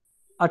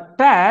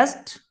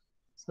attached,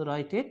 so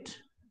write it,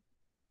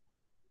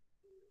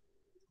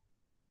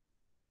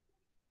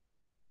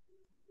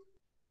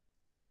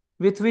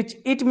 with which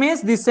it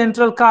means the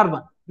central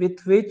carbon, with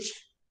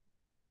which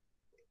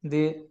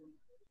the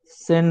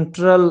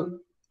central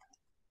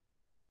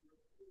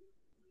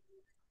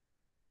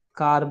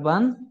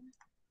carbon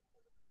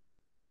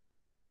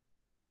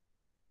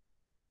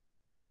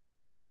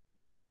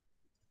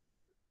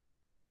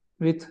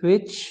with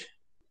which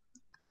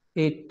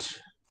it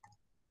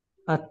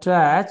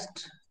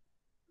attached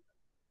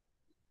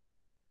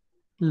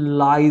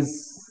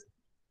lies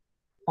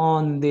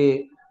on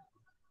the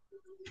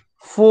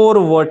 4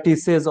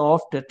 vertices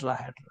of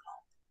tetrahedral.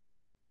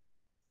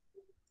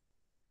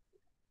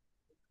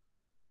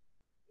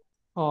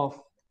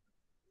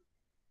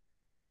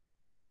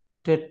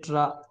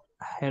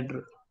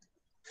 Tetrahedral.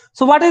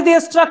 So what is the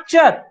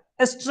structure?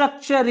 A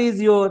structure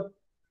is your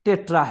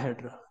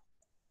tetrahedral.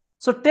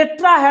 So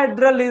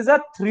tetrahedral is a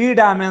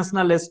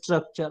three-dimensional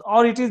structure,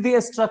 or it is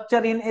the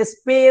structure in a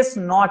space,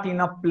 not in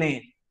a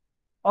plane.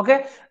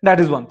 Okay, that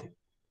is one thing.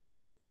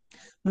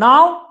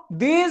 Now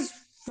these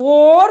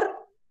four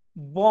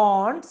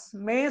bonds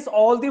means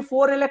all the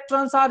four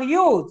electrons are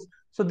used.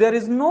 So there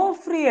is no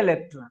free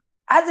electron.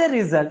 As a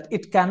result,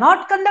 it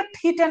cannot conduct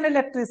heat and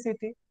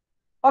electricity.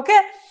 Okay,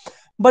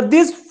 but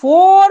these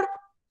four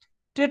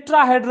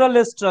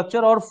tetrahedral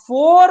structure or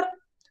four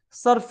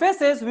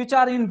surfaces which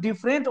are in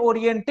different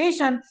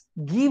orientation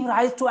give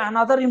rise to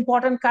another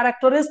important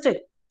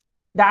characteristic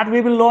that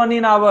we will learn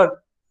in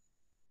our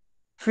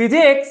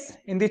physics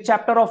in the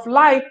chapter of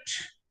light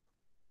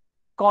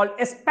called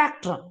a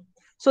spectrum.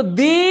 So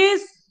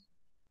these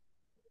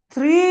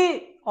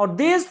three or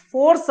these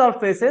four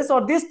surfaces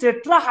or this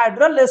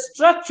tetrahedral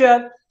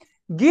structure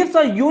gives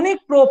a unique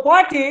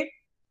property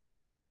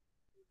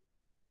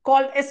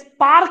called a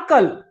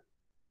sparkle,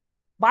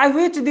 by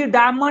which the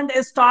diamond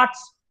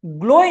starts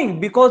glowing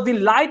because the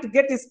light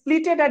gets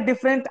splitted at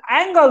different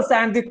angles,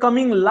 and the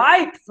coming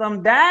light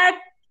from that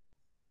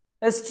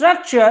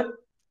structure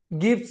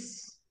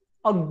gives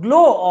a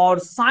glow or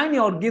shine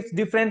or gives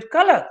different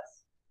colors.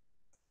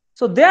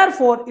 So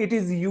therefore it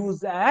is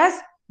used as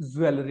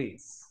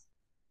jewelries.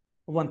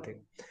 One thing,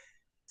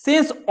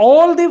 since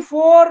all the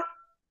four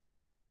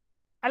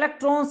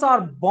electrons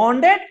are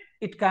bonded,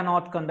 it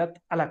cannot conduct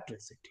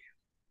electricity.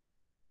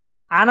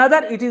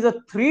 Another, it is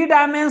a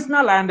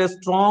three-dimensional and a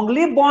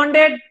strongly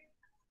bonded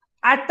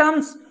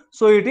atoms,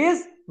 so it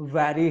is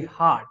very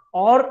hard,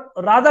 or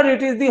rather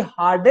it is the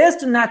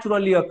hardest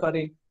naturally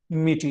occurring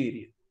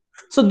material.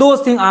 So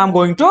those things I am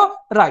going to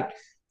write.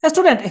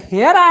 Student,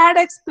 here I had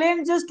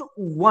explained just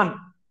one,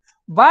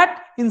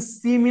 but in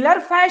similar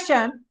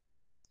fashion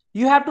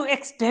you have to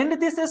extend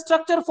this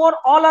structure for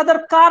all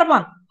other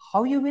carbon.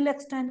 How you will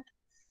extend?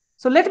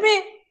 So let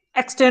me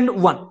extend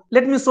one.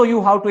 Let me show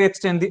you how to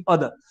extend the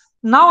other.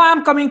 Now I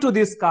am coming to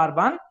this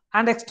carbon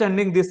and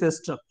extending this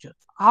structure.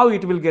 How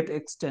it will get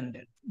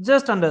extended?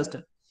 Just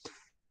understand.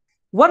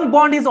 One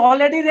bond is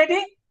already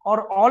ready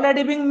or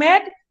already being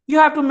made. You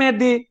have to make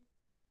the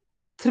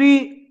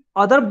three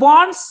other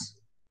bonds,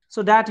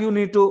 so that you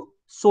need to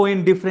show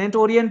in different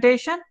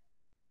orientation.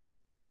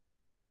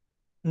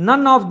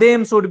 None of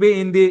them should be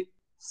in the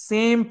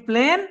same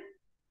plane.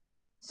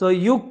 So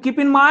you keep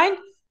in mind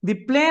the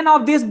plane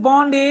of this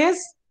bond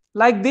is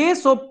like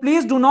this. So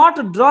please do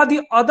not draw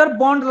the other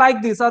bond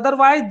like this.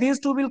 Otherwise, these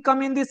two will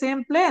come in the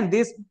same plane,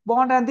 this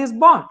bond and this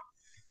bond.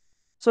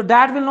 So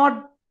that will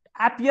not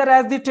appear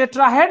as the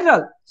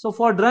tetrahedral. So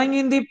for drawing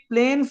in the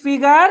plane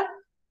figure,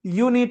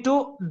 you need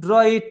to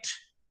draw it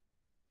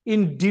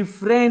in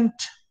different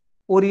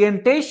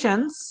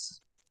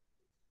orientations,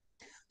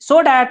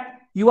 so that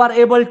you are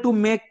able to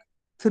make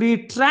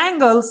three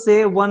triangles,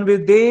 say one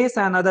with this,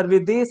 another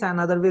with this,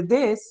 another with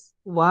this,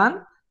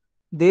 one,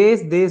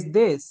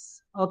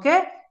 this.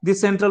 Okay, the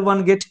central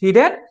one get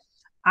hidden,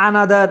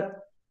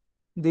 another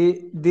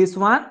this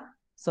one,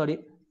 sorry,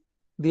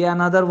 the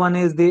another one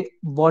is the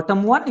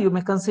bottom one. You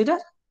may consider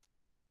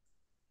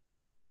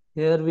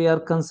here we are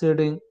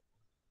considering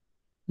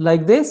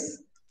like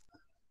this,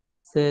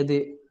 say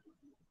the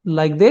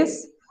like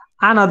this,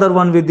 another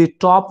one with the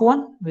top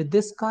one with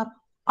this carbon.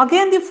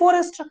 Again the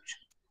four structure,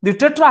 the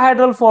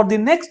tetrahedral for the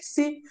next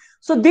C.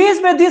 So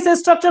this way this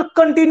structure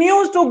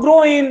continues to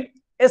grow in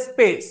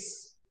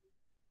space.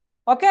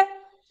 Okay,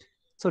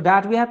 so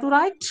that we have to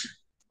write,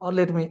 or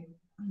let me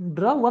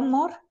draw one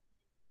more.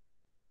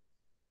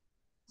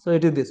 So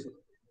it is this way.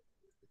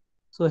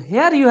 So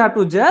here you have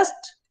to just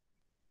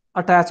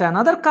attach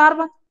another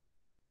carbon.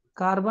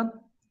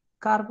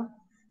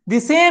 The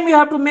same you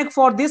have to make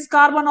for this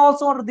carbon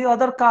also, or the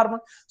other carbon.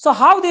 So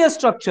how the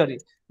structure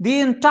is? The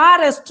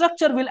entire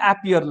structure will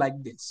appear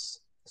like this.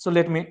 So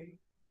let me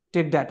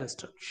take that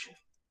structure,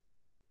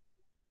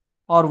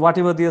 or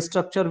whatever the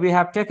structure we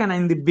have taken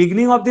in the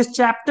beginning of this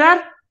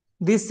chapter.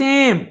 The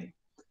same,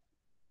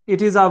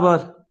 it is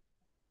our,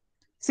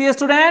 see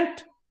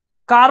student,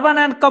 carbon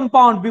and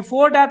compound.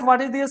 Before that,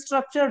 what is the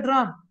structure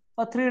drawn?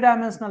 A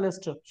three-dimensional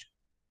structure.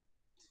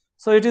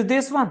 So it is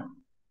this one.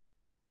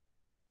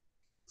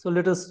 So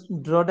let us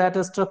draw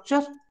that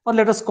structure, or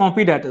let us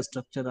copy that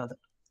structure rather.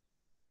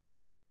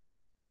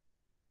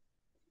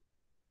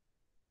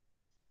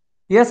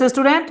 Yes,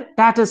 student,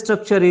 that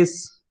structure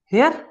is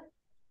here.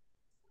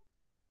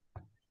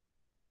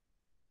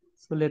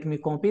 So let me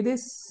copy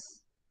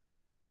this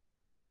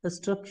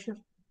structure.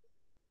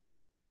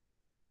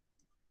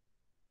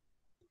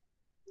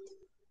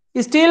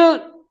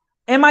 Still,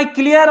 am I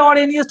clear, or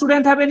any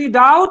student have any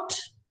doubt?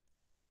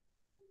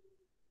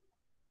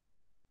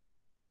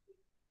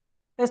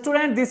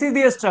 Student, this is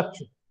the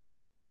structure.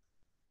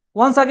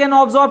 Once again,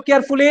 observe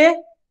carefully.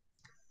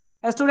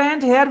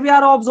 Student, here we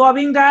are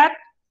observing that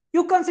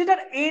you consider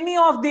any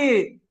of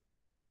the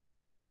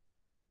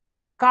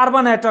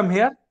carbon atom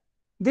here.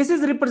 This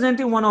is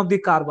representing one of the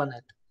carbon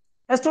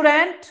atom.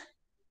 Student,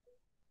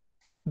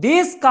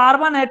 this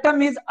carbon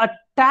atom is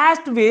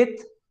attached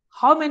with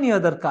How many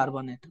other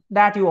carbon atoms?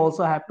 That you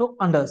also have to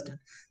understand.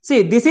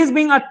 See, this is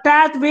being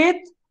attached with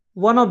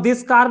one of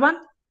this carbon,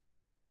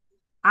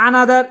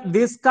 another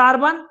this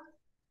carbon.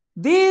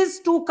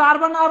 These two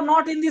carbon are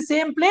not in the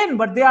same plane,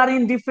 but they are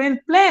in different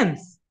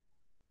planes.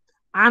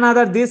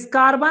 Another this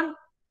carbon,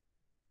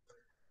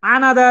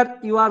 another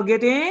you are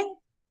getting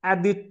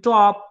at the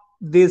top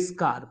this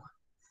carbon.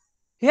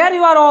 Here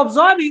you are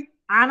observing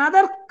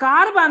another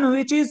carbon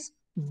which is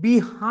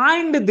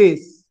behind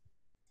this,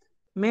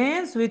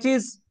 means which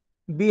is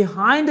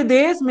behind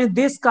this, means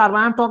this carbon.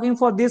 I am talking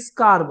for this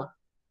carbon,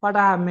 what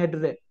I have made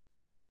red.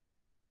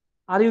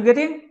 Are you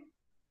getting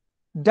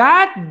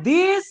that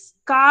this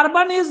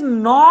carbon is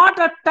not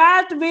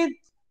attached with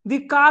the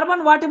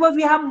carbon whatever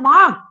we have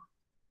marked?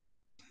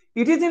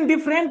 It is in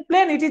different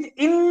plane, it is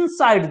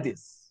inside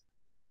this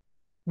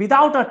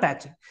without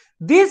attaching.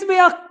 This way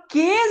a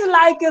cage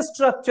like a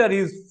structure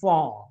is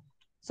formed.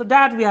 So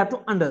that we have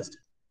to understand.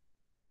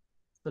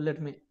 So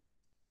let me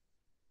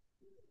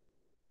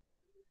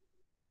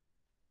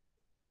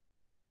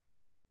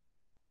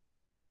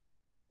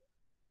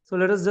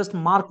let us just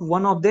mark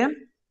one of them.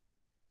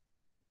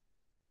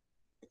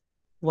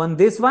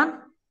 This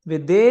one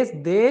with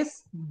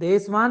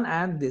this one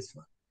and this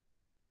one.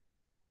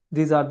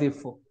 These are the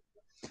four.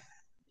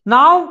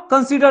 Now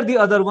consider the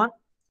other one.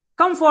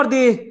 Come for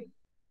the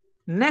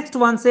next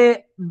one.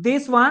 Say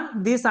this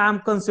one, this I am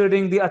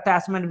considering the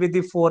attachment with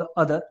the four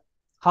other.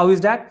 How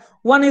is that?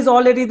 One is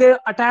already the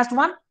attached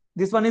one.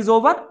 This one is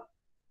over.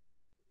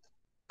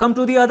 Come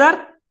to the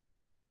other.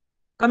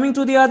 Coming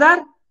to the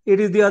other, it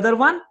is the other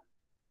one.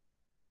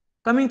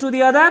 Coming to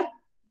the other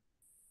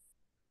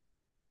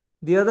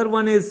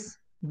one is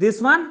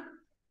this one.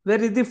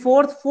 Where is the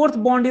fourth?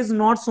 Fourth bond is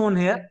not shown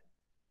here.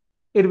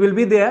 It will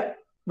be there,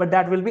 but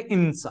that will be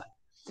inside.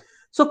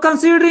 So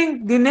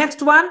considering the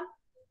next one,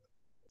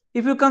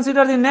 if you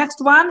consider the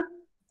next one,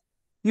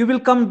 you will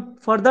come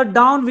further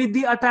down with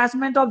the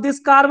attachment of this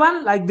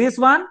carbon, like this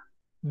one,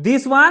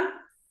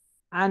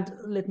 and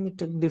let me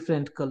take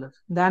different color.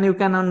 Then you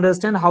can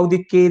understand how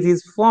the cage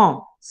is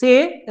formed.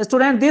 Say,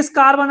 student, this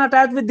carbon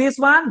attached with this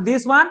one,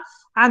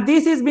 and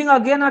this is being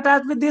again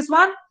attached with this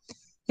one.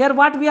 Here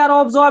what we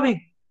are observing?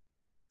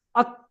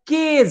 A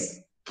cage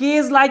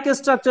like a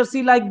structure,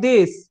 see, like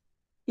this.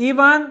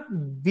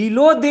 Even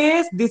below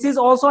this is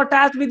also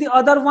attached with the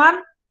other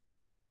one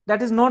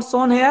that is not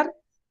shown here.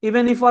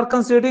 Even if we are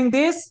considering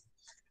this,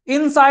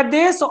 inside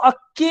this, so a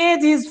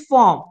cage is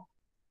formed.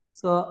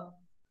 So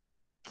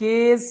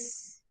cage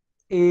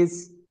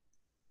is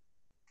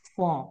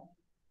formed.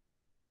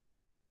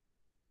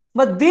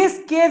 But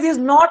this cage is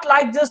not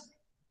like just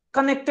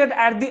connected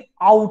at the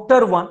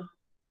outer one.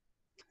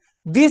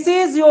 This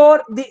is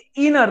the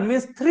inner,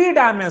 means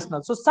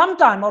three-dimensional. So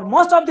sometime or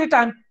most of the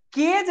time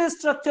cage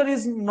structure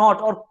is not,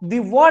 or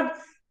the word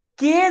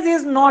cage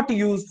is not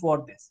used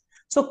for this.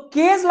 So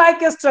cage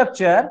like a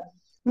structure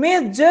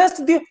means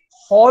just the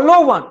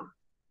hollow one,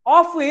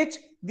 of which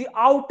the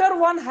outer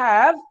one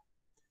have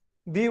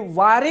the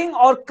wiring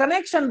or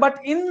connection,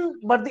 but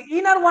the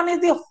inner one is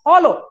the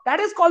hollow. That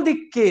is called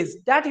the cage.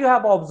 That you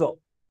have observed.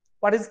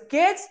 What is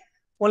cage?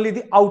 Only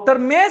the outer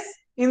mesh,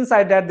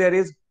 inside that there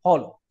is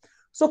hollow.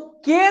 So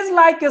cage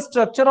like a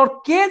structure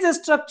or cage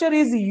structure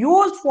is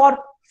used for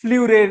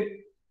Fullerene.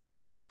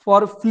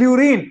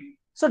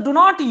 So do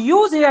not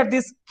use here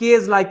this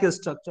cage like a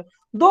structure.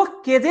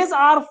 Though cages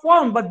are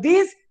formed, but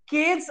these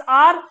cages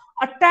are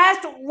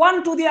attached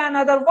one to the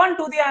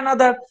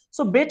another.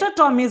 So better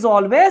term is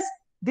always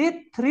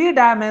the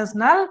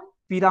three-dimensional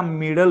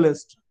pyramidal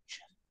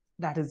structure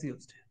that is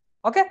used here.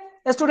 Okay,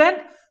 student.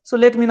 So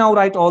let me now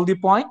write all the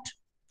point.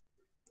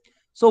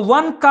 So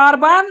one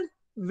carbon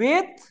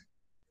with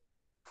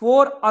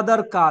four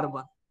other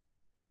carbon.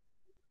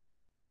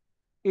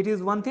 It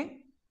is one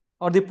thing,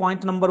 or the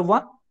point number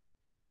one.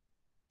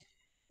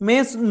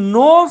 Means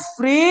no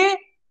free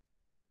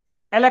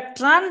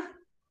electron.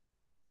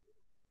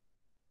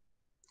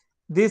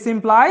 This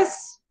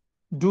implies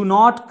do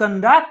not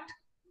conduct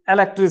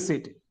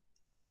electricity.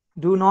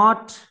 Do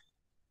not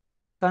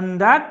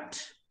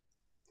conduct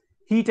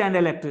heat and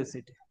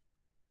electricity.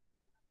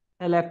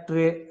 Write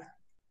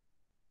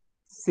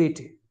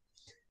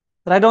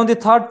down the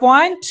third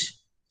point.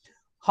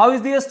 How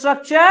is the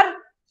structure?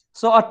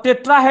 So a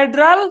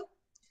tetrahedral.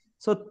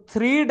 So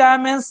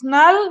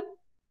 3-dimensional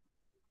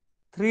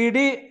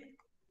 3D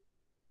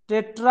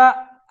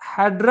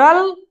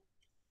tetrahedral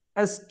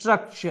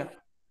structure.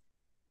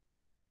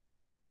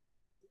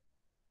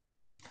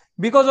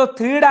 Because of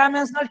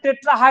 3-dimensional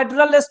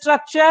tetrahedral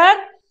structure,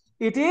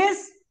 it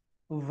is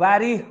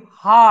very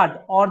hard,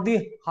 or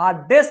the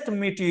hardest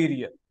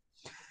material.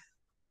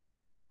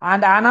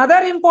 And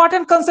another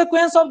important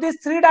consequence of this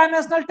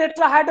 3-dimensional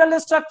tetrahedral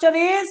structure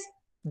is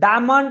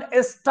diamond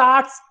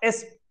starts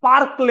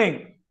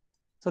sparkling.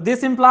 So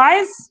this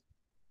implies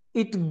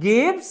it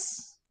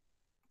gives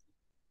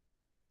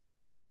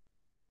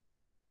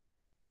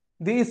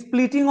the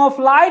splitting of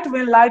light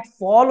when light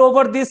fall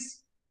over this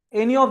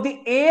any of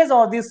the edge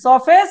or the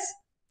surface,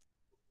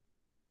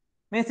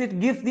 means it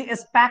gives the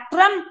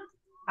spectrum,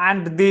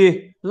 and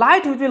the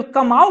light which will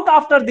come out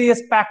after the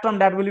spectrum,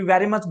 that will be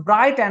very much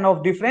bright and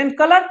of different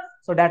color.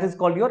 So that is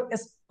called your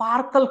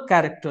sparkle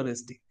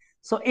characteristic.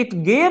 So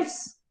it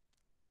gives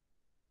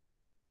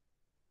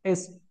a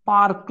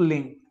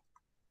sparkling.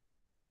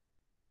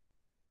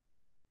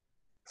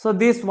 So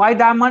this white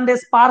diamond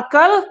is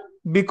sparkle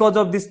because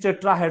of this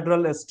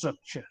tetrahedral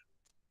structure.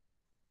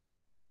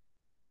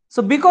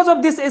 So because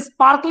of this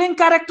sparkling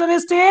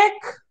characteristic,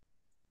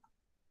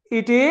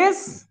 it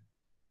is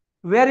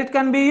where it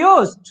can be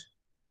used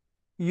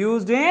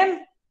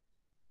in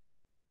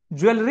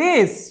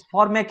jewelries,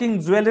 for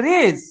making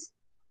jewelries,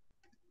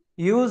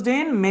 used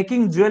in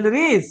making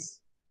jewelries.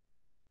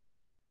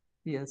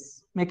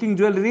 Yes, making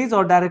jewelries,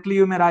 or directly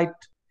you may write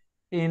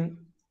in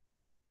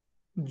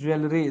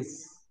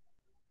jewelries.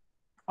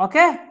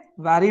 Okay,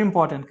 very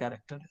important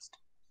characteristic.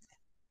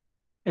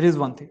 It is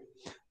one thing.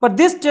 But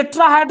this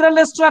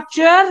tetrahedral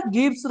structure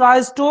gives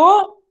rise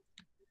to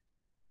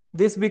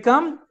this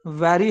become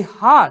very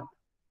hard.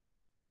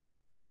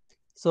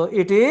 So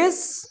it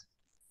is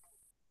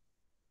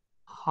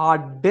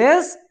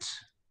hardest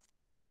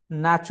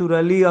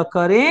naturally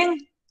occurring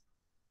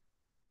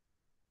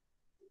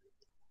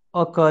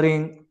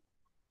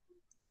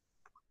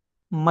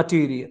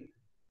material.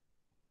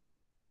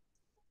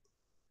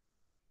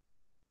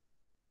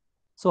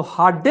 So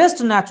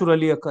hardest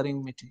naturally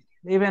occurring material,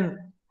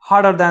 even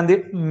harder than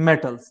the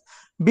metals.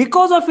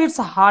 Because of its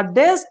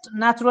hardest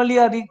naturally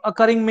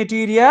occurring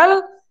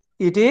material,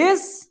 it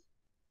is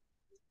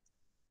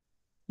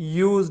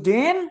used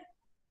in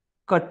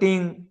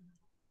cutting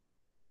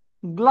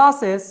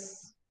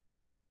glasses.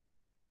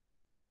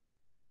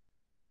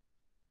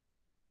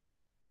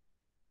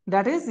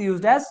 That is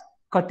used as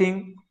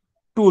cutting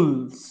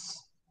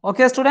tools.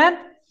 Okay, student?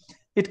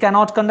 It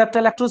cannot conduct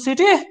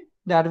electricity,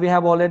 that we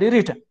have already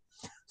written.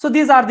 So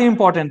these are the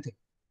important things.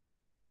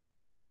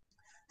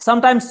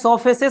 Sometimes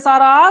surfaces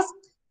are asked.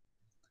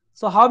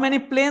 So how many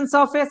plane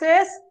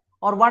surfaces,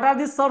 or what are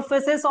the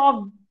surfaces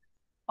of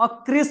a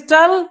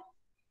crystal,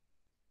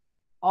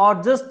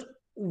 or just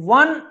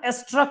one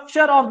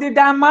structure of the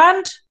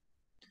diamond?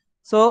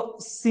 So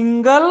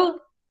single,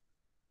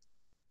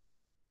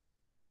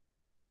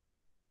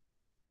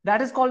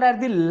 that is called as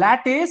the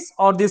lattice,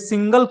 or the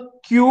single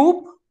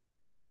cube,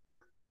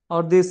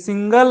 or the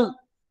single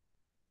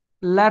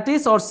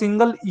lattice, or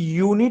single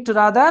unit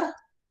rather,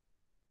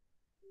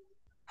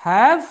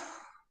 have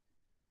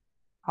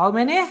how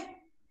many?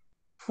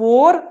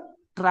 4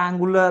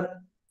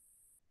 triangular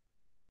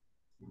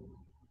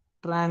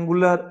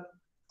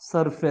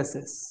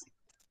surfaces.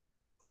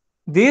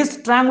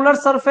 These triangular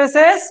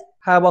surfaces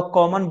have a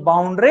common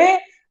boundary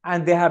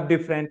and they have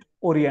different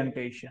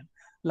orientation.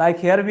 Like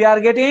here we are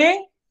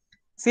getting,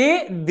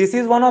 see, this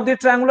is one of the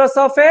triangular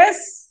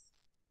surface.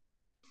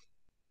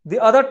 The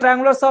other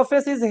triangular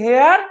surface is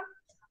here,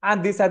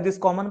 and this has this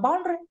common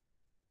boundary.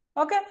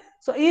 Okay,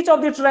 so each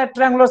of the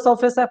triangular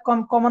surface have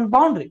common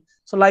boundary.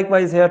 So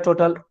likewise here,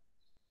 total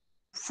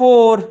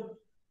 4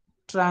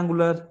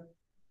 triangular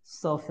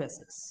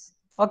surfaces.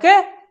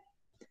 Okay,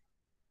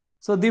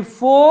 so the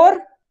 4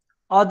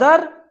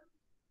 other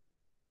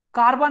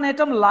carbon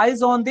atom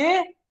lies on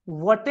the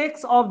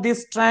vertex of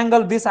this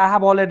triangle. This I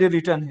have already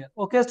written here.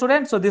 Okay,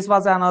 students, so this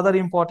was another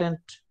important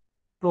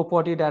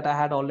property that I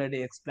had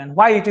already explained,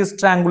 why it is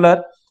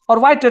triangular or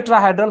why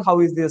tetrahedral,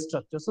 how is the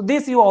structure. So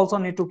this you also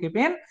need to keep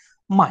in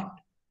mind.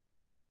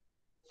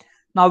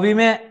 Now we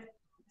may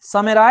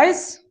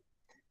summarize,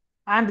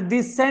 and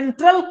the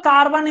central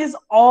carbon is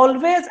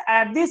always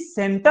at the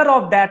center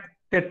of that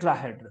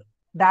tetrahedral.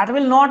 That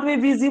will not be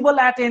visible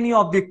at any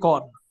of the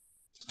corner.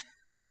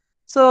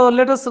 So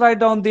let us write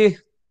down the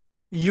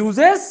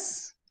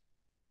uses.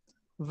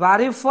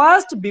 Very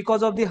first,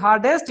 because of the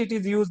hardest, it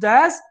is used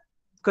as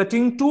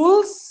cutting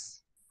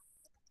tools.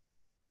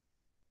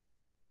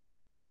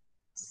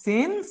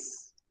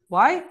 Since,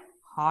 why?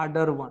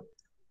 Harder one,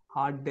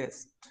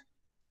 hardest.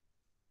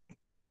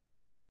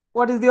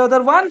 What is the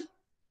other one?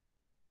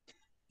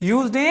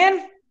 Used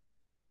in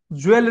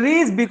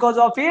jewelries because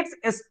of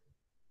its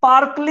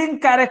sparkling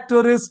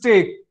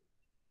characteristic.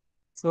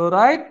 So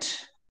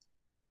right,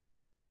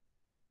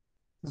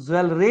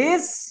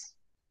 jewelries,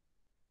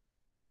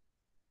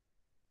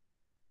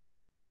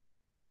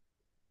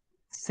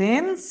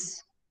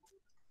 since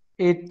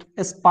it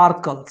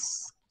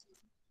sparkles.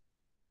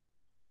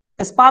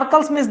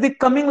 Sparkles means the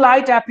coming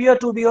light appear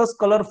to be as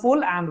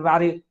colorful and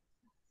very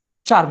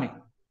charming.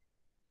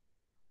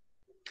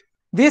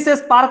 This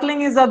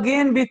sparkling is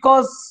again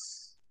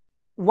because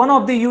one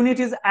of the unit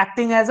is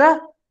acting as a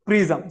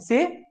prism.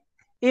 See,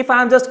 if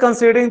I am just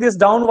considering this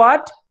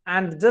downward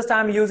and just I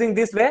am using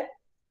this way,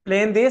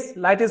 plane, this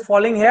light is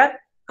falling here,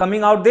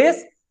 coming out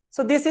this.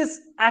 So this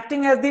is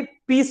acting as the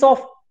piece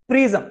of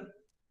prism.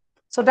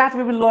 So that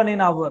we will learn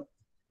in our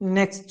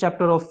next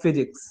chapter of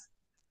physics.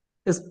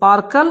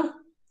 Sparkle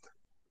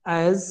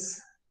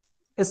as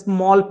a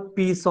small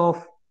piece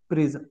of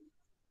prism.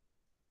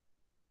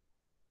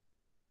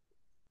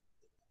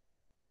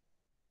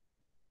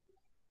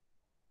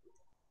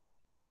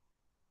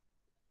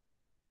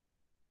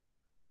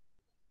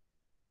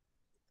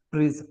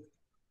 prism.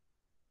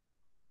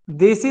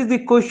 This is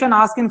the question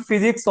asked in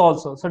physics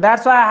also. So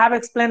that's why I have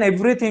explained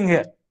everything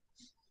here.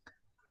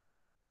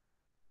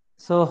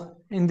 So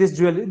in this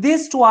jewelry,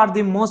 these two are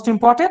the most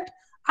important.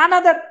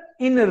 Another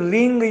in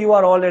ring you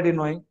are already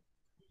knowing.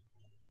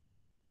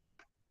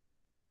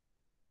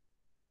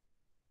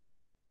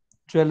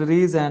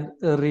 Jewelries and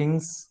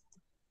rings.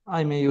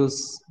 I may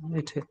use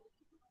it here.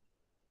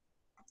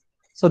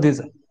 So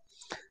these are.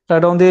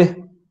 Write down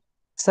the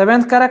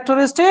seventh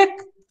characteristic.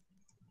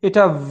 It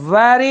a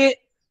very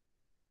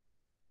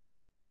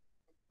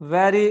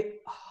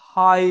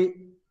high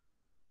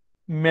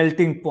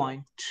melting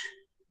point.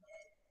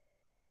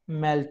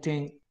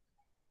 Melting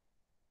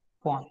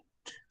point.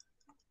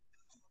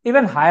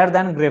 Even higher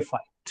than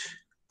graphite.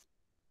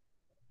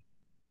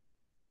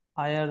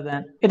 Higher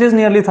than, it is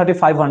nearly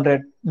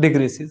 3500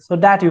 degrees. So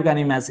that you can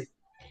imagine.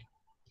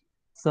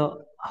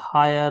 So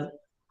higher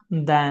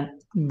than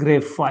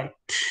graphite.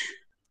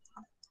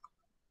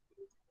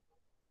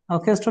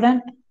 Okay,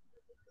 student.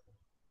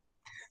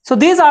 So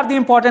these are the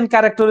important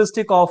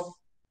characteristic of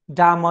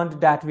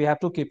diamond that we have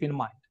to keep in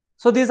mind.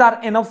 So these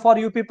are enough for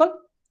you people.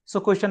 So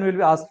question will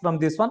be asked from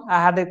this one.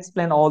 I had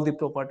explained all the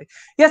property.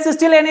 Yes,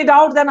 still any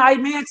doubt, then I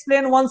may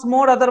explain once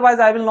more. Otherwise,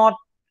 I will not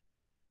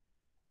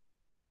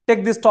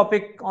take this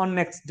topic on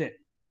next day.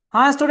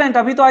 हाँ student,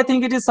 अभी तो I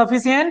think it is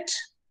sufficient.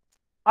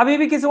 अभी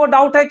भी किसी को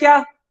doubt है क्या?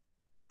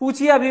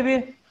 पूछिए अभी भी,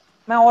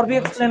 मैं और भी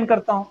एक्सप्लेन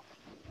करता हूँ.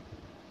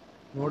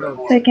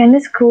 Sir, can you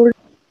scroll?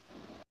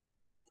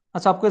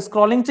 अच्छा, आपको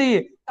स्क्रॉलिंग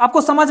चाहिए.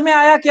 आपको समझ में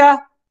आया क्या?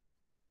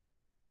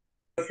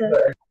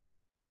 Sir.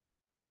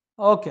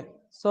 Okay,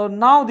 so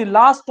now the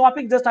last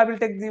topic, just I will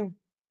take the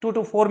 2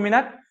 to 4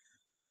 minutes.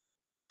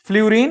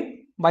 Fullerene.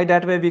 By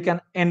that way we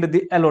can end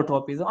the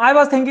allotropism. I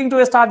was thinking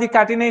to start the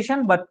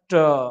catenation, but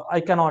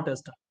I cannot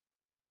start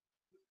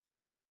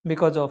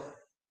because of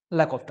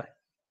lack of time.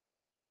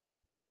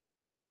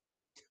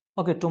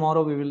 Okay,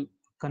 tomorrow we will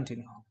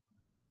continue.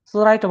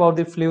 So write about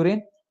the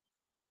Fullerene.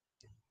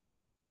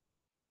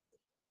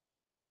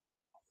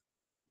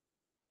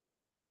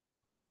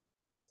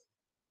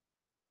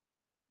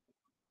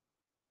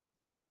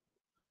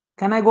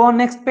 Can I go on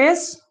next page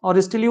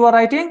or still you are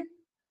writing?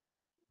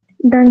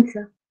 Done,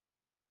 sir.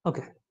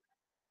 Okay.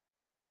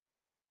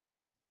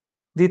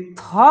 The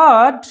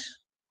third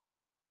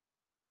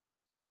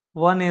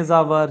one is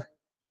our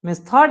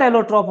third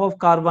allotrope of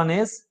carbon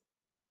is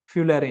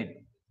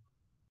Fullerene.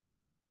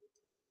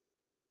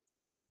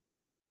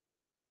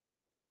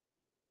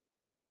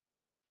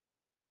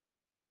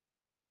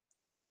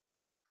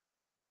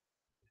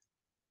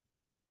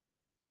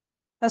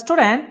 A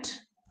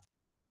student,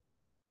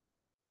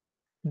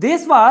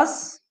 this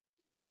was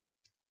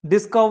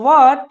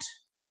discovered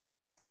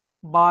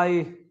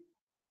by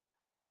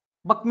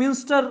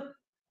Buckminster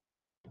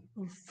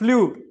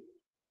Fuller.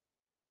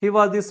 He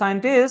was the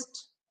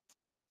scientist.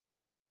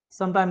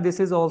 Sometimes this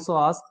is also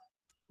asked,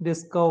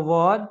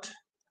 discovered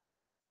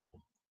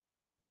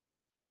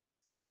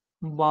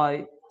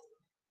by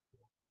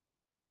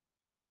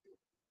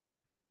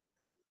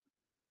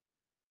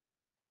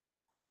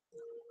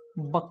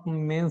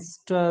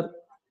Buckminster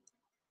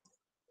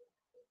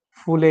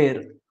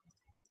Fuller.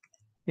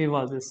 He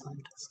was a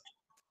scientist.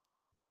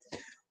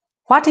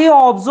 What he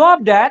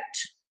observed that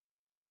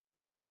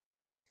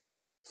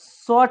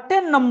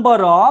certain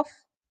number of,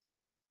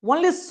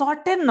 only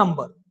certain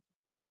number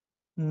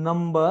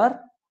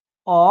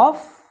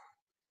of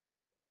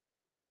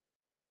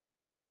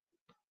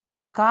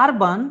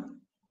carbon,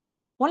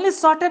 only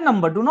certain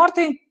number, do not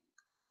think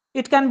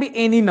it can be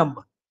any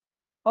number.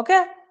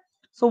 Okay,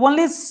 so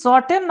only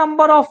certain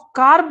number of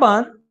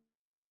carbon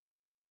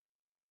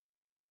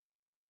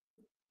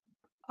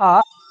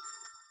are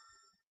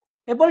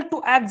able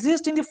to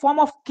exist in the form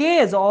of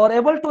case or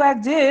able to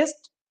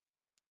exist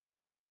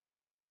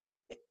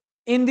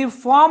in the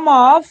form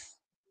of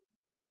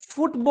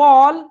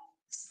football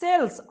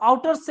cells,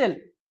 outer cell.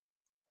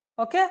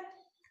 Okay,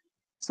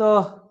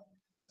 so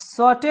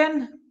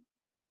certain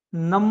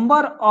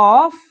number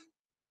of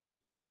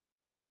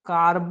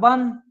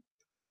carbon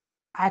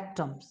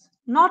atoms,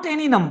 not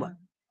any number.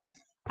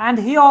 And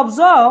he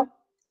observed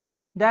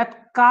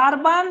that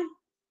carbon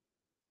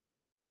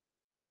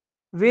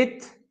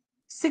with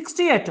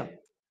 60 atoms,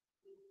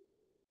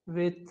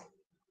 with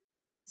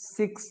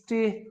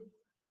 60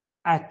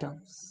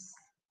 atoms.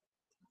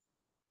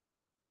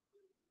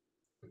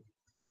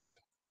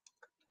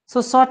 So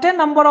certain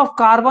number of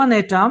carbon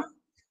atom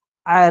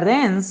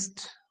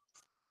arranged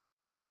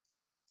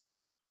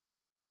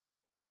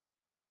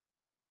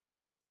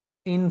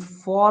in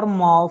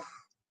form of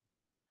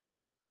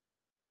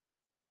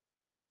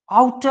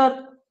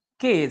outer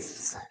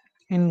case,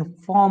 in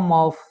form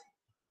of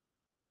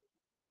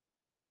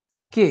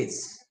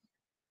case,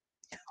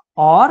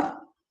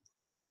 or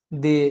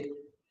the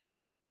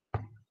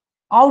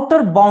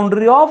outer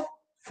boundary of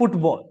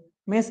football,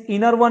 means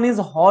inner one is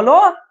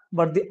hollow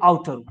but the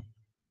outer one,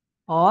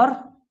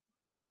 or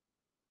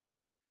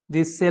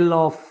the cell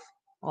of,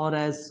 or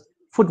as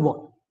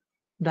football.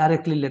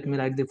 Directly let me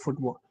write the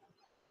football.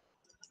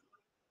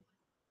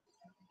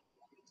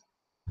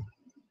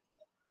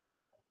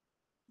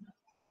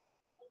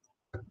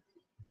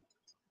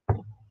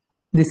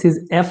 This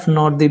is F,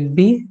 not the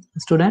B,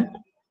 student.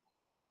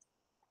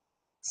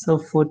 So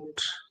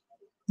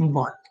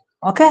football.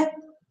 Okay.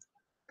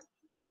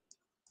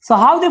 So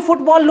how the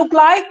football look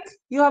like?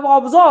 You have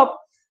observed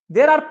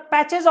there are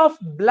patches of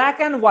black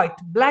and white,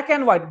 black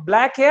hair,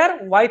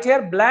 white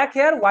hair, black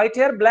hair, white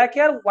hair, black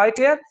hair, white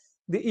hair.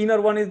 The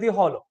inner one is the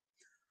hollow.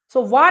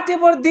 So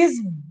whatever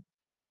these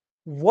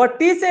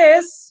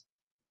vertices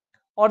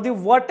or the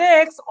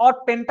vertex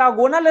or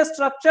pentagonal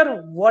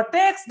structure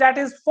vertex that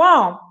is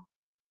formed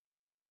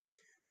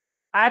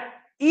at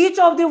each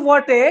of the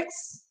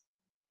vertex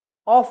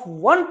of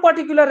one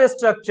particular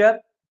structure,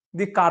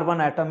 the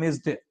carbon atom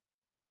is there.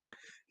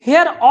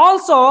 Here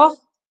also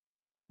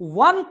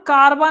one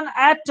carbon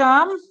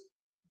atom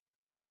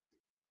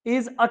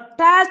is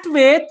attached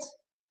with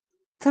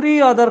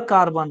three other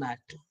carbon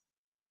atoms.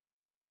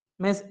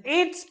 Means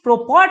its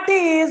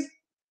property is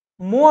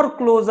more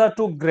closer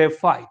to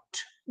graphite.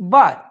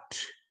 But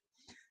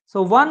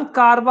so one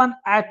carbon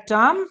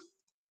atom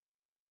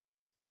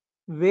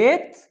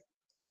with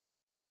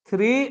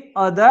three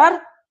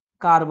other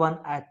carbon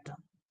atoms.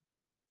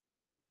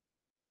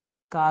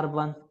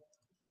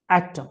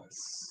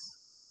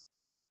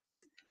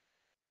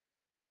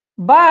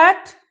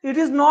 But it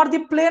is not the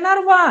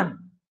planar one.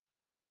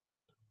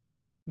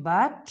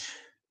 But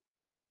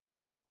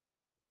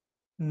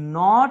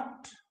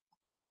not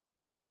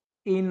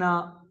in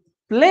a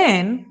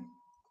plane.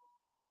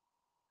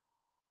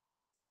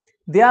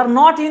 They are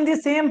not in the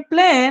same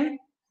plane.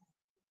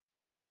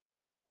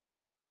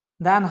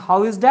 Then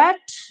how is that?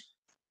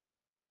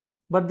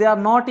 But they are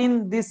not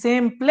in the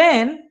same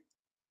plane.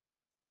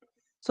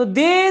 So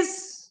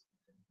these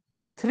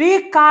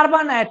three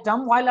carbon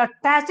atom, while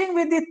attaching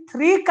with the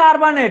three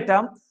carbon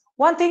atom,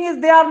 one thing is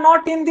they are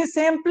not in the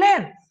same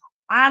plane.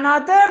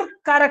 Another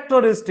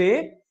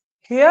characteristic,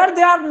 here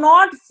they are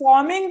not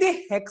forming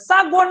the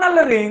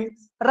hexagonal ring,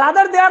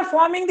 rather they are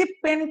forming the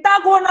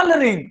pentagonal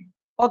ring.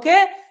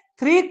 Okay,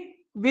 three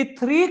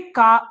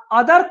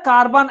other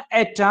carbon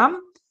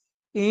atom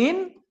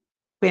in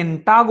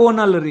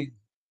pentagonal ring.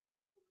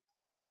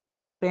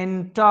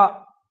 Pentagonal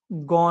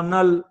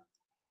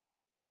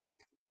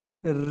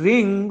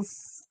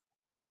rings.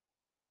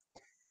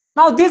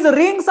 Now these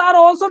rings are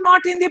also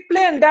not in the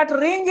plane. That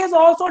ring is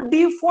also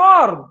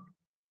deformed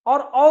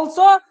or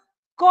also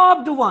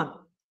curved one.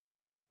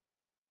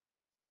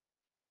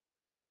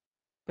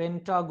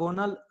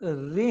 Pentagonal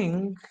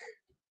ring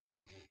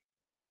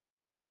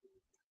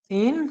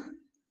in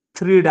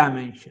 3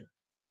 dimension.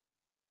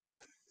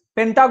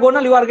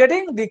 Pentagonal, you are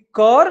getting the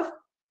curve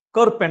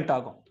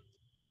pentagon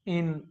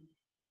in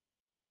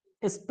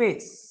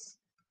space,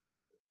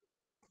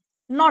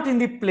 not in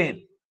the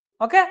plane.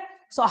 Okay,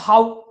 so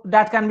how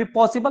that can be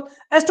possible?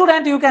 A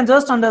student, you can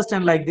just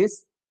understand like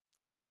this.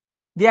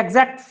 The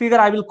exact figure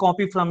I will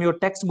copy from your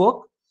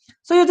textbook.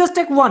 So you just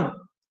take one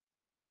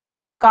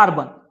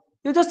carbon,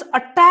 you just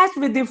attach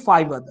with the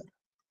 5 other,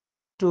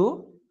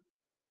 2,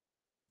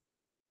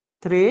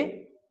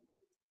 3,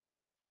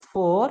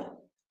 4,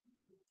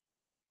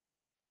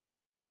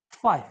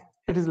 5.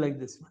 It is like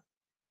this one.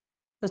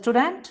 The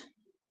student,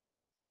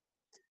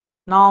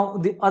 now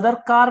the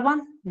other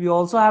carbon, we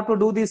also have to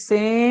do the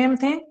same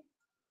thing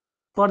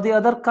for the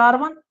other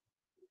carbon.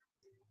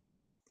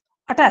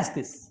 Attach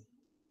this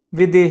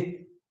with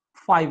the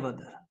 5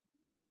 other.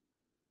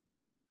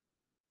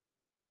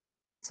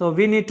 So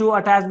we need to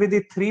attach with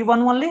the 3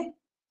 one only.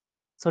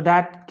 So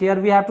that care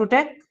we have to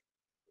take.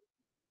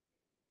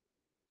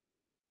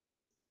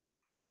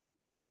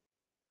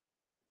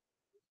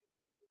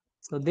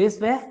 So this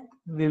way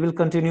we will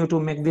continue to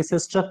make this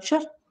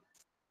structure.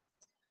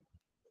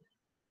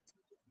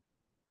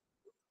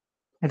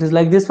 It is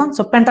like this one.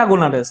 So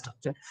pentagonal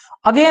structure.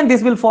 Again,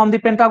 this will form the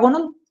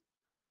pentagonal.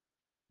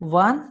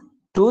 1,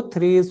 2,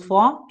 3 is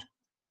formed.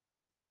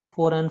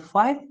 4 and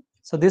 5.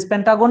 So this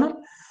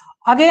pentagonal.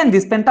 Again,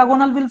 this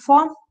pentagonal will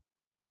form.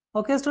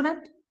 Okay,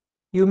 student.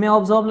 You may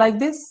observe like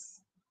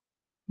this.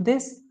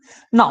 This.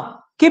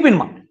 Now, keep in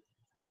mind,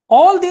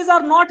 all these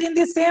are not in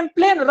the same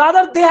plane.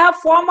 Rather, they have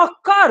formed a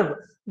curve.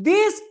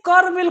 This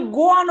curve will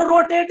go on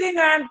rotating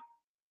and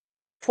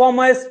form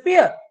a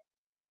sphere.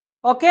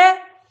 Okay.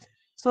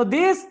 So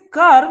this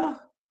curve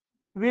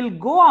will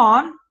go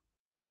on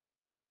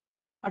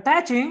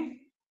attaching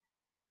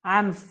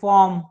and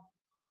form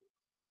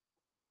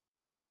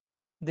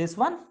this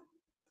one.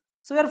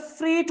 So you are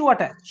free to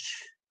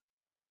attach.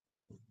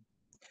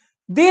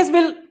 These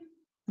will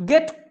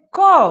get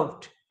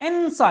curved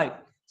inside.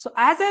 So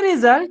as a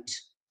result,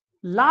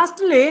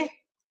 lastly,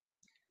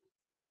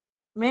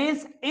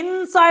 means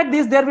inside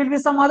this there will be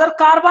some other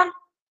carbon,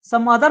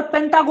 some other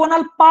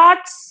pentagonal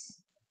parts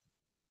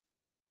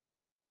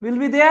will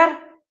be there,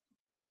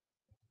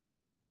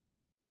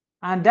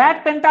 and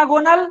that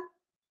pentagonal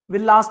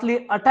will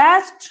lastly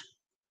attached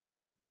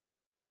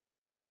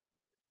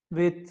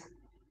with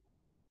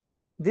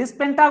this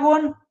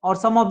pentagon or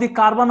some of the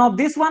carbon of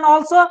this one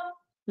also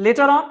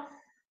later on.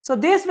 So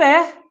this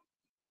way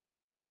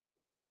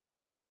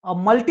a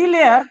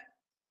multi-layer,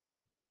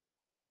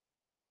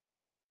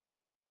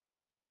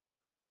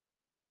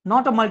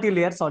 not a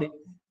multi-layer, sorry,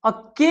 a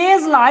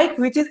case like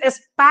which is a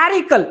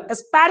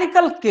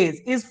spherical case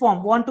is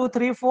formed. 1, 2,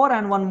 3, 4,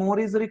 and one more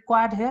is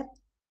required here.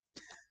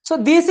 So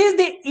this is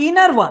the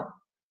inner one.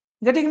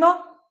 Getting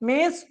no?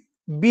 Means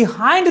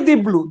behind the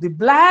blue. The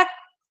black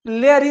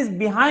layer is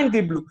behind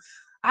the blue.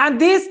 And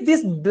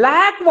this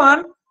black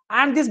one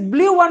and this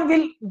blue one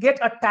will get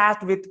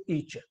attached with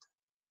each other.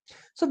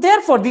 So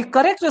therefore, the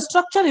correct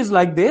structure is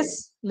like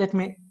this. Let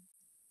me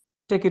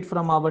take it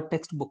from our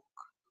textbook.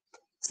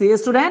 See,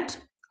 student,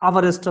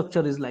 our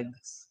structure is like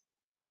this.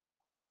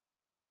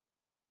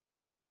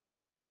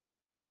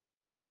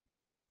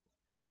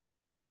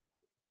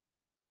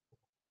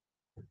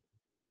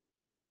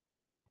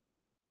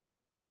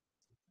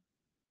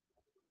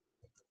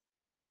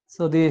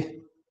 So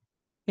the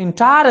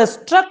entire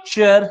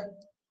structure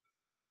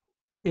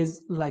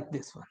is like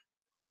this one.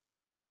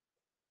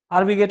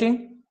 Are we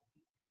getting?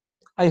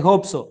 I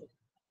hope so.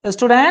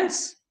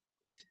 Students,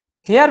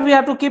 here we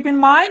have to keep in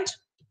mind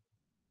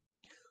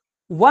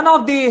one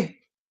of the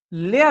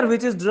layer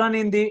which is drawn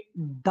in the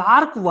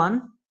dark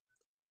one.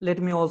 Let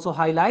me also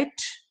highlight.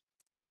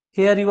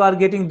 Here you are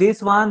getting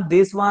this one,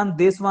 this one,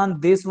 this one,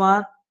 this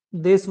one,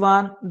 this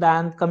one,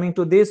 then coming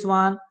to this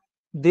one,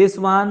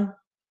 then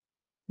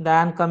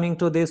coming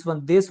to this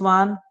one, this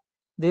one,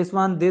 this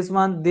one, this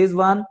one, this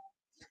one.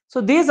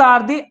 So these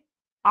are the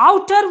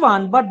outer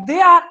one, but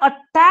they are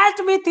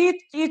attached with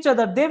each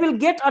other. They will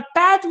get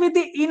attached with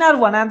the inner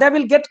one and they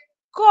will get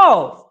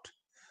curved.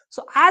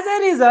 So as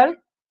a result,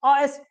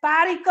 a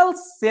spherical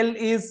cell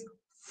is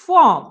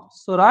formed.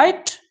 So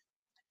right,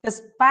 a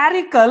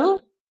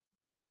spherical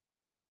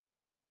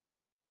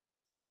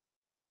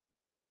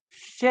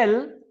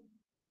shell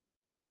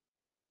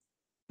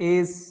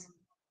is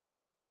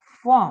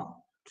formed.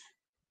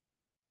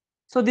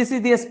 So this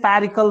is the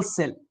spherical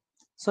cell.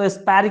 So a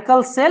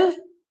spherical cell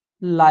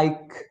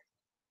like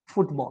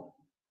football.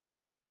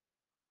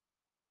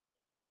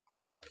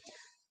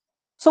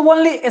 So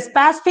only a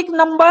specific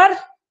number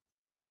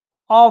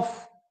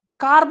of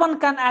carbon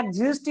can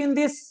exist in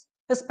this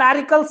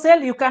spherical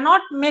cell. You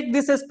cannot make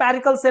this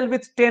spherical cell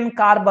with 10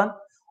 carbon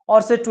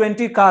or say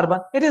 20 carbon.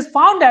 It is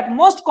found that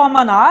most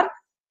common are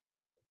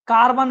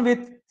carbon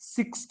with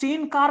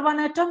 16 carbon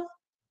atom,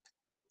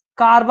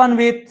 carbon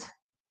with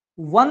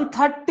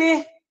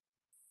 130,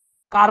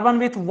 carbon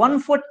with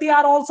 140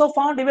 are also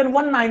found, even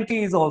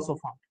 190 is also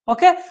found.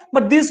 Okay,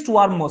 but these two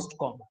are most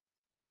common.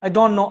 I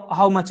don't know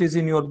how much is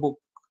in your book.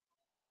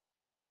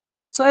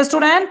 So a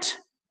student,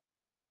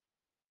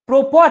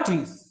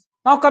 properties.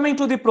 Now coming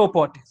to the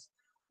properties.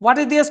 What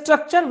is the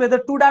structure, whether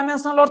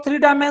two-dimensional or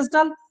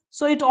three-dimensional?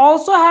 So it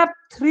also have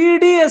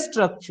 3D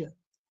structure.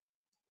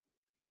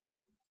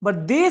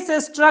 But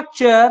this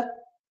structure,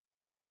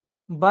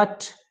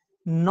 but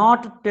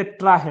not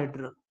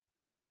tetrahedral.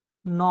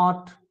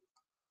 Not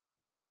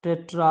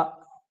tetrahedral.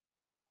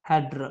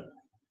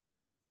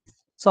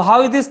 So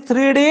how is this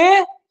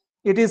 3D?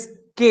 It is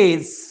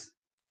case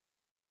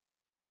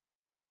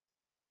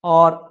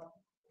or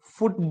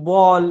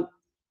football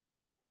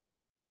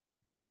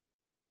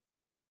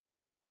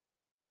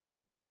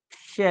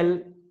shell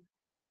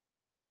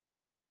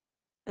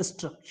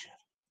structure.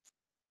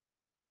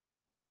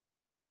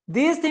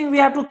 These things we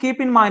have to keep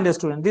in mind,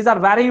 students. These are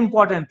very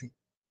important things.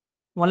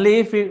 Only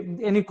if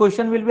any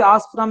question will be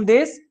asked from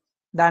this,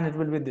 then it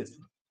will be this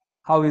one.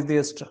 How is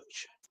the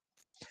structure?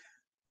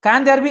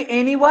 Can there be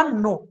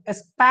anyone? No. A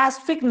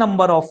specific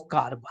number of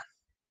carbon.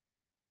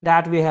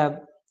 That we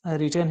have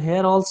written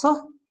here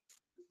also.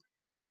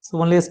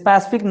 So only a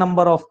specific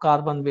number of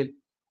carbon will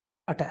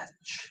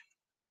attach.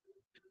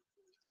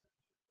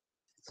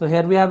 So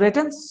here we have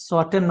written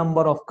certain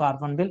number of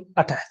carbon will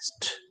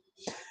attached.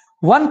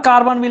 One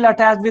carbon will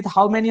attach with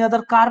how many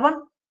other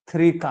carbon?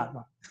 3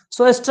 carbon.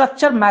 So a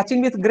structure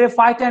matching with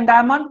graphite and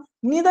diamond,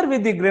 neither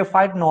with the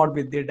graphite nor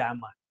with the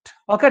diamond.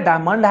 Okay,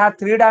 diamond have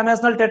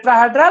 3-dimensional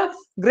tetrahedral,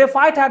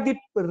 graphite have the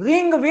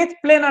ring with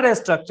planar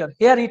structure.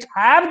 Here it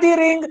have the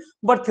ring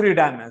but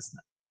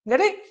 3-dimensional. Get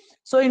it?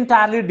 So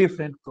entirely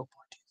different properties.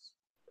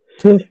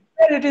 Sir,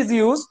 Here it is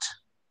used.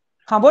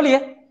 हाँ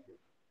बोलिए.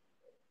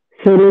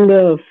 sir, in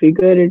the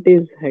figure it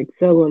is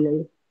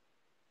hexagonal.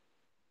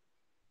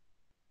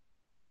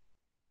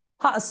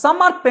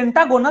 Some are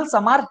pentagonal,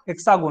 some are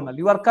hexagonal.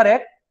 You are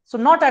correct. So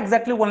not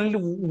exactly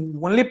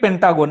only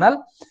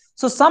pentagonal.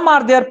 So some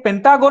are there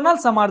pentagonal,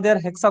 some are there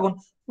hexagonal.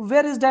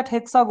 Where is that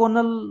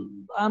hexagonal?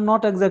 I'm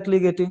not exactly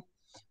getting.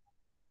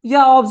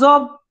 Yeah,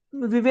 observe,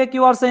 Vivek,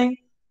 you are saying.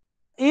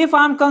 If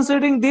I'm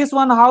considering this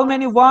one, how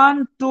many?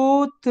 1,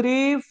 2,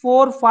 3,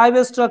 4,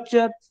 5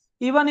 structure.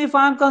 Even if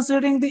I'm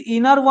considering the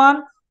inner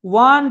one,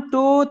 1,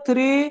 2,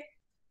 3,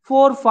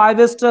 4,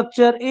 5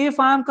 structure. If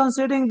I'm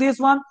considering this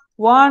one,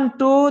 1,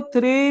 2,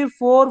 3,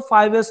 4,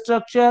 5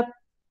 structure.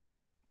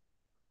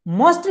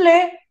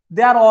 Mostly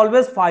they are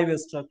always 5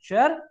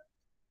 structure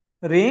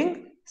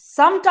ring.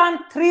 Sometimes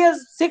 3,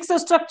 6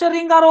 structure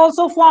ring are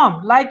also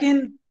formed, like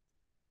in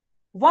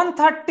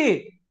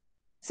 130.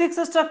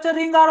 6 structure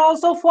ring are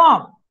also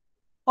formed.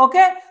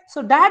 Okay,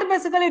 so that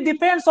basically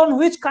depends on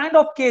which kind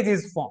of cage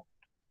is formed.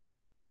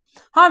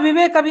 हाँ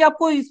विवेक, अभी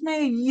आपको इसमें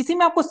इसी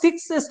में आपको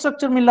 6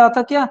 structure मिल रहा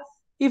था क्या?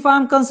 If I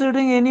am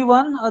considering any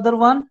one other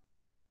one,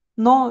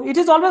 no it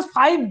is always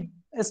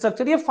 5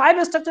 structure. ये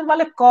 5 स्ट्रक्चर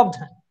वाले कर्व्ड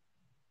हैं।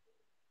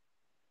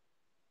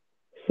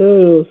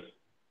 सर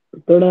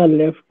थोड़ा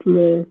लेफ्ट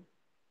में।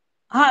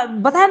 हाँ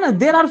बताया ना,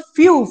 there are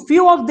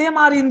few of them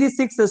are in the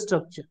 6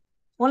 structure,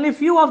 only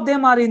few of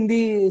them are in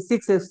the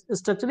 6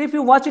 structure. If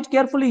you watch it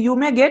carefully, you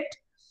may get,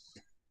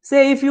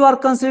 say if you are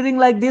considering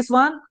like this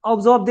one,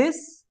 observe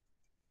this,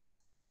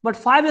 but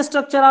 5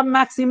 structure are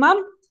maximum,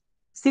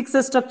 6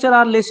 structure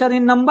are lesser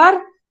in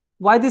number.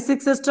 Why the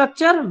 6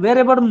 structure?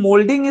 Wherever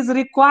molding is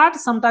required,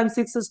 sometimes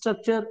 6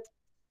 structure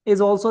is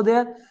also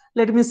there.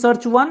 Let me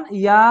search one.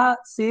 Yeah,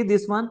 see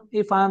this one.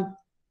 If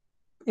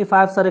I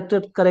have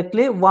selected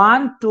correctly,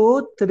 1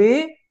 2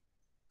 3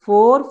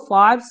 4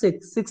 5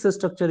 6, 6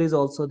 structure is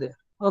also there.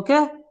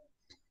 Okay,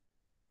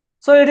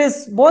 so it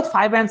is both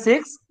 5 and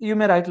 6. You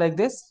may write like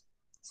this,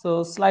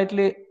 so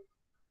slightly.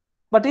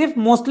 But if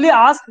mostly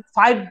asked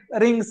 5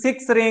 ring,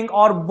 6 ring,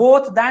 or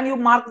both, then you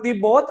mark the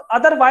both.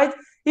 Otherwise,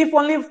 if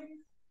only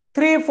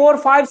 3 4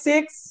 5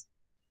 6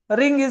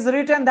 ring is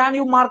written, then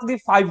you mark the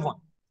 5 one.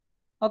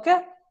 Okay,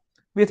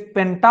 with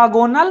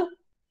pentagonal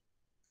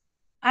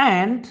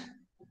and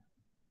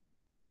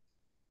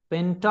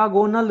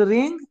pentagonal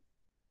ring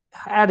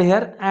add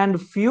here,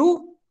 and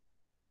few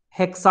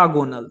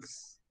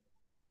hexagonals,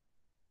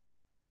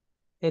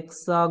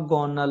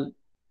 hexagonal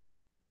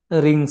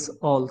rings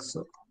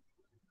also.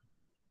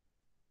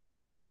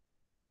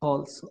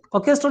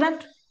 Okay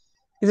student,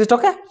 is it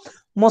okay?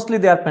 Mostly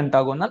they are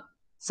pentagonal,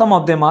 some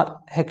of them are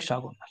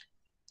hexagonal.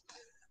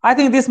 I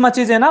think this much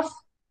is enough.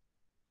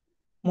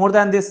 More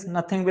than this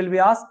nothing will be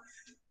asked.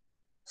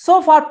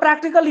 So far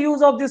practical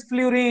use of this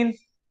fullerene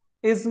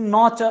is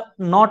not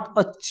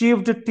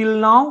achieved till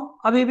now.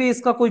 अभी भी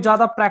इसका कोई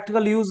ज्यादा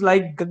practical use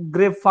like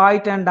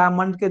graphite and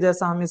diamond के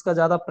जैसा हम इसका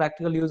ज्यादा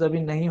practical use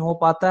अभी नहीं हो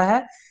पाता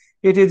है.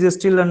 It is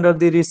still under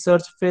the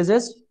research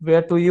phases.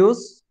 Where to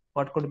use,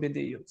 what could be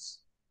the use.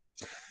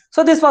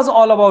 So this was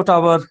all about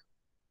our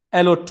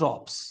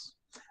allotropes.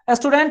 A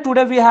student,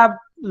 today we have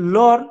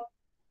learned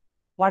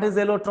what is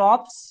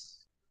allotropes.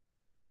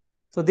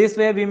 So this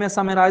way we may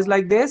summarize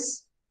like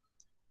this.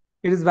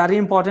 It is very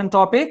important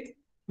topic.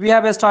 We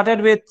have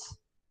started with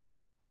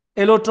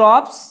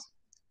allotropes.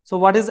 So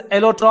what is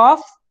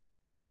allotrope?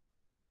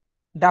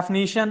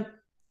 Definition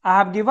I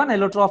have given: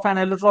 allotrope and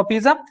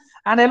allotropism.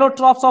 And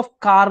allotropes of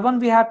carbon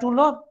we have to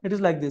learn. It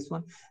is like this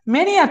one.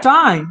 Many a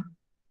time,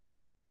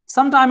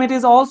 sometimes it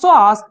is also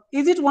asked,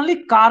 is it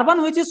only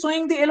carbon which is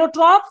showing the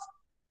allotropes?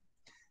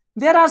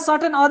 There are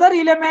certain other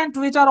elements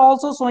which are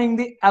also showing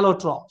the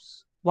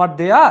allotropes. What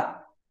they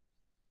are?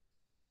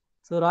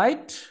 So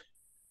right,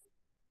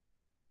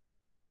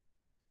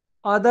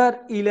 other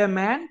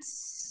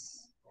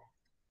elements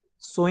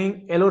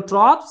showing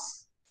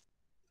allotropes.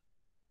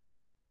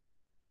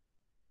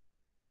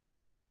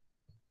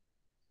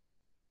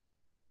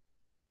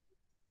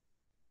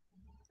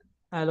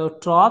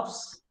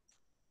 Allotropes.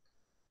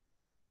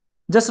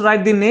 Just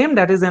write the name,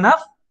 that is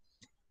enough.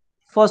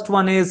 First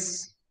one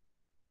is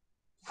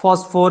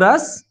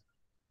phosphorus.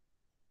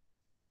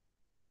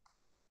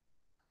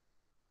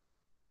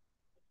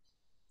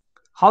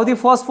 How the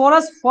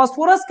phosphorus?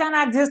 Phosphorus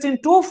can exist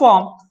in two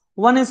forms.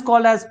 One is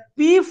called as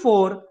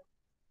P4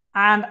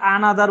 and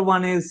another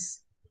one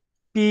is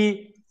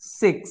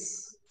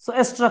P6.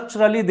 So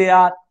structurally they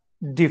are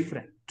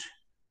different.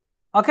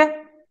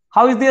 Okay,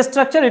 how is the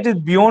structure? It is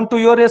beyond to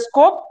your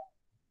scope.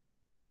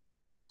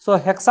 So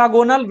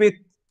hexagonal with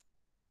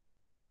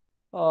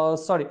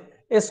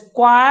a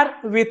square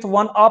with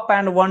one up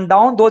and one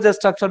down. Those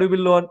structure we will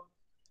learn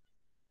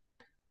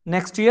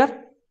next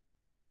year.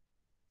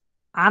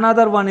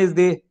 Another one is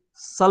the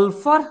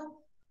sulfur.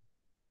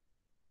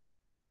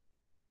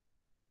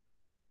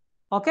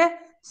 Okay,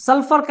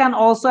 sulfur can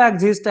also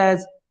exist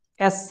as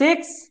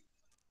S6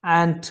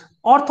 and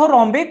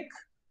orthorhombic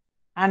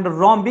and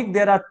rhombic.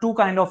 There are two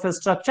kind of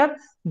structure,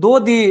 though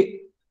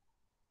the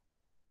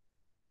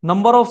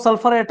number of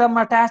sulfur atom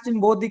attached in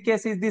both the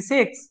cases is the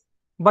 6,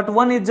 but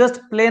one is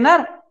just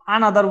planar,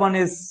 another one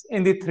is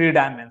in the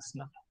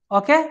 3-dimensional.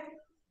 Okay,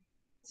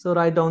 so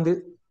write down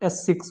the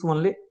S6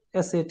 only.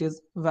 S8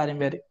 is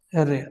very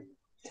rare.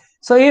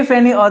 So if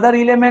any other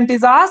element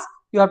is asked,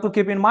 you have to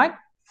keep in mind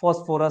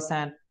phosphorus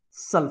and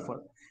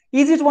sulfur.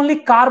 Is it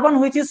only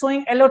carbon which is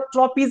showing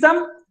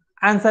allotropism?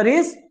 Answer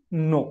is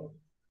no.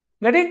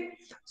 Get it?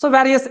 So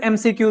various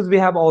MCQs we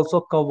have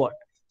also covered.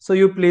 So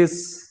you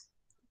please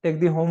take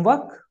the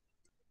homework.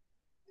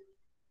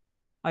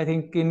 I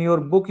think in your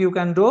book you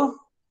can do,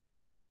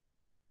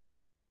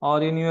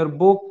 or in your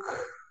book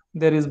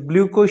there is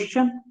blue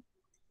question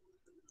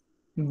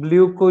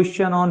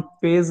on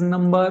page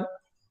number.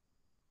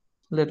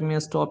 Let me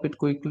stop it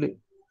quickly.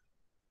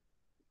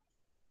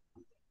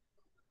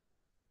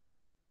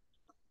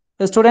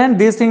 Student,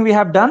 this thing we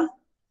have done.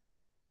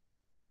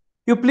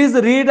 You please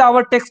read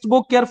our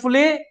textbook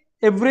carefully.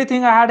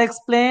 Everything I had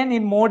explained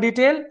in more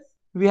detail.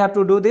 We have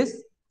to do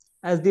this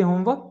as the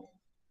homework.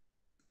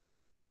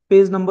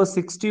 Page number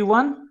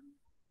 61.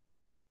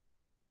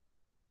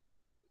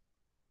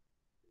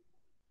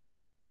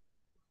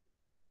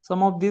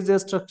 Some of these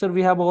structure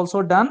we have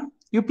also done.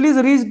 You please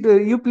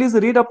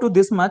read up to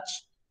this much.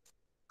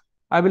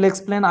 I will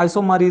explain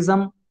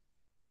isomerism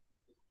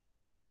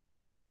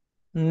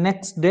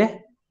next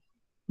day,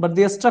 but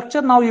the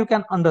structure now you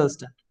can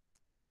understand.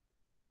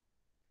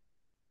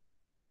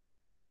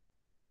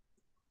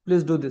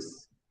 Please do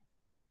this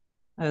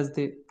as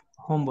the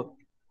homework.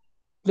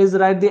 Please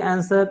write the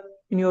answer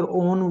in your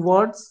own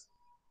words.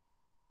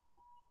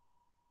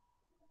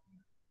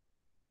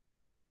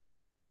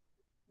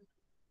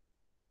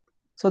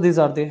 So these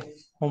are the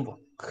homework.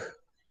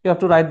 You have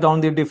to write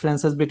down the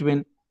differences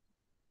between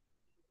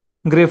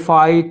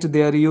graphite,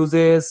 their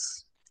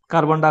uses,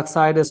 carbon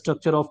dioxide,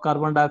 structure of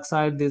carbon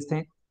dioxide,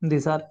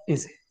 these are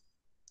easy.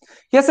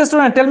 Yes,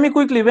 student, tell me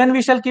quickly when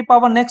we shall keep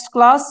our next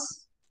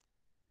class.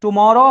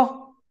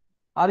 Tomorrow?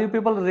 Are you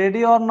people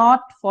ready or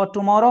not for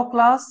tomorrow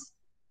class?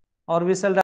 Or we shall